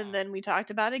while, and then we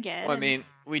talked about it again. Well, I mean,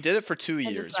 we did it for 2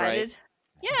 and years, decided, right?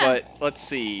 Yeah. But let's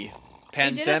see.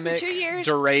 Pandemic, we did it for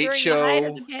 2 years during the height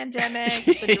of the pandemic.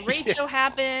 The derecho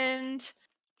happened.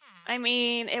 I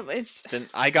mean, it was Then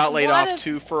I got laid off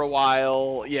too for a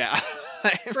while. Yeah.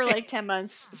 for like 10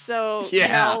 months. So,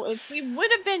 Yeah. if we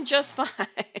would have been just fine.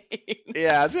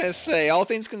 Yeah, I was gonna say, all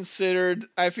things considered,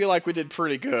 I feel like we did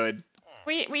pretty good.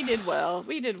 We did well.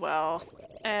 We did well.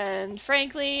 And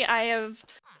frankly, I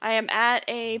am at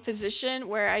a position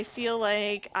where I feel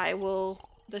like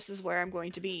this is where I'm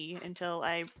going to be until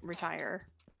I retire.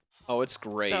 Oh, it's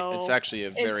great. So, it's actually a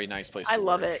very nice place to I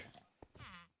love work. it.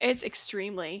 It's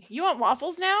extremely. You want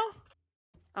waffles now?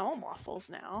 I want waffles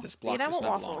now. This block Dude, I does want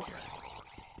not belong waffles. here.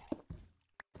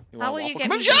 You How want will a you waffle? get Come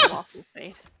me on, some jump! waffles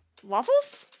made?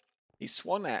 Waffles? He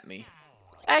swung at me.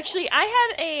 Actually,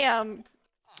 I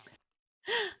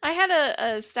had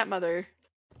a stepmother,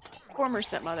 former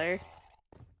stepmother,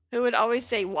 who would always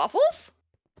say waffles.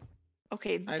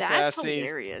 Okay, Hi, that's Sassy.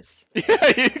 hilarious. Yeah,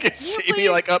 you can see me please?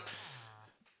 like up.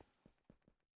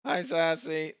 Hi,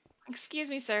 Sassy. Excuse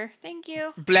me, sir. Thank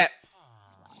you. Blep.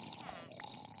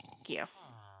 Thank you.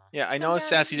 Yeah, I know, yeah,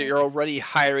 Sassy, that you're already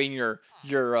hiring your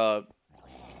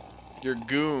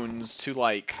goons to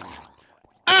like.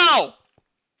 Ow!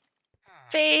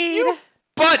 Fade. You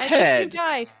I think you butthead!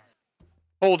 died.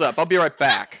 Hold up, I'll be right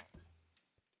back.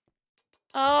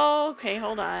 Oh, okay,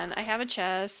 hold on. I have a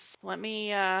chest. Let me,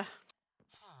 Yeah,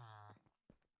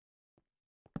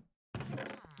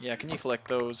 can you collect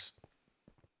those?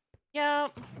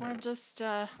 Yep, we'll just,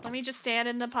 let me just stand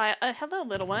in the pile. Hello,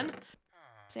 little one.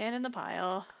 Stand in the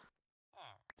pile.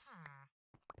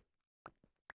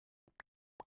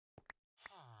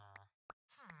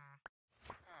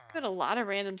 Got a lot of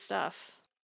random stuff.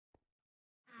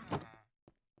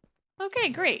 Okay,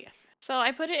 great. So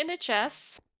I put it in a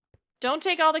chest. Don't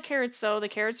take all the carrots, though. The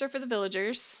carrots are for the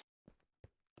villagers.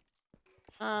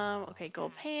 Okay,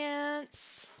 gold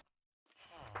pants.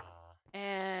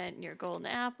 And your golden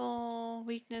apple,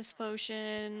 weakness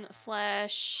potion,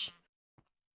 flesh.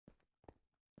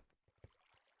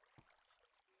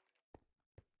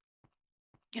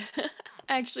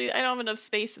 Actually, I don't have enough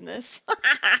space in this.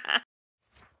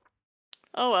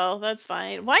 Oh well, that's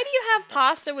fine. Why do you have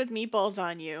pasta with meatballs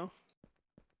on you?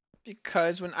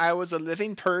 Because when I was a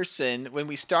living person, when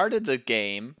we started the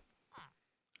game,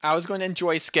 I was going to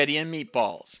enjoy Sketty and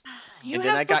meatballs. You And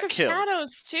then I have Book got of killed.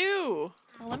 Shadows too.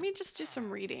 Well, let me just do some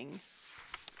reading.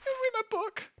 Read my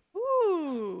book.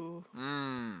 Ooh.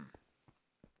 Mmm.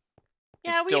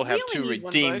 Yeah, still we have only 2 need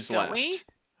one book, redeems don't left. we?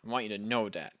 I want you to know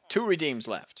that. 2 redeems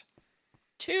left.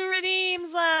 2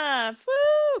 redeems left.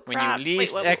 Woo! When you Crops. Wait,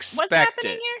 least what's expect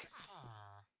happening it. here?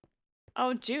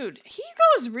 Oh, dude, he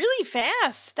goes really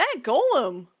fast. That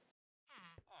golem.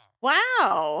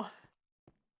 Wow.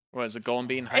 Was a golem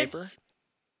being hyper?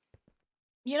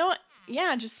 You know what?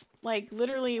 Yeah, just like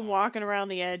literally walking around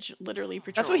the edge, literally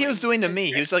patrolling. That's what he was doing to That's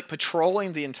me. great. He was like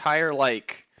patrolling the entire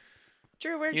like.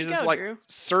 Drew, where'd He you was just go, like Drew?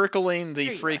 circling the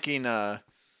There you are. freaking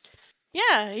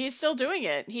Yeah, he's still doing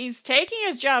it. He's taking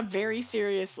his job very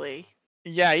seriously.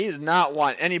 Yeah, he does not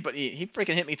want anybody. He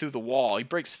freaking hit me through the wall. He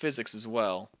breaks physics as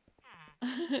well.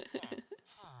 I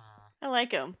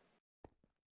like him.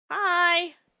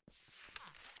 Hi.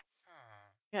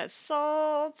 Got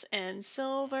salt and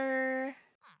silver.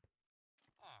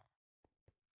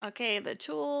 Okay, the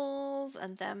tools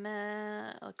and them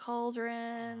a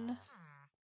cauldron.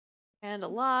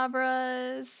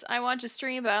 Candelabras. I want to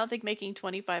stream, but I don't think making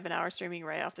 25 an hour streaming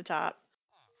right off the top.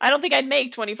 I don't think I'd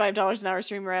make $25 an hour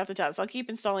streaming right off the top, so I'll keep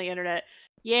installing internet.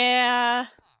 Yeah.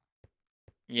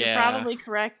 Yeah. You're probably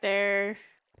correct there.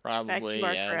 Probably, In fact, you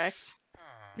are yes. correct.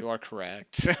 You are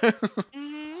correct.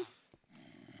 Mm-hmm.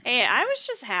 Hey, I was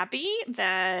just happy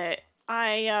that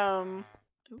I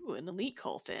ooh, an elite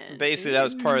coffin. Basically, that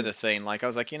was part of Ooh. the thing. Like, I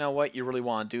was like, you know what? You really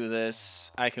want to do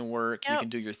this? I can work. You Yep. can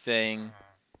do your thing.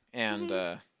 And,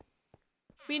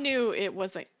 we knew it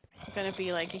wasn't gonna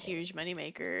be like a huge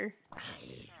moneymaker.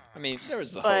 I mean, there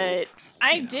was the But hope.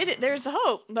 I did it. There's a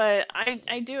hope, but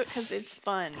I do it because it's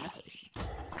fun.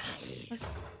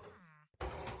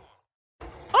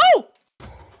 Oh!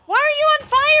 Why are you on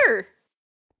fire?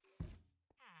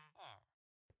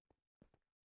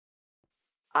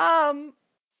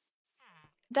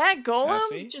 That golem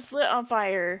Sassy? just lit on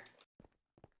fire.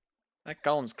 That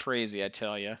golem's crazy, I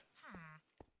tell ya.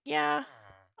 Yeah.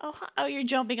 Oh, you're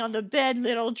jumping on the bed,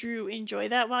 little Drew. Enjoy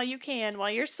that while you can,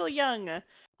 while you're still young.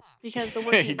 Because the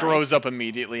working He grows up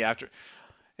immediately after.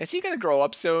 Is he gonna grow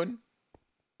up soon?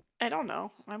 I don't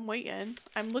know. I'm waiting.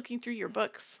 I'm looking through your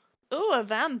books. Ooh, a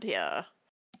vampire.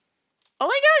 Oh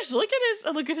my gosh,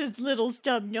 look at his little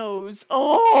stub nose.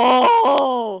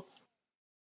 Oh!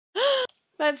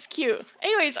 That's cute.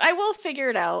 Anyways, I will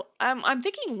figure it out. I'm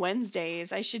thinking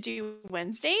Wednesdays. I should do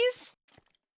Wednesdays?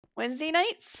 Wednesday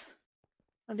nights?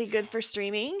 That'd be good for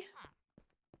streaming.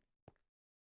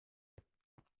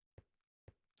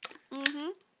 Mm-hmm.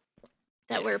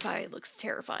 That werepie looks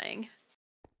terrifying.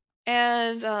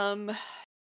 And,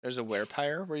 There's a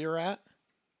werepire where you're at?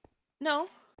 no.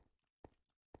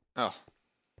 Oh.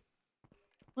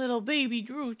 Little baby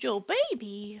Drew, your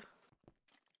baby.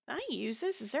 Can I use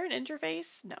this? Is there an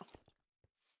interface? No.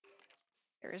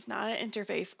 There is not an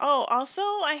interface. Oh, also,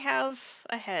 I have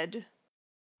a head.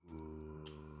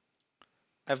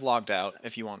 I've logged out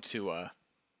if you want to,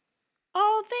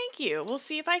 Oh, thank you. We'll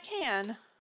see if I can.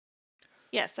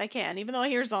 Yes, I can, even though I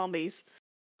hear zombies.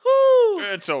 Whoo!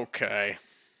 It's okay.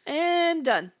 And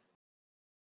done.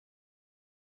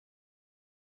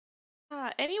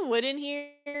 Any wood in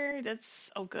here?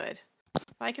 That's... oh, good.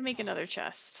 I can make another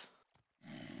chest.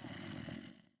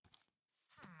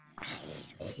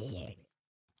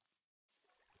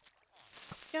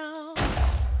 Go.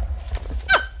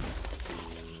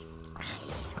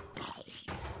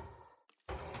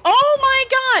 Oh my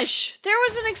gosh! There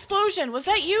was an explosion. Was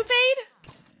that you, Fade?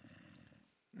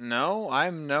 No,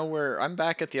 I'm nowhere. I'm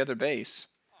back at the other base.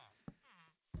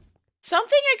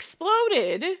 Something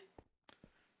exploded.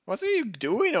 What are you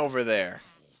doing over there?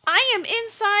 I am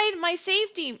inside my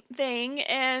safety thing,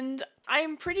 and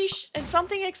I'm pretty and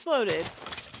something exploded.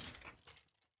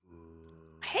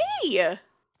 Hey!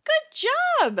 Good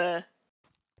job!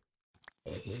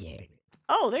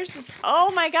 Oh, there's this...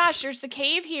 oh my gosh, there's the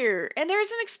cave here. And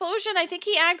there's an explosion. I think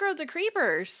he aggroed the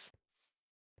creepers.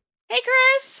 Hey,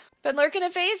 Chris! Been lurking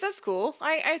at Fade's? That's cool.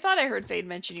 I thought I heard Fade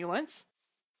mention you once.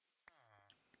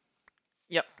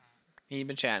 Yep. He's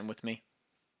been chatting with me.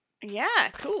 Yeah,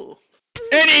 cool.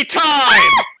 Anytime!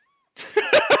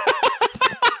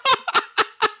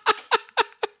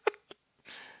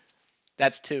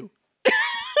 That's 2.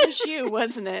 It was you,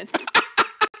 wasn't it?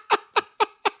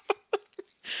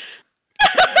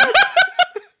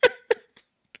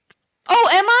 Oh,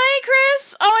 am I,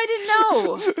 Chris? Oh, I didn't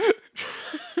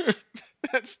know.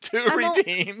 That's 2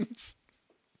 redeems.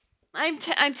 I'm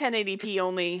 1080p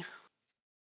only.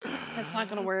 That's not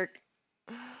gonna work.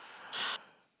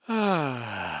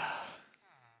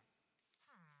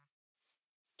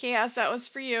 Chaos, that was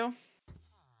for you.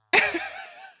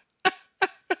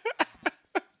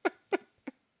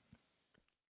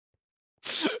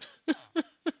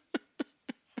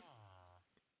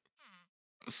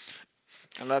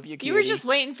 I love you, You were cutie. just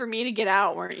waiting for me to get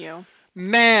out, weren't you?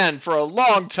 Man, for a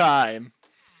long time.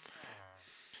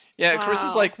 Yeah, Chris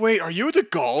is Wow. like, wait, are you the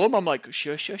golem? I'm like,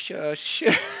 shush, shush, shush.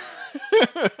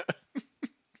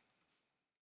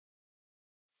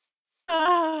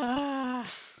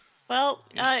 Well,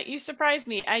 you surprised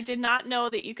me. I did not know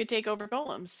that you could take over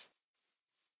golems.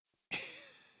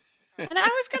 And I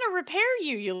was gonna repair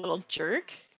you, you little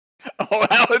jerk. Oh,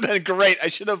 that would have been great. I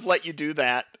should have let you do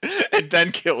that and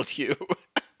then killed you.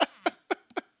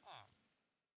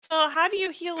 So how do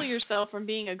you heal yourself from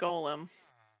being a golem?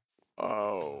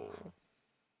 Oh.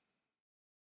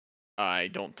 I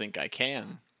don't think I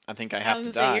can. I think I I have was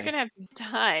to gonna say, you're die. gonna have to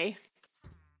die.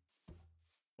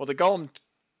 Well, the golem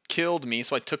killed me,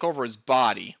 so I took over his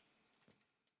body.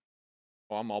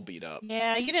 Well, I'm all beat up.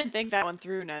 Yeah, you didn't think that one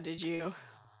through now, did you?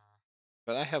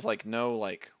 But I have, like, no,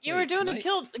 like... You wait, were doing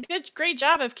a great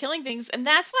job of killing things, and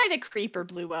that's why the creeper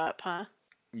blew up, huh?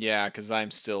 Yeah, because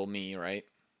I'm still me, right?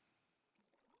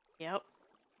 Yep.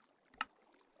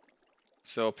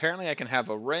 So apparently I can have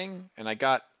a ring, and I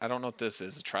don't know what this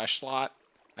is, a trash slot?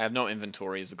 I have no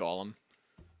inventory as a golem.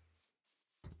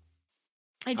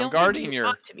 I I'm don't think guarding you your...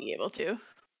 ought to be able to.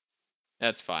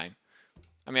 That's fine.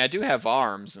 I mean, I do have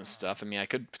arms and stuff. I mean, I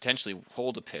could potentially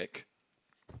hold a pick.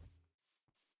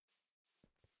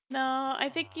 No, I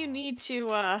think you need to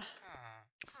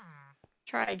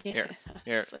try again.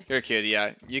 Here, kid.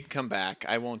 Yeah, you can come back.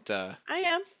 I won't. I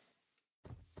am.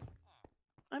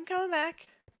 I'm coming back.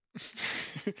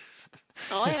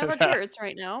 All I have are carrots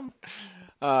right now.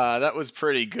 That was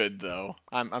pretty good though.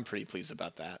 I'm pretty pleased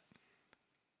about that.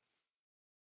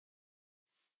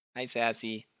 Hi,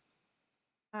 Sassy.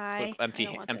 I Look,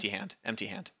 don't want empty this. hand, empty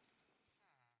hand.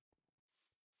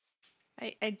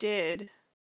 I did.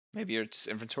 Maybe your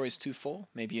inventory is too full.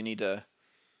 Maybe you need to.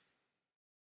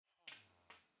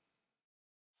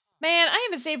 Man, I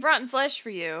haven't saved rotten flesh for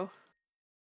you.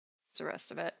 What's the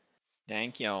rest of it?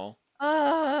 Thank y'all.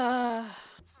 Uh,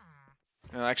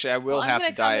 Well, actually, I well, will I'm have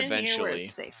gonna to die come in here where eventually.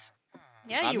 it's safe.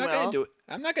 Yeah, I'm you not gonna will. do it.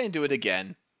 I'm not gonna do it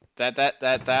again.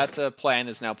 That plan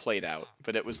is now played out,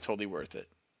 but it was totally worth it.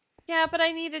 Yeah, but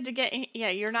I needed to get. Yeah,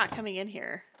 you're not coming in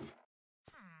here.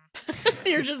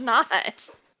 You're just not.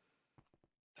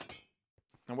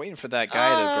 I'm waiting for that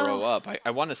guy to grow up.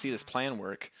 I want to see this plan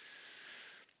work.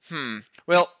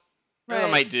 Well, what I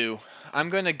Right. might do, I'm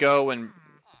going to go and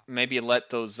maybe let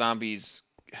those zombies...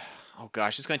 Oh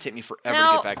gosh, it's going to take me forever to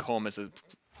Now, get back home as a...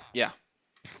 Yeah.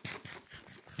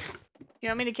 you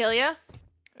want me to kill you?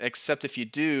 Except if you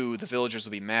do, the villagers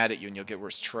will be mad at you and you'll get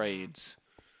worse trades.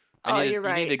 Oh, you're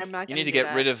right. I'm not You gonna need to do get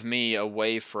that. rid of me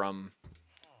away from...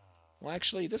 Well,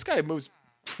 actually, this guy moves...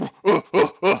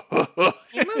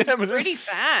 He moves pretty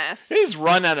fast. His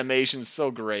run animation's so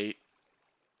great.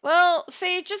 Well,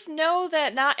 Faye, just know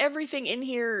that not everything in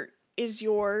here is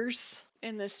yours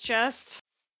in this chest.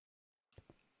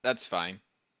 That's fine.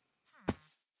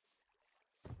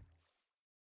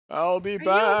 I'll be Are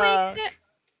back. you making it?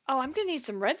 Oh, I'm gonna need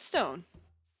some redstone.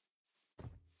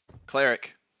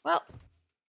 Cleric. Well,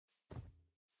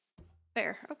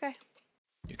 there. Okay.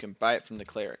 You can buy it from the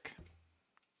cleric.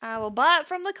 I will buy it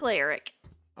from the clerik.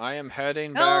 I am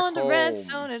heading back Going to home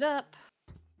redstone it up.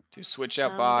 to switch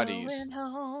out I'm bodies. going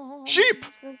home Sheep!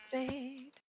 to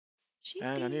save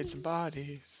And I need some sheepies.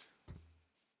 bodies.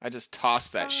 I just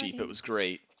tossed that sheep. It was Bodies.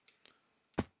 great.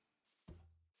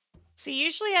 See,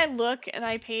 usually I look and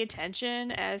I pay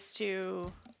attention as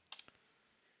to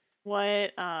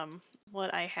what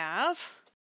I have.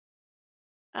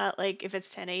 Like if it's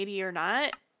 1080 or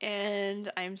not, and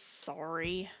I'm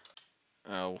sorry.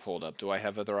 Oh, hold up. Do I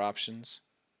have other options?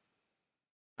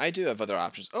 I do have other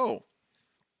options. Oh!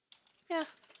 Yeah.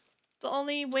 The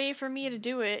only way for me to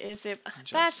do it is if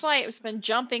that's why it's been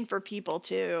jumping for people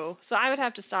too. So I would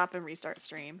have to stop and restart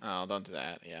stream. Oh, don't do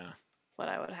that. Yeah. That's what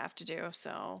I would have to do.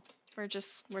 So we're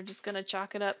just gonna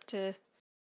chalk it up to,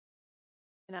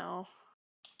 you know,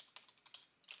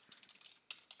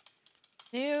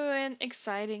 new and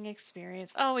exciting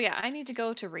experience. Oh yeah, I need to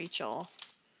go to Rachel.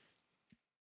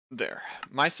 There.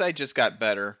 My side just got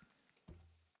better.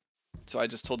 So I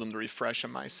just told them to refresh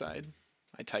on my side.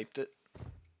 I typed it.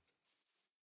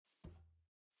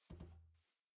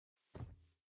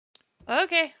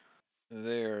 Okay.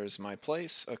 There's my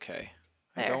place. Okay.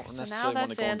 There. I don't So now necessarily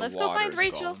want to that's go in in. the Let's go water find as a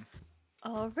Rachel. golem.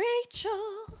 Oh,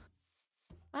 Rachel,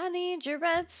 I need your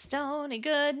redstone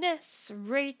goodness.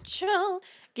 Rachel,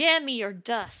 give me your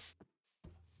dust.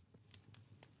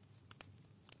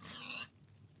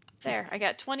 There, I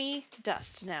got 20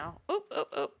 dust now. Oh, oh,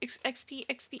 oh, XP,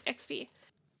 XP, XP.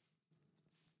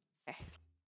 Okay.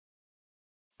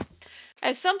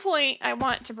 At some point, I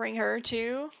want to bring her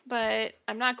too, but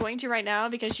I'm not going to right now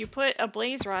because you put a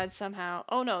blaze rod somehow.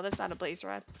 Oh no, that's not a blaze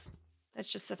rod. That's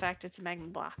just the fact it's a magma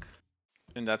block.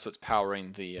 And that's what's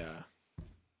powering the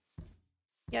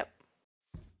Yep.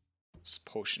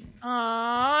 potion.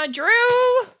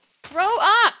 Drew! Grow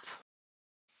up!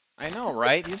 I know,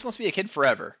 right? He's supposed to be a kid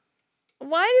forever.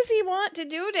 Why does he want to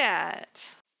do that?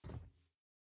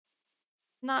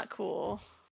 Not cool.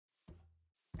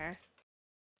 There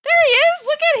he is!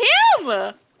 Look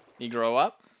at him! He grow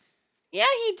up? Yeah,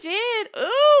 he did.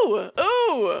 Ooh,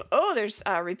 ooh, oh. There's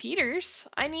repeaters.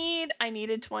 I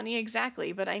needed 20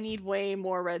 exactly, but I need way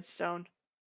more redstone.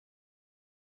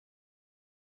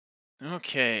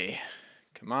 Okay,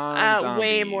 come on, zombies.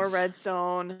 Way more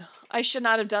redstone. I should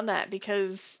not have done that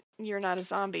because you're not a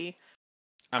zombie.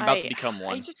 I'm about to become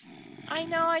one. I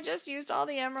know. I just used all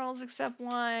the emeralds except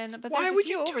one, but Why there's a would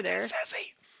few you over do there. that,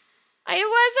 Sassy? I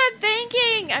wasn't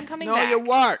thinking. I'm coming back. No, you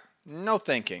weren't. No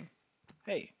thinking.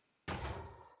 Hey.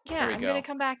 Yeah, I'm gonna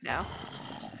come back now.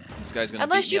 This guy's gonna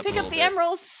Unless beat me you up pick a up little the bit.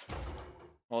 emeralds.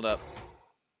 Hold up.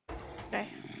 Okay.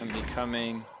 I'm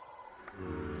becoming.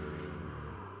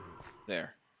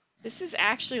 There. This is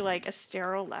actually like a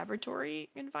sterile laboratory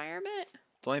environment.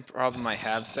 The only problem I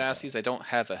have, Sassy, is I don't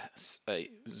have a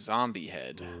zombie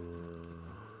head.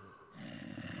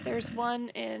 There's one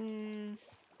in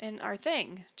our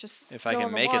thing. Just If I go can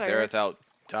in the make water it there without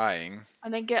dying.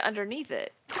 and then get underneath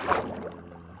it.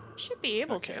 Should be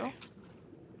able to.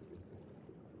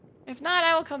 If not,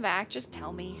 I will come back. Just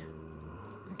tell me.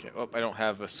 Okay. Oh, I don't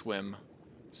have a swim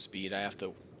speed. I have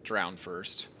to drown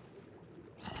first.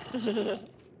 You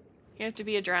have to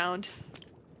be a drowned.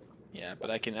 Yeah,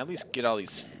 but I can at least get all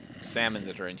these salmon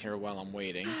that are in here while I'm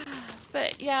waiting.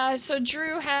 But yeah, so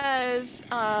Drew has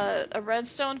a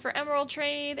redstone for emerald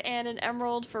trade and an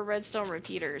emerald for redstone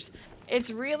repeaters. It's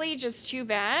really just too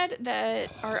bad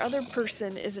that our other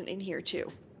person isn't in here too.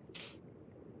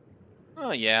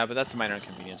 Oh yeah, but that's a minor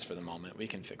inconvenience for the moment. We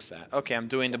can fix that. Okay, I'm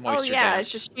doing the moisture Oh yeah, dance.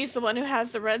 it's just she's the one who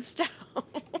has the redstone.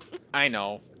 I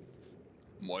know.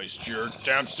 Moisture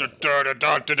dance,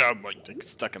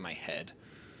 it's stuck in my head.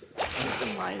 Just a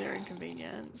minor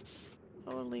inconvenience.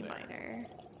 Totally minor.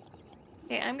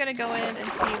 Okay, I'm gonna go in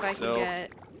and see if I can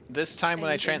get. This time when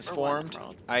I anything for one transformed,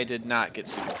 emerald. I did not get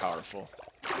super powerful.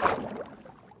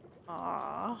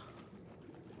 Aww.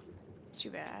 It's too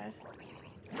bad.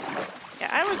 Yeah,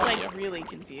 I was like really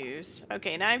confused.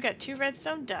 Okay, now I've got 2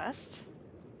 redstone dust.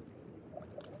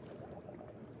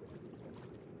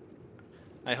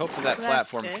 I hope that So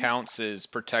platform good. counts as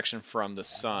protection from the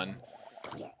sun.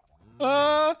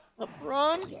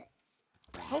 Run!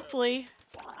 Hopefully.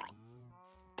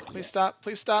 Please stop,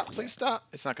 please stop, please stop.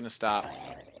 It's not gonna stop.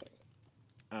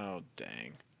 Oh,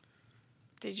 dang.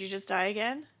 Did you just die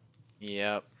again?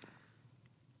 Yep.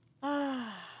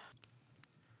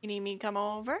 You need me to come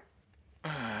over?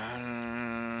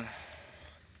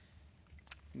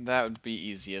 That would be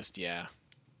easiest, yeah.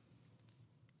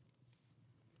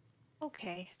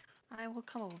 Okay, I will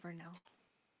come over now.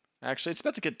 Actually, it's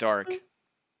about to get dark.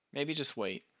 Maybe just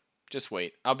wait. Just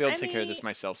wait. I'll be able to take care of this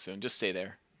myself soon. Just stay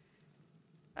there.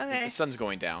 Okay. The sun's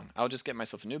going down. I'll just get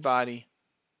myself a new body.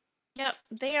 Yep,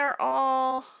 they are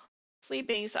all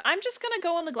sleeping, so I'm just gonna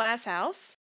go in the glass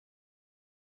house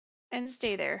and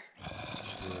stay there.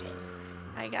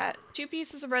 I got 2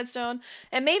 pieces of redstone,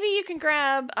 and maybe you can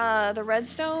grab the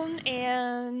redstone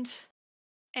and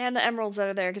the emeralds that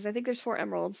are there, because I think there's 4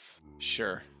 emeralds.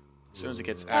 Sure. As soon as it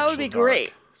gets That would actually be dark,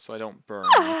 great. so I don't burn.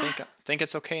 You think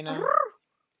it's okay now?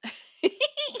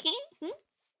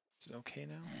 Is it okay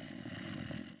now?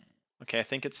 Okay, I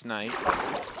think it's night.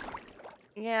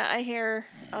 Yeah, I hear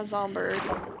a zombie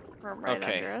from right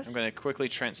under us. I'm gonna quickly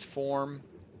transform.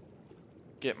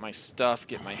 Get my stuff,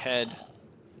 get my head.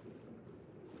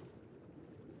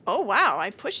 Oh wow,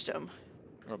 I pushed him.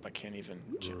 Oh, I can't even.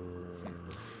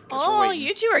 Oh,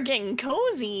 you 2 are getting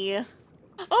cozy.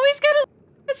 Oh, he's got a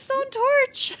redstone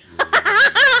torch.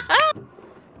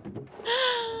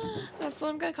 That's what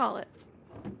I'm gonna call it.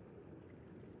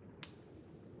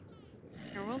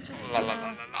 Here, we'll just.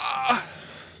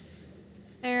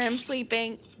 There, I'm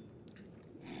sleeping.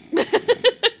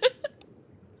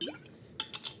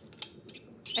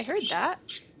 I heard that.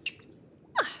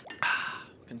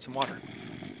 And some water.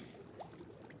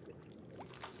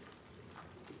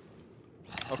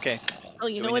 Okay. Oh,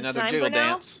 you know Doing what's another time jiggle for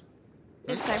now? dance.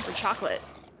 It's time for chocolate.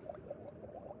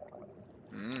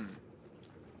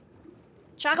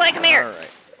 Chocolate, come here. All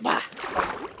right. Bah.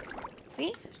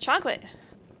 See? Chocolate.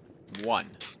 1.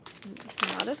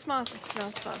 Not a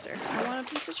sponsor. I want a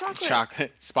piece of chocolate.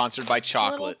 Chocolate. Sponsored by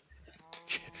chocolate.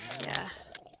 Yeah.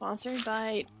 Sponsored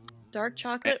by dark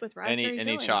chocolate with raspberry Any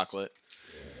fillings. chocolate.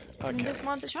 I Okay. just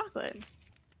want the chocolate.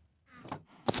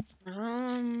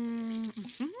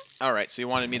 All right. So you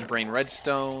wanted me to bring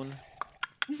redstone.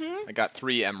 I got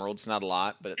 3 emeralds. Not a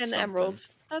lot, but it's and something. emerald.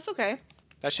 That's okay.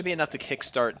 That should be enough to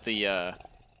kickstart the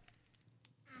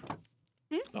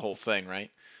whole thing,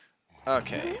 right?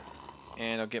 Okay.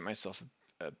 And I'll get myself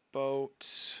a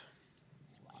boat.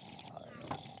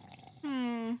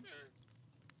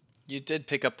 You did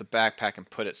pick up the backpack and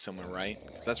put it somewhere, right?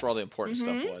 Because that's where all the important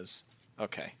stuff was.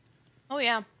 Okay. Oh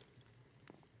yeah.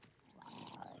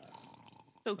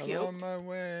 So cute. I'm on my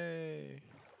way.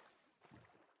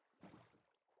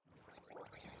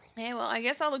 Hey, well, I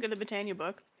guess I'll look at the Britannia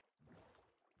book.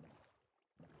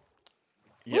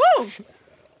 Yep. Woo!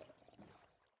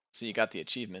 So you got the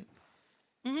achievement.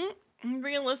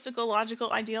 Realistical, logical,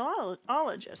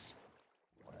 ideologist.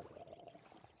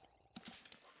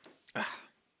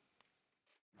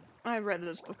 I've read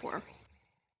this before.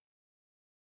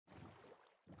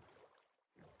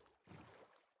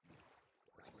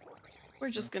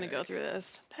 We're just gonna go through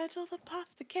this. Petal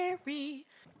apothecary,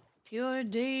 pure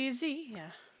daisy.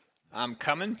 Yeah. I'm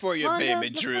coming for you, Wand baby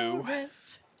of the Drew.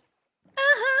 forest.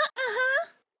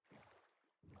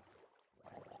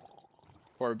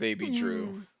 Poor baby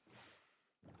Drew.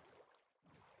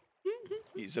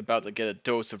 He's about to get a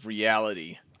dose of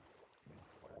reality.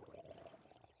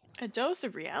 A dose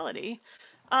of reality.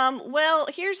 Well,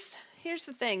 here's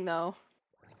the thing though.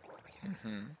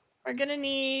 We're gonna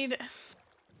need.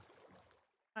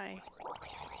 Hi.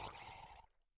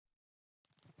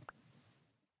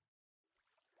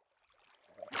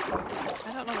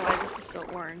 I don't know why this is so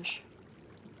orange.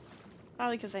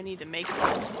 Probably because I need to make it.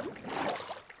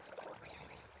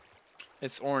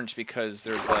 It's orange because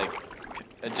there's like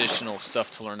additional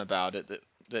stuff to learn about it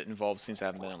that involves things that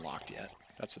haven't been unlocked yet.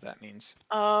 That's what that means.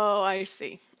 Oh, I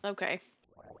see. Okay.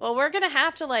 Well, we're gonna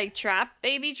have to like trap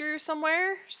Baby Drew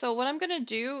somewhere. So what I'm gonna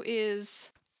do is,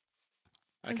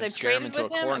 since I've traded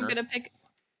with him,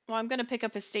 I'm gonna pick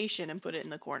up his station and put it in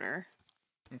the corner.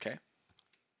 Okay.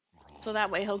 So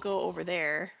that way he'll go over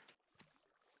there.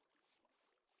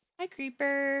 Hi,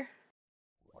 Creeper.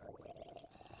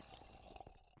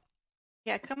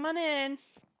 Yeah, come on in.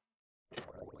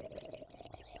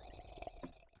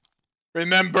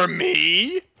 Remember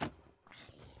me?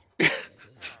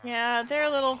 Yeah, they're a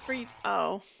little freaked.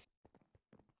 Oh.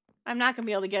 I'm not gonna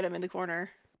be able to get him in the corner.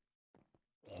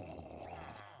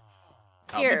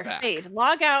 Here, Fade.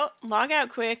 Log out. Log out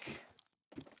quick.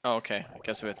 Oh, okay. I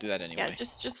guess I have to do that anyway. Yeah,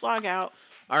 just log out.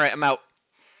 Alright, I'm out.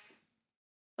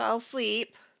 I'll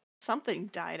sleep. Something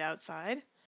died outside.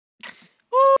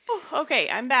 Woo! Okay,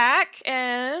 I'm back,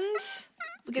 and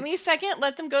give me a second.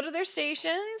 Let them go to their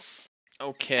stations.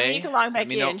 Okay. And you can log back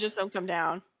in. Just don't come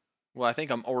down. Well, I think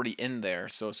I'm already in there,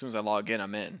 so as soon as I log in,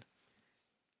 I'm in.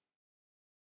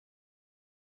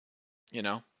 You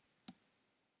know?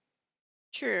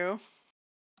 True.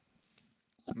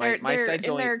 My side's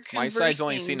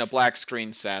only seen a black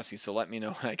screen, Sassy, so let me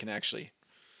know when I can actually.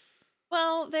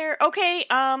 Well, they're okay.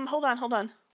 Hold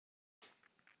on.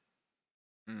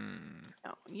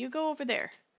 No, you go over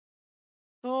there.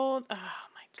 Go. Oh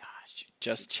my gosh.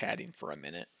 Just chatting for a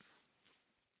minute.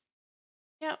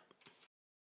 Yep.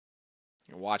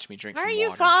 You watch me drink Why some are water.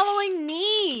 you following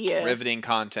me? Riveting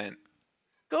content.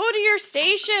 Go to your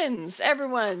stations,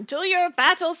 everyone. To your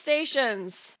battle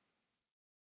stations.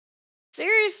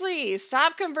 Seriously,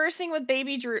 stop conversing with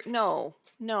Baby Drew.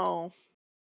 No.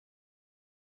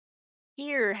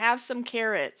 Here, have some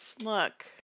carrots. Look.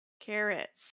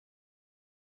 Carrots.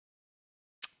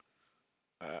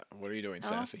 What are you doing,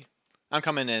 Sassy? I'm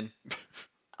coming in.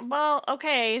 Well,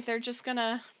 okay. They're just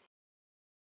gonna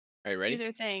Are you ready? do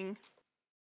their thing.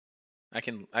 I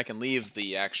can leave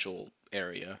the actual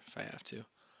area if I have to.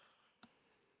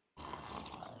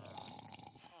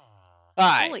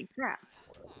 Hi. Holy crap.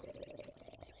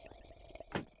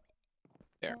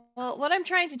 There. Well, what I'm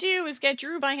trying to do is get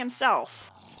Drew by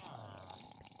himself.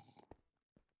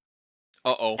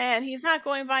 Uh-oh. And he's not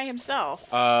going by himself.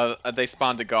 They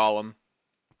spawned a golem.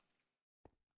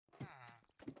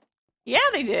 Yeah,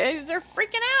 they did. They're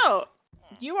freaking out.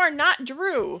 You are not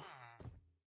Drew.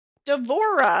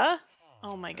 Devora.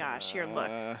 Oh my gosh, here, look.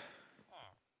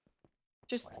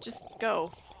 Just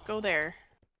go. Go there.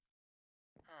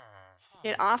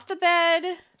 Get off the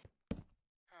bed.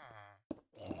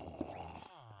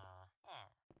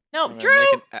 No, Drew!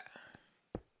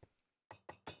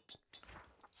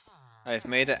 I've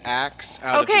made an axe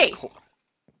out of his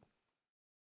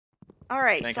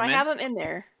Alright, so I have him in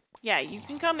there. Yeah, you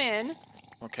can come in.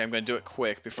 Okay, I'm gonna do it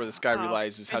quick before this guy Oh,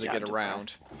 realizes how good to get job, Deborah.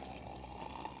 around.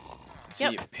 See,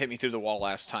 Yep. he hit me through the wall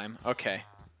last time. Okay.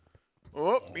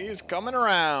 Oh, he's coming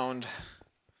around.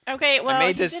 Okay, I well,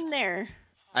 made he's this. in there.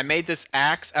 I made this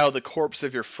axe out of the corpse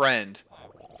of your friend.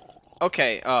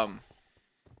 Okay.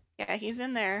 Yeah, he's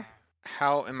in there.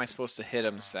 How am I supposed to hit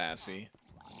him, Sassy?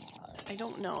 I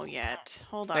don't know yet.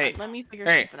 Hold on. Hey, Let me figure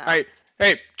hey, something out. hey,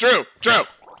 hey, Drew!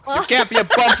 You can't be a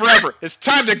bum forever. It's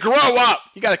time to grow up.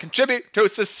 You gotta contribute to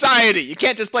society. You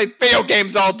can't just play video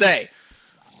games all day.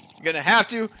 You're gonna have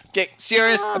to get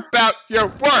serious Ah. about your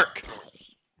work.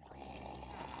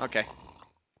 Okay.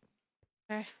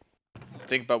 Okay.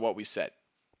 Think about what we said.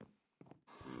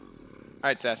 All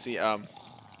right, Sassy.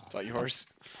 It's all yours.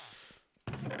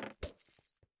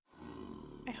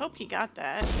 I hope he got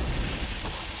that.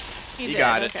 He You did.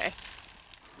 got it. Okay.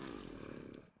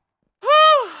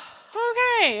 Whew.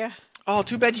 Okay. Oh,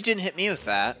 too bad you didn't hit me with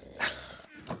that.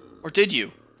 Or did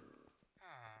you?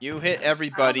 You hit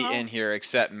everybody know. in here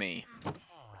except me.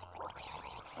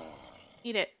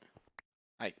 Eat it.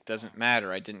 Doesn't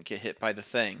matter. I didn't get hit by the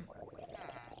thing.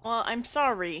 Well, I'm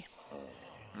sorry.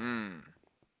 Mmm.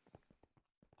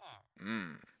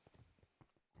 Mmm.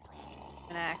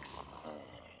 An axe.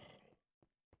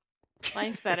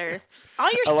 Mine's better.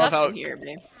 All your I love stuff's how- in here,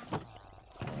 babe.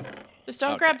 Just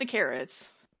don't Okay. grab the carrots.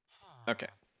 Okay.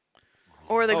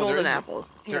 Or the Oh, there golden is- apple.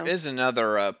 There is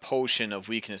another potion of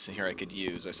weakness in here I could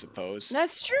use, I suppose.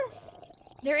 That's true.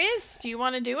 There is. Do you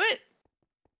want to do it?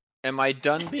 Am I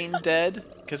done being dead?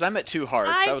 Because I'm at 2 hearts.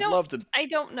 I would love to. I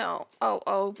don't know.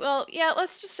 Oh. Well, yeah,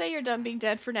 let's just say you're done being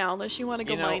dead for now, unless you want to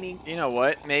go mining. You know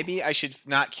what? Maybe I should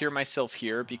not cure myself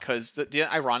here because the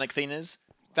ironic thing is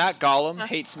that golem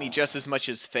hates me just as much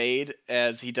as Fade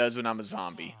as he does when I'm a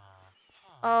zombie.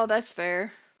 Oh, that's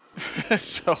fair.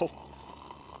 So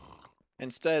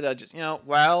instead, just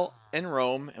while in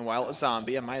Rome and while a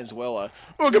zombie, I might as well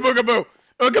ooga booga boo,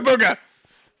 ooga booga.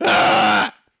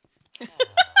 Ah!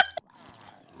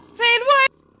 Fade, why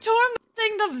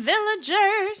tormenting the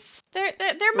villagers?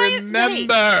 They're my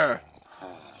Remember.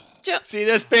 See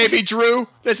this, baby Drew?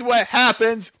 This is what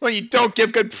happens when you don't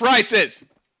give good prices.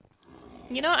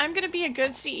 You know, I'm gonna be a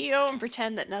good CEO and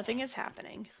pretend that nothing is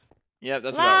happening. Yep,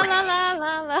 that's La about la right.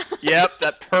 la la la. Yep,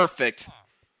 that's perfect.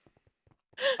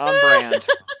 On brand.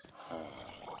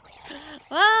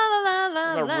 La la la la.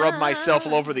 I'm gonna rub myself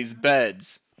all over these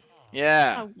beds.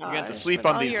 Yeah, Oh, you're gonna have to gosh, sleep with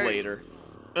on all these your later.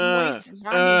 moist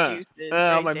zombie juices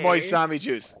right my there. moist zombie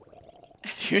juice.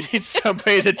 Do you need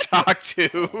somebody to talk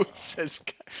to? Says.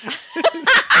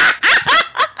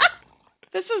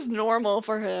 This is normal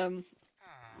for him.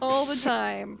 All the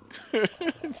time. Do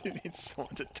you need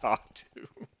someone to talk to?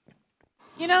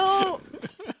 You know,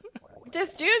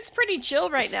 this dude's pretty chill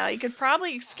right now. You could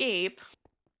probably escape.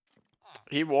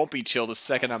 He won't be chill the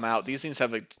second I'm out. These things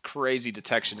have a crazy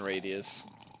detection radius.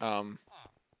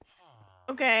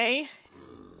 Okay.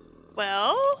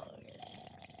 Well,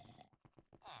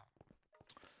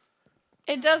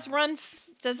 it does run.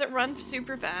 Does it run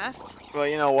super fast? Well,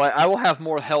 you know what? I will have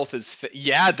more health as.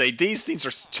 Yeah, these things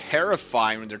are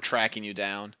terrifying when they're tracking you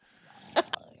down.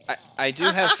 I do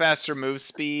have faster move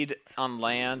speed on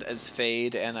land as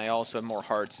Fade, and I also have more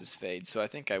hearts as Fade, so I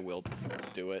think I will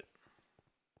do it.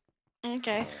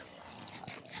 Okay.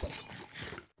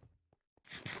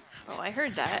 Oh, I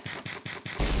heard that.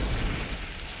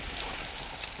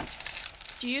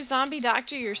 Do you zombie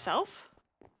doctor yourself?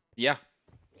 Yeah.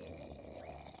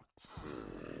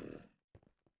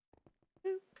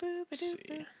 Let's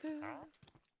see.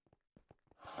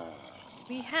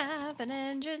 We have an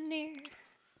engineer.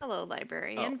 Hello,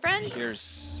 librarian friend.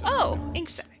 Here's. Ink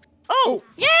sac. Oh,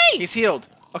 yay! He's healed.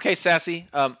 Okay, Sassy.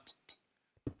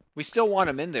 We still want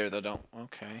him in there though, don't?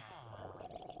 Okay.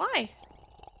 Why?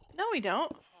 No, we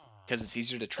don't. Because it's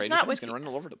easier to trade not with him. He's with gonna run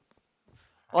all over the.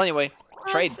 Well, anyway,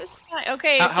 Oh, trade. it's fine.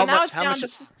 Okay, How- so how now much- it's how down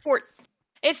much- to 4.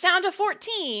 It's down to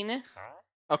 14.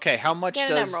 Okay, how much Get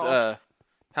an does emerald.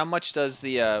 how much does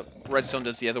the redstone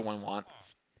does the other one want?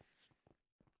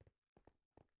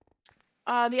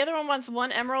 The other one wants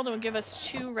 1 emerald and will give us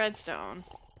 2 redstone.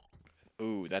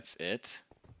 Ooh, that's it.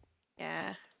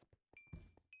 Yeah.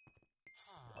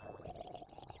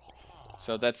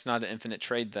 So that's not an infinite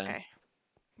trade then. Okay.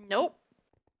 Nope.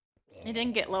 It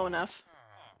didn't get low enough.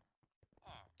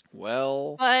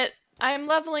 Well, But I'm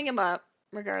leveling him up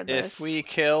regardless. if we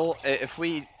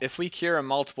cure him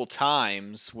multiple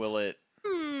times, will it?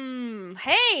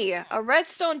 Hey, a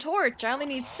redstone torch. I only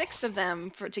need 6 of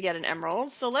them to get an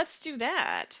emerald, so let's do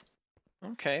that.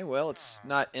 Okay, well, it's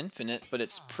not infinite, but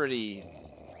it's pretty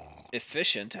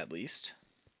efficient at least.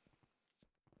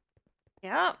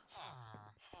 Yeah.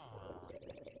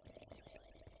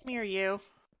 Me or you?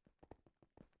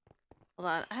 Hold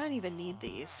on, I don't even need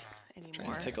these Trying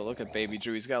anymore. to take a look at Baby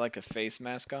Drew. He's got like a face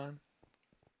mask on.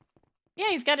 Yeah,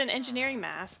 he's got an engineering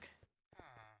mask.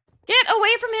 Get away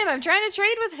from him! I'm trying to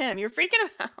trade with him. You're freaking him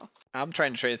out. I'm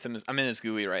trying to trade with him. I'm in his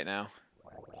GUI right now.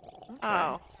 Okay.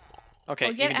 Oh. Okay,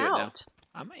 Well, you get can do it now. out.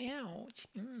 I'm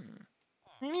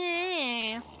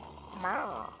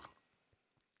out.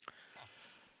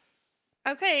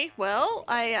 Okay, well,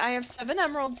 I have 7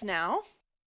 emeralds now.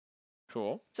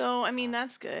 Cool. So, I mean,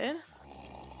 that's good.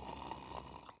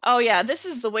 Oh yeah, this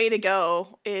is the way to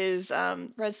go, is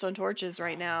redstone torches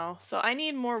right now. So I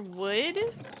need more wood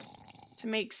to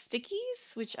make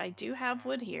stickies, which I do have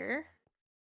wood here.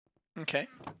 Okay.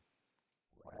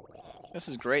 This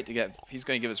is great to get. He's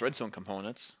going to give us redstone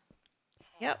components.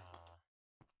 Yep.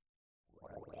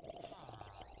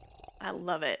 I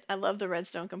love it. I love the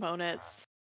redstone components.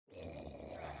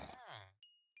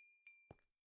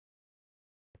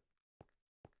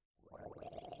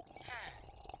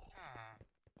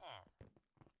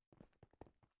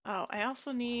 Oh, I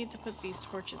also need to put these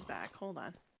torches back. Hold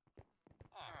on.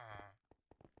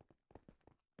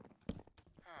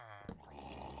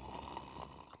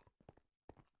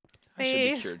 I should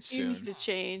be Babe, cured you need soon. to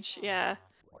change. Yeah.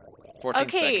 14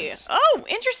 Okay. seconds. Oh,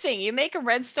 interesting. You make a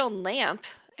redstone lamp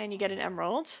and you get an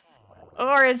emerald.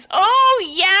 Or it's... Oh,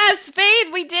 yes!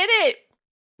 Fade, we did it!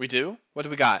 We do? What do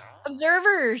we got?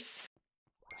 Observers.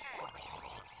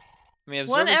 I mean,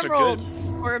 One observers are emerald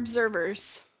good. for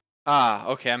observers. Ah,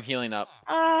 okay, I'm healing up.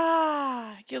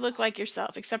 Ah, you look like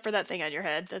yourself, except for that thing on your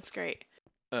head. That's great.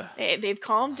 Ugh. They've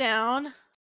calmed down.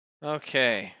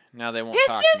 Okay, now they won't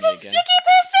Pistons talk to me and again. sticky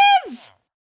pistons!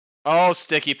 Oh,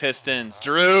 sticky pistons.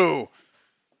 Drew!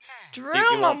 Drew,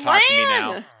 You my won't talk to me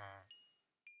now. man!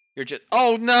 You're just...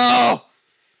 Oh, no!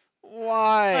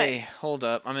 Why? Hold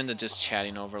up. I'm in the just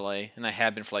chatting overlay, and I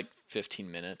have been for like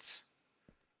 15 minutes.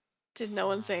 Did no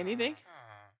one say anything?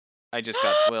 I just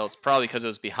got... Well, it's probably because it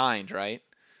was behind, right?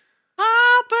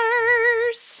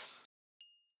 Hoppers!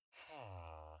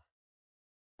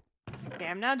 Okay,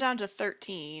 I'm now down to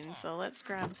 13, so let's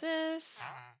grab this.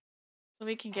 So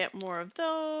we can get more of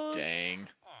those. Dang.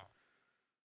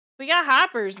 We got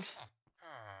hoppers.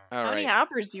 All How many right.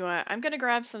 hoppers do you want? I'm gonna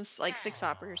grab some, like, 6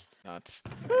 hoppers. Nuts.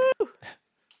 Woo!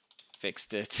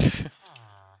 Fixed it.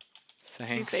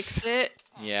 Thanks. You fixed it?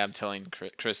 Yeah, I'm telling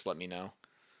Chris, let me know.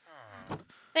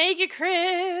 Thank you,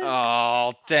 Chris!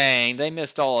 Oh, dang. They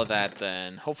missed all of that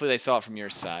then. Hopefully they saw it from your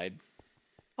side.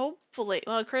 Hopefully.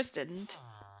 Well, Chris didn't.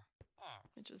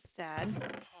 Which is sad.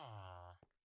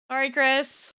 Sorry,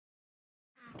 Chris.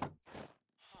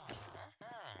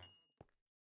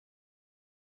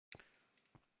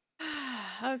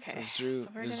 Okay. So is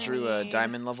we're is gonna Drew a need-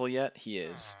 diamond level yet? He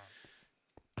is.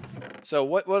 So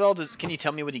what all does... Can you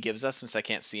tell me what he gives us since I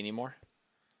can't see anymore?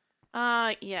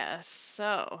 Yes.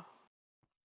 So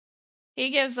he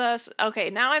gives us... Okay,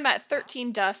 now I'm at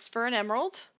 13 dust for an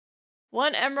emerald.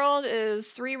 1 emerald is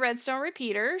 3 redstone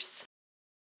repeaters.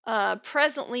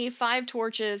 Presently 5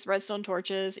 torches, redstone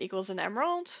torches equals an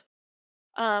emerald.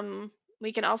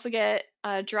 We can also get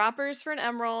droppers for an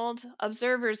emerald,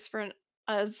 observer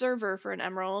for an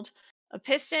emerald, a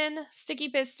piston, sticky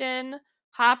piston,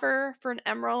 hopper for an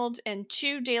emerald, and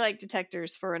 2 daylight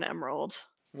detectors for an emerald.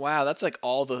 Wow, that's like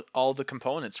all the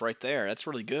components right there. That's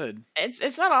really good.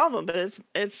 It's not all of them, but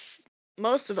it's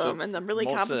most of So, them, and the really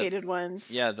most of the- complicated ones.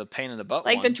 Yeah, the pain in the butt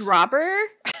Like ones. the dropper.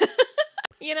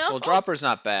 You know? Well, dropper's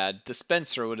not bad.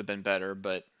 Dispenser would have been better,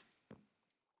 but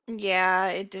Yeah,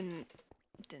 it didn't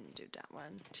do that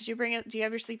one. Did you bring it? Do you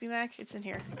have your sleeping bag? It's in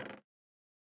here.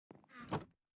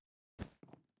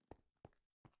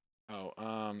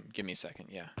 oh, give me a second.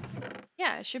 Yeah.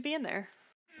 Yeah, it should be in there.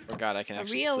 Forgot I can A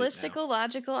actually sleep realistic, now.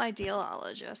 logical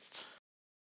ideologist.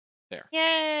 There.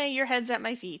 Yay, your head's at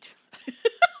my feet.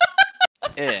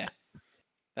 Eh.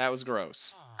 That was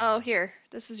gross. Oh, here.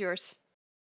 This is yours.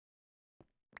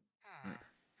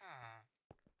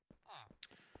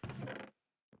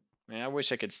 Man, I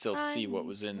wish I could still see what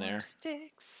was in there.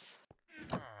 Sticks.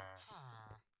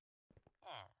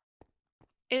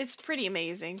 It's pretty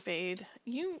amazing, Fade.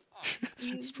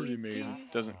 It's pretty amazing.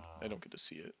 I don't get to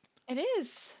see it. It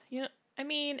is. I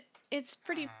mean, it's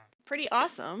pretty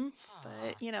awesome,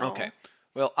 but you know. Okay.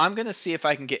 Well, I'm gonna see if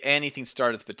I can get anything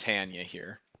started with Britannia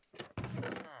here.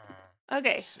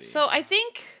 Okay, Let's see. so I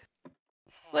think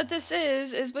what this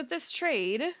is with this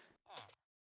trade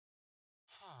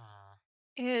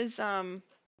is oh,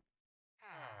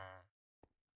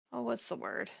 what's the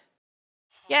word?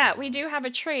 Yeah, we do have a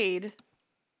trade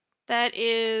that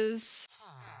is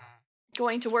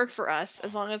going to work for us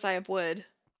as long as I have wood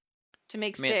to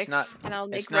make I mean, sticks, it's not- and I'll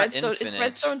make it's not redstone. It's infinite.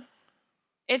 redstone.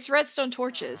 It's redstone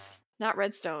torches. Not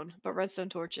redstone, but redstone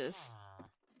torches.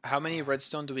 How many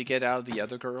redstone do we get out of the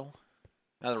other girl?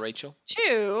 Out of Rachel?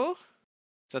 2.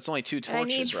 So that's only 2 And I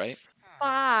torches, need right?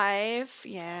 5.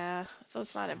 Yeah. So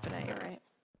it's not infinite, you're right.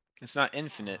 It's not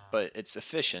infinite, but it's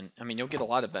efficient. I mean, you'll get a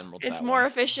lot of emeralds It's that more way.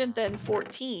 efficient than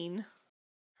 14.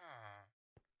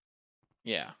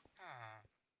 Yeah.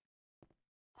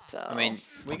 So I mean,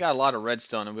 we got a lot of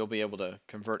redstone, and we'll be able to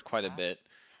convert quite a bit.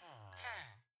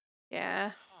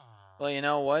 yeah. Well, you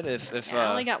know what? If Yeah, I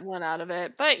only got 1 out of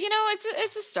it, but you know,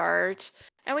 it's a start.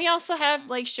 And we also have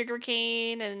like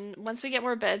sugarcane, and once we get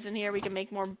more beds in here, we can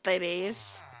make more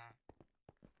babies.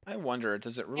 I wonder,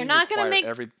 does it really You're not gonna require make.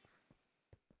 every?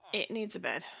 It needs a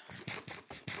bed.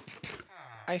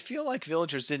 I feel like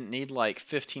villagers didn't need like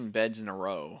 15 beds in a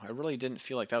row. I really didn't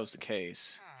feel like that was the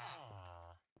case.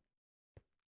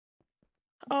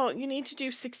 Oh, you need to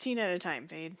do 16 at a time,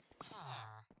 Fade.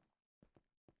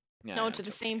 Yeah, No, yeah, to the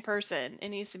it's same okay. person. It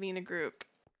needs to be in a group.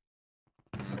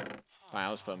 Fine,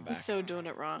 I'll just put them He's back. so doing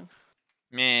it wrong.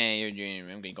 Meh, you're doing.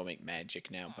 I'm gonna go make magic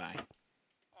now. Bye.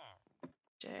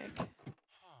 Jig.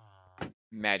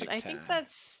 Magic But I time. think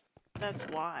that's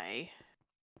why.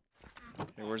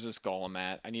 Hey, where's this golem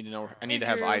at? I need to know. I need Hey, to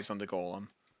have Drew. eyes on the golem.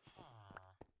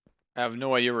 I have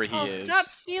no idea where he Oh, is. stop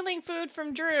stealing food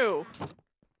from Drew.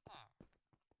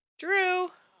 Drew.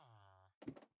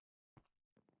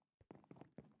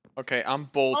 Okay, I'm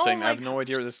bolting. Oh I have my no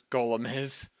idea where this golem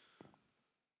is.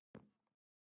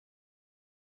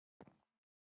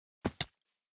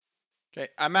 Okay,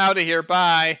 I'm out of here.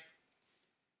 Bye.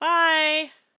 Bye.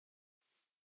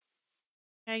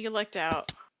 Yeah, you lucked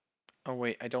out. Oh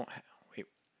wait, I don't. Wait,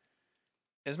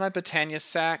 is my Britannia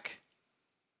sack?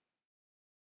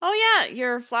 Oh yeah,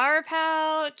 your flower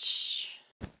pouch,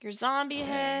 your zombie Dang.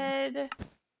 head.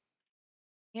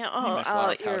 Yeah. I need my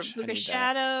flower Your pouch. I book of need that.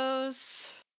 shadows.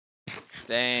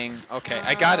 Dang. Okay,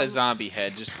 I got a Um, zombie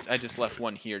head. I just left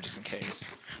one here just in case.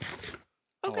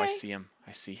 Okay. Oh, I see him.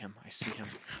 I see him. I see him.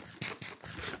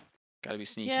 Gotta be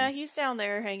sneaky. Yeah, he's down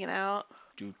there hanging out.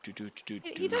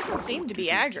 He doesn't seem to be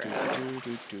aggro.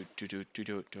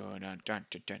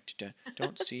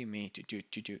 Don't see me.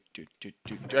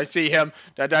 I see him.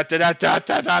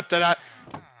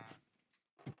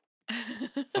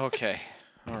 Okay.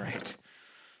 All right.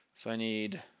 So I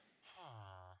need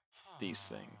these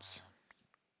things.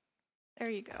 There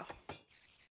you go.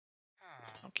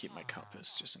 I'll keep my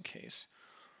compass just in case.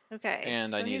 Okay.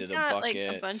 And so I he's needed a got like a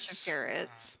bucket. bunch of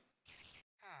carrots.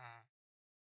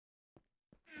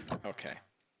 Okay.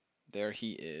 There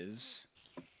he is.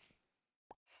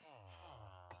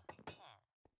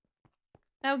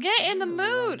 Now get in the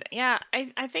mood. Yeah,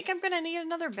 I think I'm gonna need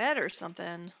another bed or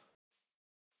something.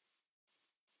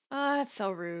 Ah, that's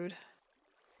so rude.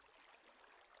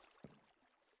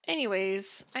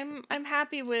 Anyways, I'm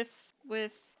happy with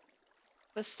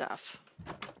the stuff.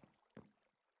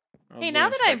 Hey, now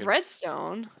that I have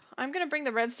redstone, I'm gonna bring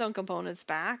the redstone components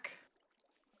back.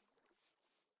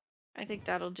 I think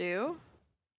that'll do.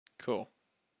 Cool.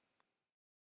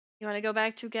 You want to go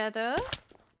back together?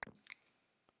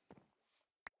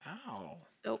 Ow.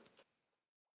 Nope.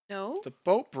 No. The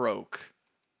boat broke.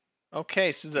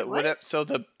 Okay, so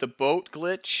the boat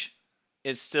glitch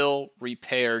is still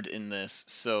repaired in this,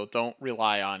 so don't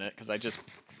rely on it because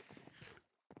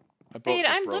my boat Hey,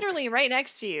 just I'm broke. literally right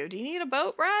next to you. Do you need a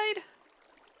boat ride?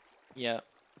 Yeah.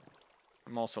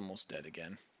 I'm also almost dead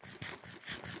again.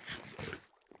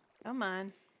 Come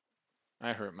on.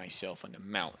 I hurt myself on the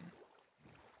mountain.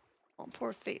 Oh,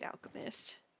 poor Fate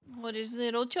Alchemist. What is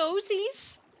little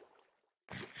toesies?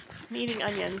 I'm eating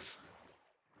onions.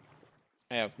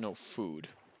 I have no food.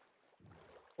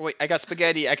 Oh, wait, I got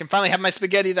spaghetti. I can finally have my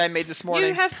spaghetti that I made this morning.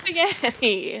 You have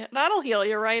spaghetti. That'll heal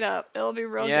you right up. It'll be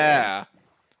real good. Yeah.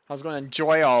 I was going to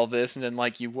enjoy all this, and then,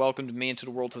 like, you welcomed me into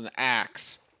the world with an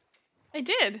axe. I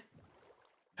did.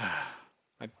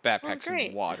 My backpack's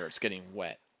in water. It's getting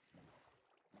wet.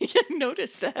 I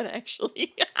noticed that,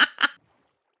 actually.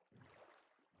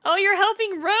 Oh, you're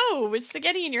helping Ro with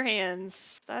spaghetti in your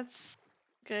hands. That's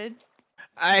good.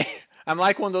 I'm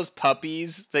like one of those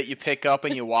puppies that you pick up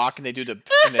and you walk and they do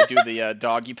the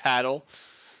doggy paddle.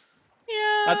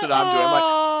 Yeah. That's what I'm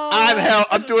doing.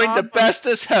 I'm doing awesome. The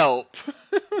bestest help.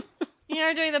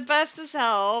 You're doing the bestest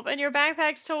help, and your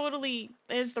backpack's totally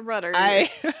is the rudder. I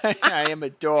am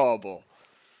adorable.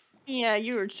 Yeah,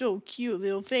 you are so cute,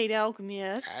 little Fate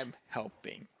Alchemist. I'm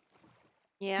helping.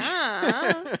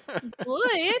 Yeah.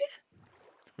 Good.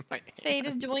 Fate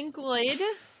is doing good.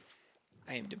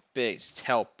 I am the best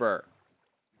helper.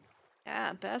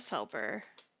 Yeah, best helper.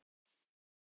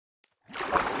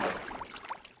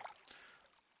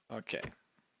 Okay.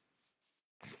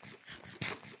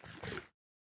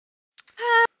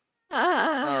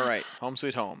 Home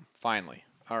sweet home. Finally.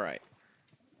 All right.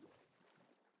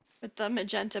 With the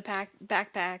magenta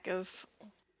backpack of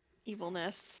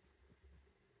evilness.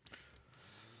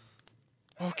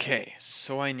 Okay,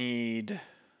 so I need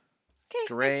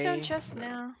Okay, redstone gray, chest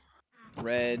now.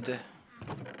 red,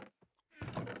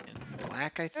 and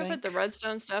black, I I'll put think. the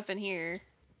redstone stuff in here.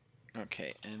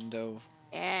 Okay, endo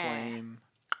Yeah. flame,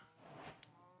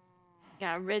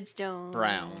 Got redstone.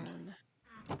 brown.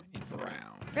 I need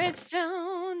brown.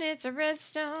 Redstone, it's a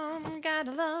redstone.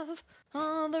 Gotta love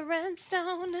all the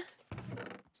redstone.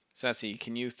 Sassy,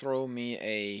 can you throw me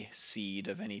a seed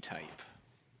of any type?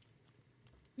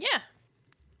 Yeah.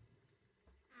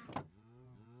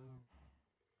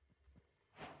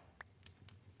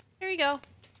 Here you go.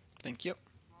 Thank you.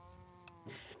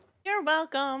 You're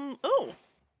welcome. Ooh.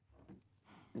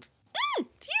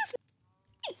 Excuse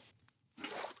me.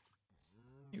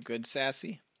 You good,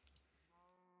 Sassy?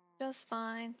 Just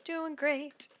fine. Doing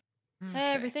great. Okay.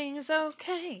 Everything's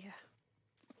okay.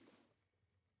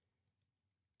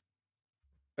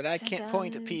 But I can't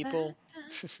point at people.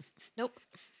 Nope.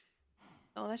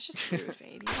 Oh, that's just rude,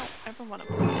 Fade. You don't ever want to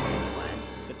point at anyone.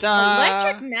 Ta-da!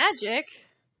 Electric magic?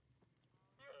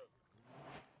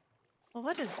 Well,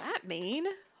 what does that mean?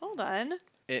 Hold on.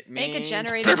 It Make a means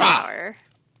generator power.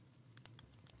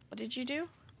 What did you do?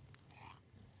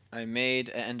 I made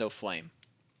an endo flame.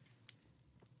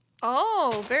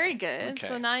 Oh, very good. Okay.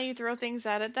 So now you throw things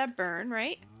at it that burn,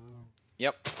 right?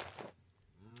 Yep.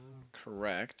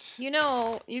 Correct. You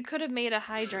know, you could have made a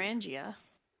hydrangea.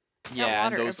 Yeah,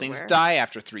 and water those things everywhere. die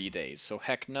after 3 days, so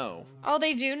heck no. Oh,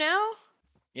 they do now?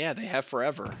 Yeah, they have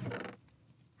forever.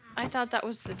 I thought that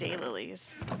was the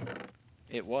daylilies.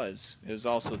 It was. It was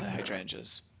also the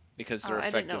hydrangeas. Because they're I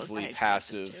didn't know it was the effectively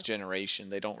hydrangeas, passive too. generation.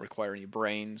 They don't require any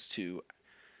brains to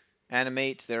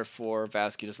animate, therefore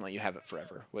Vasky doesn't let you have it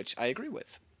forever, which I agree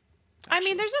with. I Actually.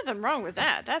 mean, there's nothing wrong with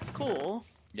that. That's cool.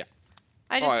 Yeah.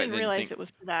 I just I didn't didn't realize think- it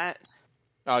was that.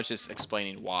 I was just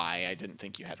explaining why. I didn't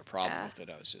think you had a problem Yeah. with it.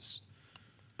 I was just...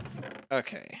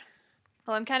 Okay.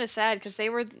 Well, I'm kind of sad because they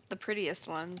were the prettiest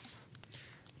ones.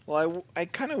 Well, I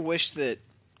kind of wish that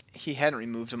he hadn't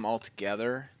removed them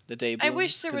altogether, the day I blooms.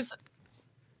 wish there was...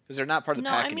 Because they're not part of the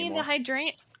No, pack I mean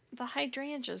anymore. the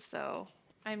hydrangeas, though.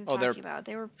 I'm Oh, they're- talking about.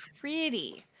 They were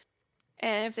pretty.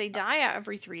 And if they die out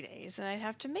every 3 days, then I'd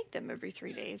have to make them every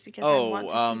 3 days because I want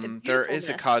to see the there is a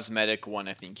beautifulness. cosmetic one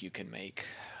I think you can make.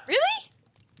 Really?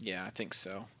 Yeah, I think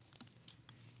so.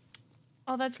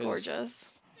 Oh, that's 'Cause gorgeous.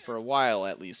 For a while,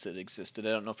 at least, it existed. I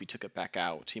don't know if he took it back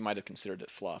out. He might have considered it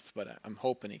fluff, but I'm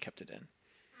hoping he kept it in.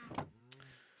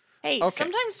 Hey, Okay.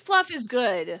 sometimes fluff is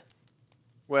good.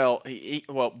 Well,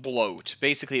 well, bloat.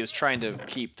 Basically, he was trying to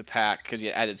keep the pack because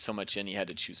he added so much in, he had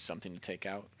to choose something to take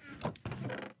out.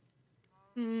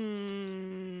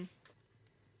 Hmm.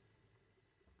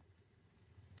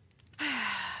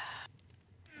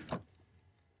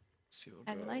 See, we'll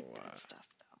I go, like that stuff,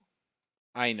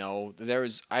 though. I know.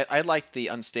 I like the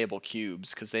unstable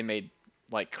cubes because they made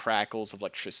like crackles of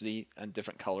electricity and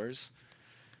different colors.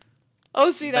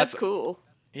 Oh, see, that's That's- cool.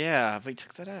 Yeah, but he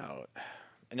took that out,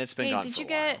 and it's been Hey, gone did for you a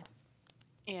while. get...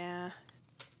 Yeah.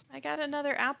 I got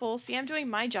another apple. See, I'm doing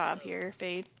my job here,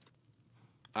 Fade.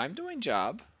 I'm doing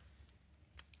job.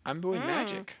 I'm doing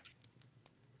magic.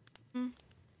 And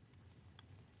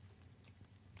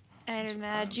That's what I'm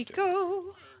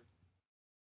magico.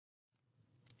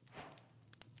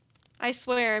 I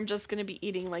swear I'm just gonna be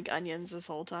eating like onions this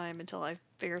whole time until I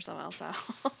figure something else out.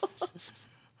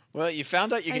 Well, you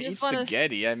found out you I can eat just wanna-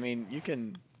 spaghetti. I mean, you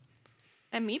can.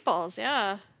 And meatballs,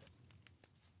 yeah.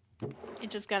 You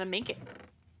just gotta make it.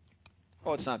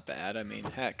 Oh, it's not bad. I mean,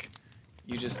 heck,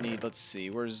 you just need. Let's see.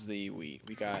 Where's the wheat?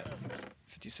 We got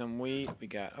 50 some wheat. We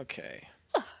got okay.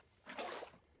 Do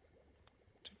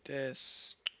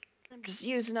this. I'm just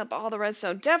using up all the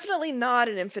redstone. Definitely not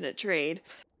an infinite trade,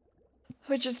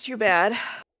 which is too bad.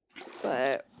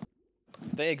 But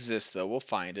They exist though. We'll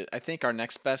find it. I think our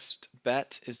next best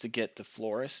bet is to get the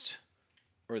florist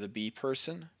or the bee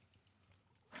person.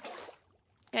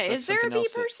 yeah, So is that's there a something bee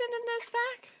else that- person in this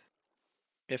pack?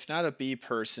 If not a bee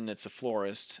person, it's a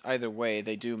florist. Either way,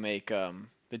 they do make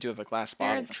they do have a glass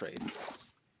bottle There's- trade.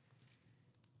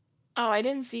 Oh, I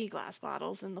didn't see glass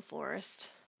bottles in the forest.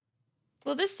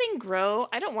 Will this thing grow?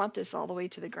 I don't want this all the way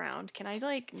to the ground. Can I,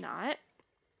 like, not?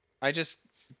 I just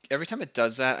every time it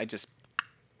does that, I just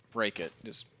break it.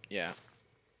 Just yeah.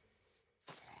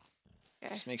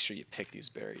 Okay. Just make sure you pick these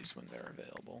berries when they're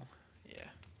available.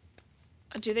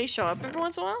 Yeah. Do they show up every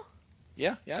once in a while?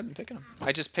 Yeah, I've been picking them.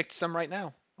 I just picked some right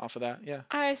now off of that. Yeah.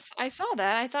 I saw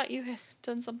that. I thought you had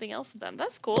done something else with them.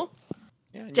 That's cool.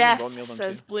 Yeah. And you can Death, bone meal them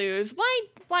says too. Blues. Why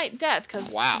Why death?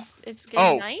 Because Wow. it's getting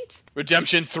Oh. night?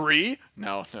 Redemption 3?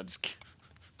 No, just kidding.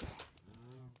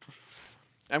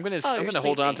 I'm gonna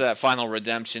hold on to that final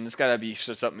redemption. It's gotta be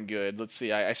something good. Let's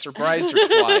see. I surprised her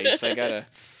twice. I gotta.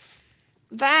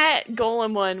 That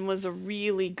golem one was a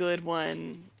really good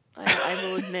one. I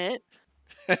will admit.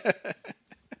 I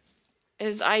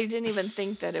didn't even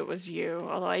think that it was you.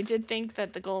 Although I did think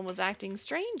that the golem was acting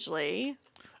strangely.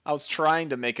 I was trying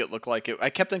to make it look like it. I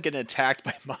kept on getting attacked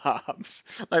by mobs.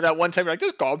 Like that one time, you're like,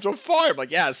 this golem's on fire. I'm like,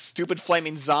 yeah, a stupid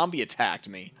flaming zombie attacked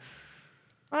me.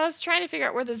 I was trying to figure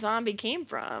out where the zombie came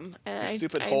from. The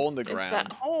stupid hole in the ground. It's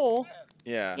that hole.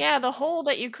 Yeah. Yeah, the hole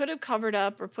that you could have covered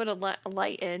up or put a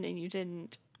light in and you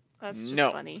didn't. That's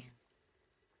just funny.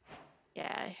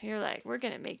 Yeah, you're like, we're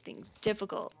gonna make things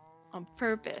difficult on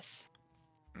purpose.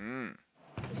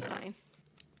 It's fine.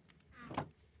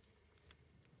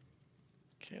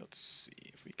 Okay, let's see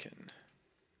if we can.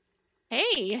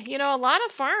 Hey, you know, a lot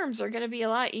of farms are gonna be a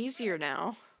lot easier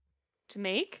now to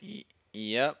make.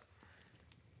 Yep.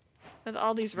 With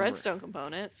all these redstone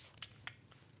components.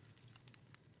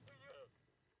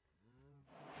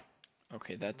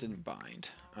 Okay, that didn't bind.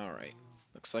 Alright.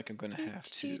 Looks like I'm gonna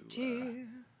have to...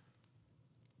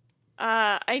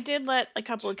 I did let a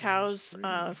couple of cows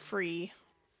free.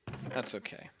 That's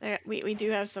okay. We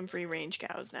do have some free range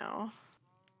cows now.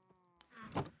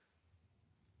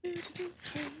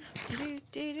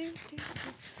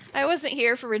 I wasn't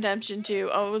here for Redemption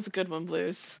 2. Oh, it was a good one,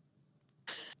 Blues.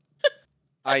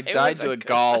 I died to a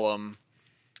golem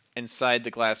inside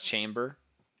the glass chamber.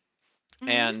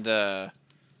 And I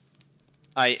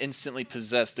instantly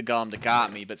possessed the golem that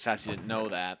got me, but Sassy didn't know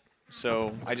that.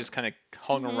 So I just kind of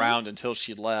hung around until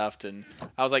she left, and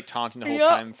I was like taunting the whole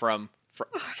time from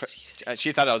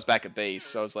she thought I was back at base,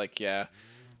 so I was like, yeah.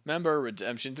 Remember,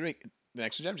 Redemption 3, the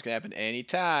next Redemption can happen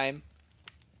anytime.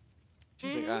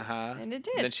 She's like, uh-huh. And it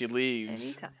did. And then she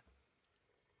leaves. Anytime.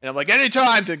 And I'm like,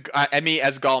 anytime! And me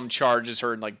as Golem charges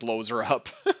her and like blows her up.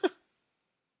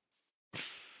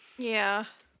 Yeah.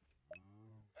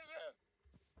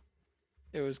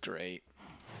 It was great.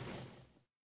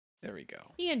 There we go.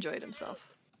 He enjoyed himself.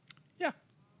 Yeah.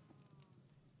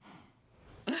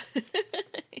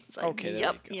 He's like, okay,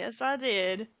 yep, yes I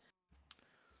did.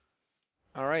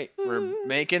 Alright, we're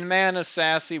making mana,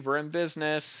 Sassy. We're in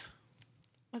business.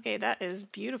 Okay, that is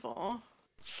beautiful.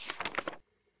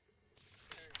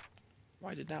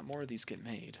 Why did not more of these get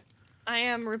made? I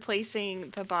am replacing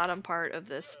the bottom part of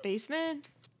this basement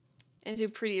into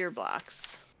prettier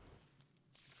blocks.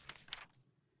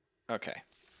 Okay.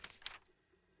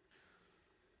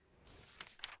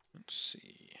 Let's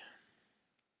see.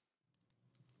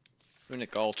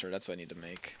 Runic altar, that's what I need to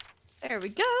make. There we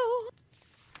go.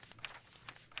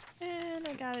 And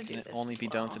I gotta do this. Can it only be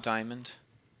done with a diamond?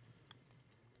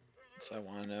 That's what I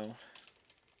want to know.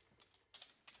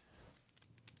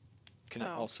 Can it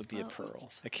also be a pearl?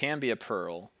 Oops. It can be a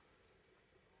pearl.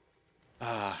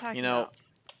 You know, about?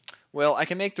 well, I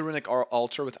can make the runic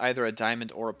altar with either a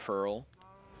diamond or a pearl.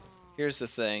 Here's the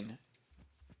thing.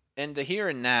 In the here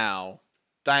and now,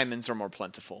 diamonds are more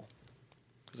plentiful.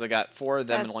 Because I got 4 of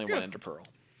them and only 1 ender pearl.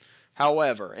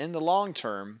 However, in the long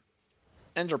term,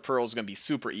 ender pearl is going to be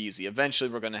super easy. Eventually,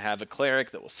 we're going to have a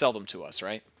cleric that will sell them to us,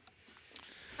 right?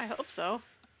 I hope so.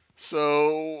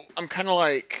 So, I'm kind of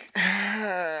like,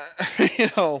 you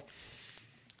know,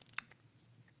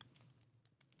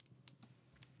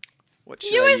 what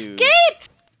should I use? You escaped!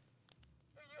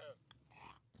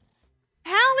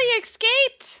 Hallie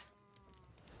escaped!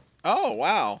 Oh,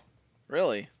 wow.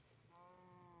 Really?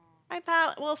 My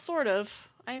pal, well, sort of.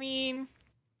 I mean,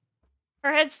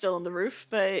 her head's still on the roof,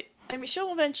 but I mean,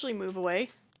 she'll eventually move away.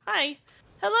 Hi.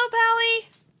 Hello, Pally!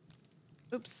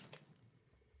 Oops.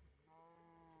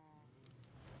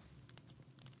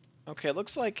 Okay, it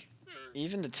looks like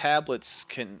even the tablets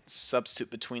can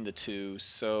substitute between the two,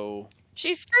 so...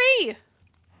 She's free!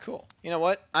 Cool. You know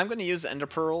what? I'm going to use the ender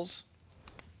pearls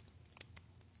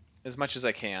as much as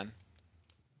I can.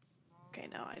 Okay,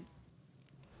 no,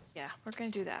 yeah, we're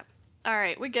gonna do that.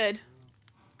 Alright, we good.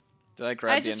 Did I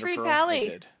grab the ender freed pearl? Pally. I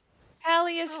did.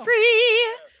 Pally is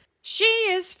free! She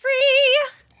is free!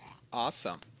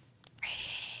 Awesome.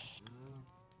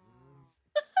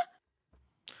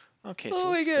 Okay, so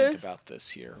let's think about this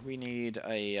here. We need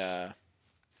a, let's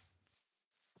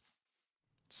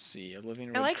see, a living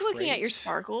room. I like looking at your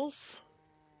sparkles.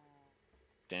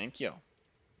 Thank you.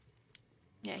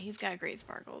 Yeah, he's got great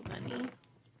sparkles, doesn't he?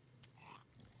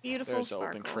 Beautiful There's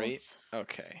sparkles. the open crate.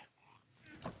 Okay.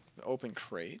 The open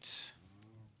crate.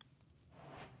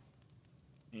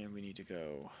 And we need to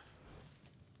go...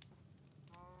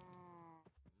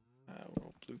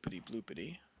 bloopity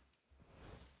bloopity.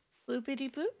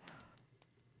 Bloopity bloop.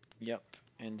 Yep.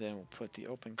 And then we'll put the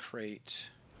open crate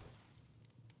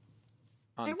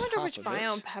on I wonder top which of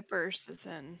biome it. Peppers is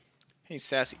in. Hey,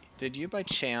 Sassy, did you by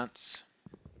chance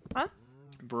Huh?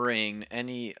 bring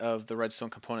any of the redstone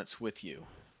components with you?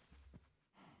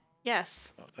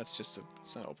 Yes. Oh, that's just a,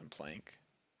 it's not an open plank.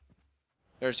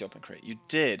 There's the open crate. You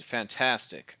did.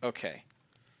 Fantastic. Okay.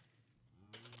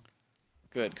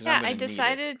 Good, because Yeah, I'm going to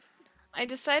need it. I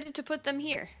decided to put them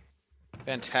here.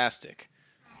 Fantastic.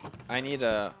 I need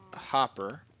a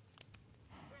hopper.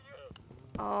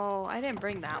 Oh, I didn't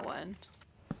bring that one.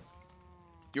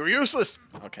 You're useless!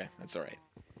 Okay, that's alright.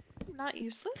 Not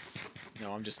useless.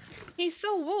 No, I'm just He's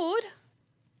so rude.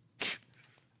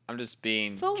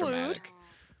 being So dramatic.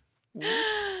 rude.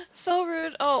 So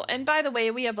rude. Oh, and by the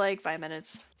way, we have like 5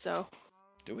 minutes, so.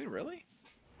 Do we really?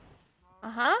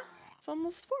 Uh-huh. It's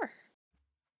almost 4.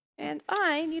 And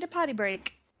I need a potty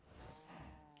break.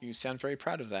 You sound very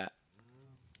proud of that.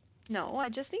 No, I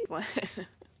just need one.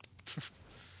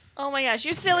 Oh my gosh,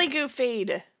 you silly goof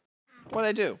fade. What'd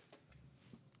I do?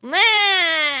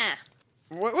 Nah!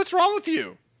 What's wrong with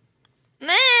you? Nah!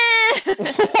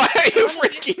 Why are you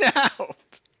freaking out?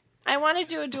 I want to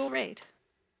do a dual raid.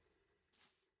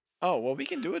 Oh, well, we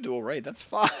can do a dual raid. That's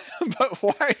fine. But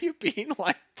why are you being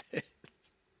like this?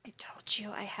 I told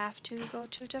you I have to go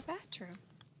to the bathroom.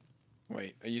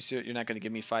 Wait, are you serious? You're not going to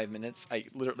give me 5 minutes? I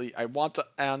want to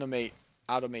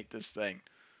automate this thing.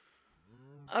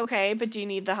 Okay, but do you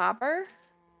need the hopper?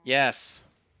 Yes.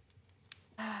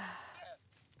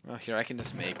 Well, here, I can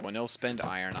just make one. It'll spend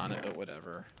iron on it, but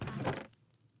whatever.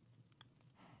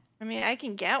 I mean, I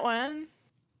can get one.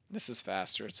 This is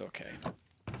faster. It's okay.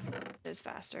 It is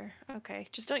faster. Okay,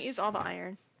 just don't use all the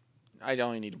iron. I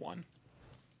only need one.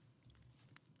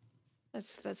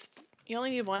 That's. You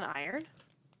only need 1 iron?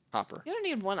 Hopper. You don't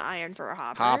need 1 iron for a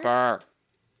hopper. Hopper!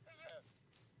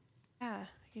 Yeah,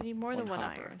 you need more than 1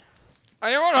 hopper. iron.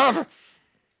 I want hopper!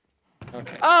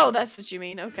 Okay. Oh, that's what you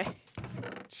mean. Okay.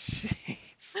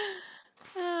 Jeez.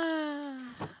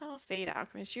 Oh, Fade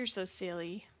Alchemist, you're so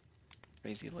silly.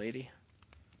 Crazy lady.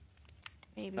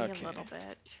 Maybe Okay. a little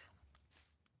bit.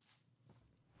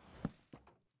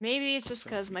 Maybe it's just So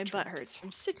because my we butt turned- hurts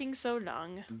from sitting so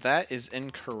long. That is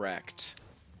incorrect.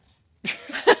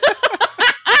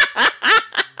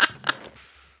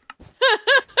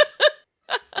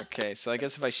 Okay, so I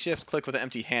guess if I shift click with an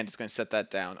empty hand, it's going to set that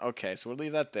down. Okay, so we'll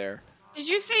leave that there. Did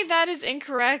you say that is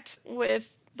incorrect with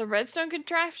the redstone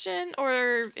contraption,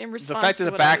 or in response The fact to that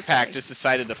the what I was backpack saying? just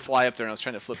decided to fly up there and I was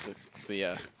trying to flip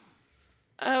the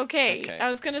Okay, Okay, I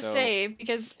was gonna so- say,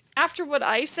 because after what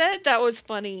I said, that was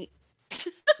funny.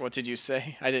 What did you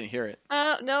say? I didn't hear it.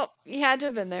 Nope, you had to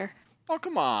have been there. Oh,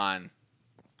 come on.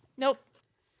 Nope,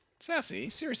 Sassy,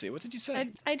 seriously, what did you say?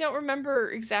 I don't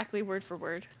remember exactly word for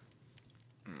word,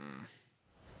 Hmm.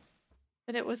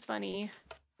 but it was funny.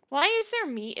 Why is there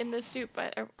meat in this soup?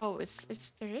 But oh, it's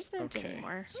there isn't Okay,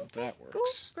 anymore. so Okay, that cool,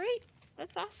 works. great,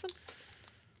 that's awesome.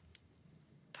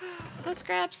 Let's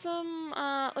grab some.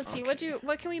 Let's see. Okay.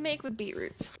 What can we make with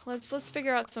beetroots? Let's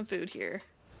figure out some food here.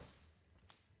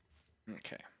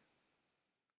 Okay.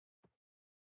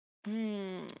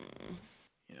 Hmm.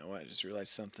 You know what? I just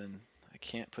realized something. I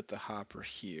can't put the hopper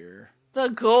here. The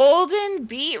golden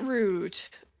beetroot.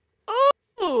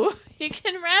 Ooh, you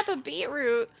can wrap a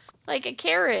beetroot like a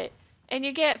carrot, and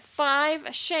you get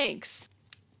 5 shanks.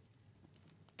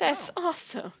 That's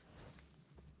awesome.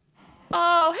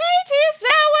 Oh, hey, Tisa,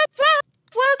 what's up?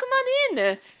 Welcome on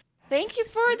in. Thank you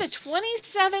for the Yes.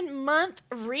 27-month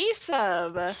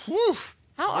resub. Whew!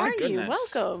 How My are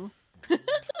goodness. you? Welcome.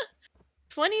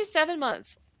 27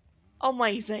 months.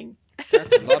 Amazing.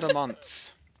 That's a lot of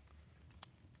months.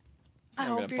 I I'm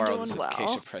hope gonna you're borrow doing this well.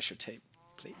 acacia pressure tape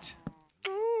plate.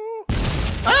 No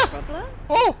Ah! problem.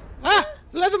 Oh! Ah!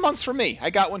 11 months for me. I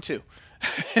got one too.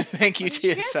 Thank you, What did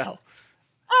you get? TSL.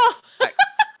 Oh! I-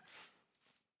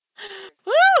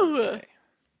 Woo! Okay.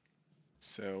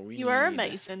 So we You are need-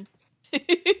 amazing.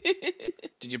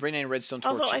 Did you bring any redstone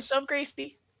torches? Also, I still have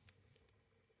Gracie.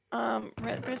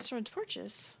 Redstone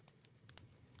torches.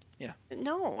 Yeah.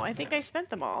 No, I think I spent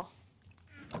them all.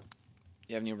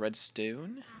 You have any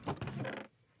redstone?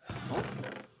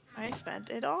 I spent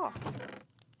it all.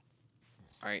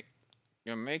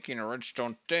 You're making a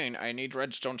redstone thing. I need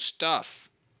redstone stuff.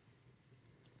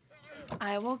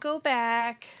 I will go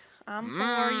back. I'm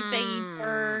for you, Mm.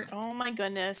 baby. Oh my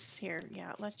goodness. Here,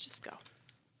 yeah, let's just go.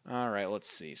 Alright, let's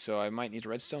see. So I might need a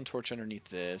redstone torch underneath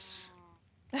this.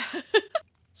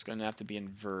 It's gonna have to be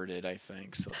inverted, I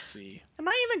think. So let's see. Am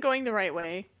I even going the right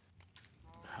way?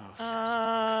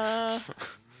 Oh,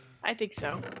 I think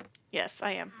so. Yes,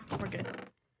 I am. We're good.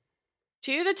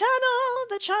 To the tunnel,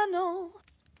 the channel,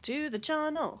 to the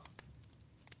channel.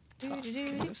 Tough.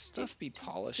 Can this stuff be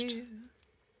polished?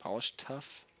 Polished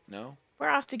tough? No? We're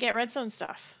off to get redstone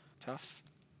stuff. Tough?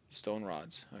 Stone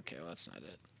rods. Okay, well, that's not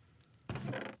it.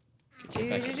 Get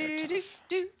back in there, tough.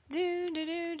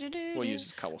 We'll use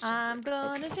this cobblestone I'm brick.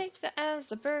 gonna Okay. take that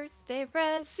as a birthday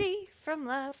present from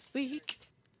last week.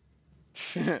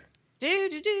 Okay, Do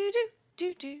do do do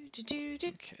do do do do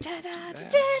do. let's Da do da da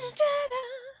that. da da.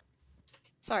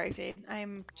 Sorry, Fade.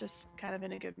 I'm just kind of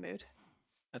in a good mood.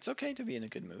 That's okay to be in a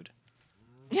good mood.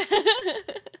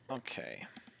 Okay.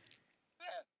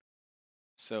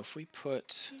 So if we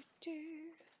put to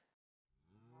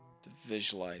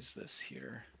visualize this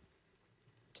here,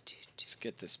 let's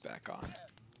get this back on.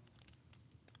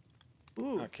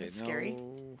 Ooh, Okay, that's no scary.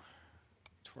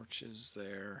 torches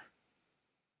there.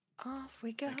 Off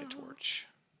we go. Make a torch.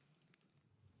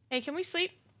 Hey, can we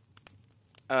sleep?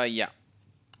 Yeah.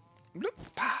 Bloop.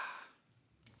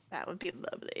 That would be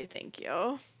lovely, thank you.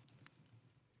 Ow.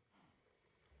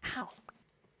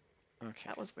 Okay.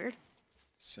 That was weird.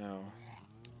 So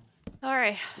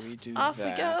Alright, we do off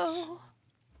that, we go.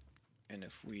 and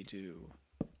if we do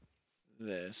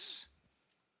this,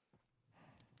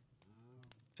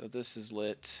 so this is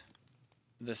lit,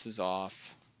 this is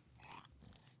off.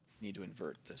 Need to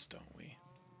invert this, don't we?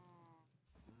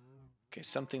 Okay,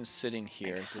 something's sitting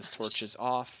here. This torch is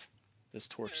off. This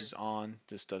torch is on.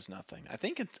 This does nothing. I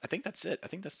think that's it. I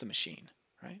think that's the machine,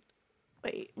 right?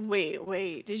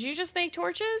 Wait. Did you just make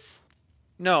torches?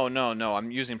 No.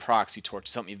 I'm using proxy torch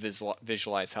to help me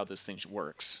visualize how this thing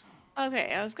works.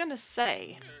 Okay, I was gonna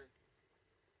say.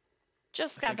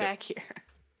 Just got back here.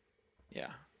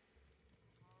 Yeah.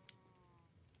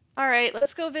 Alright,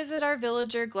 let's go visit our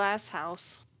villager glass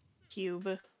house.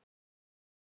 Cube.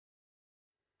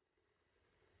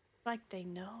 Like they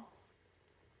know.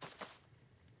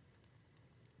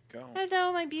 Go.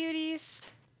 Hello, my beauties.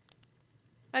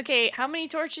 Okay, how many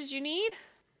torches you need?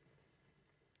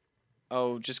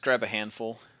 Oh, just grab a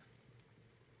handful.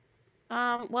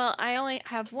 Well, I only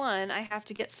have one. I have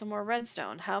to get some more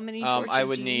redstone. How many torches I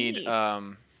would do you need need?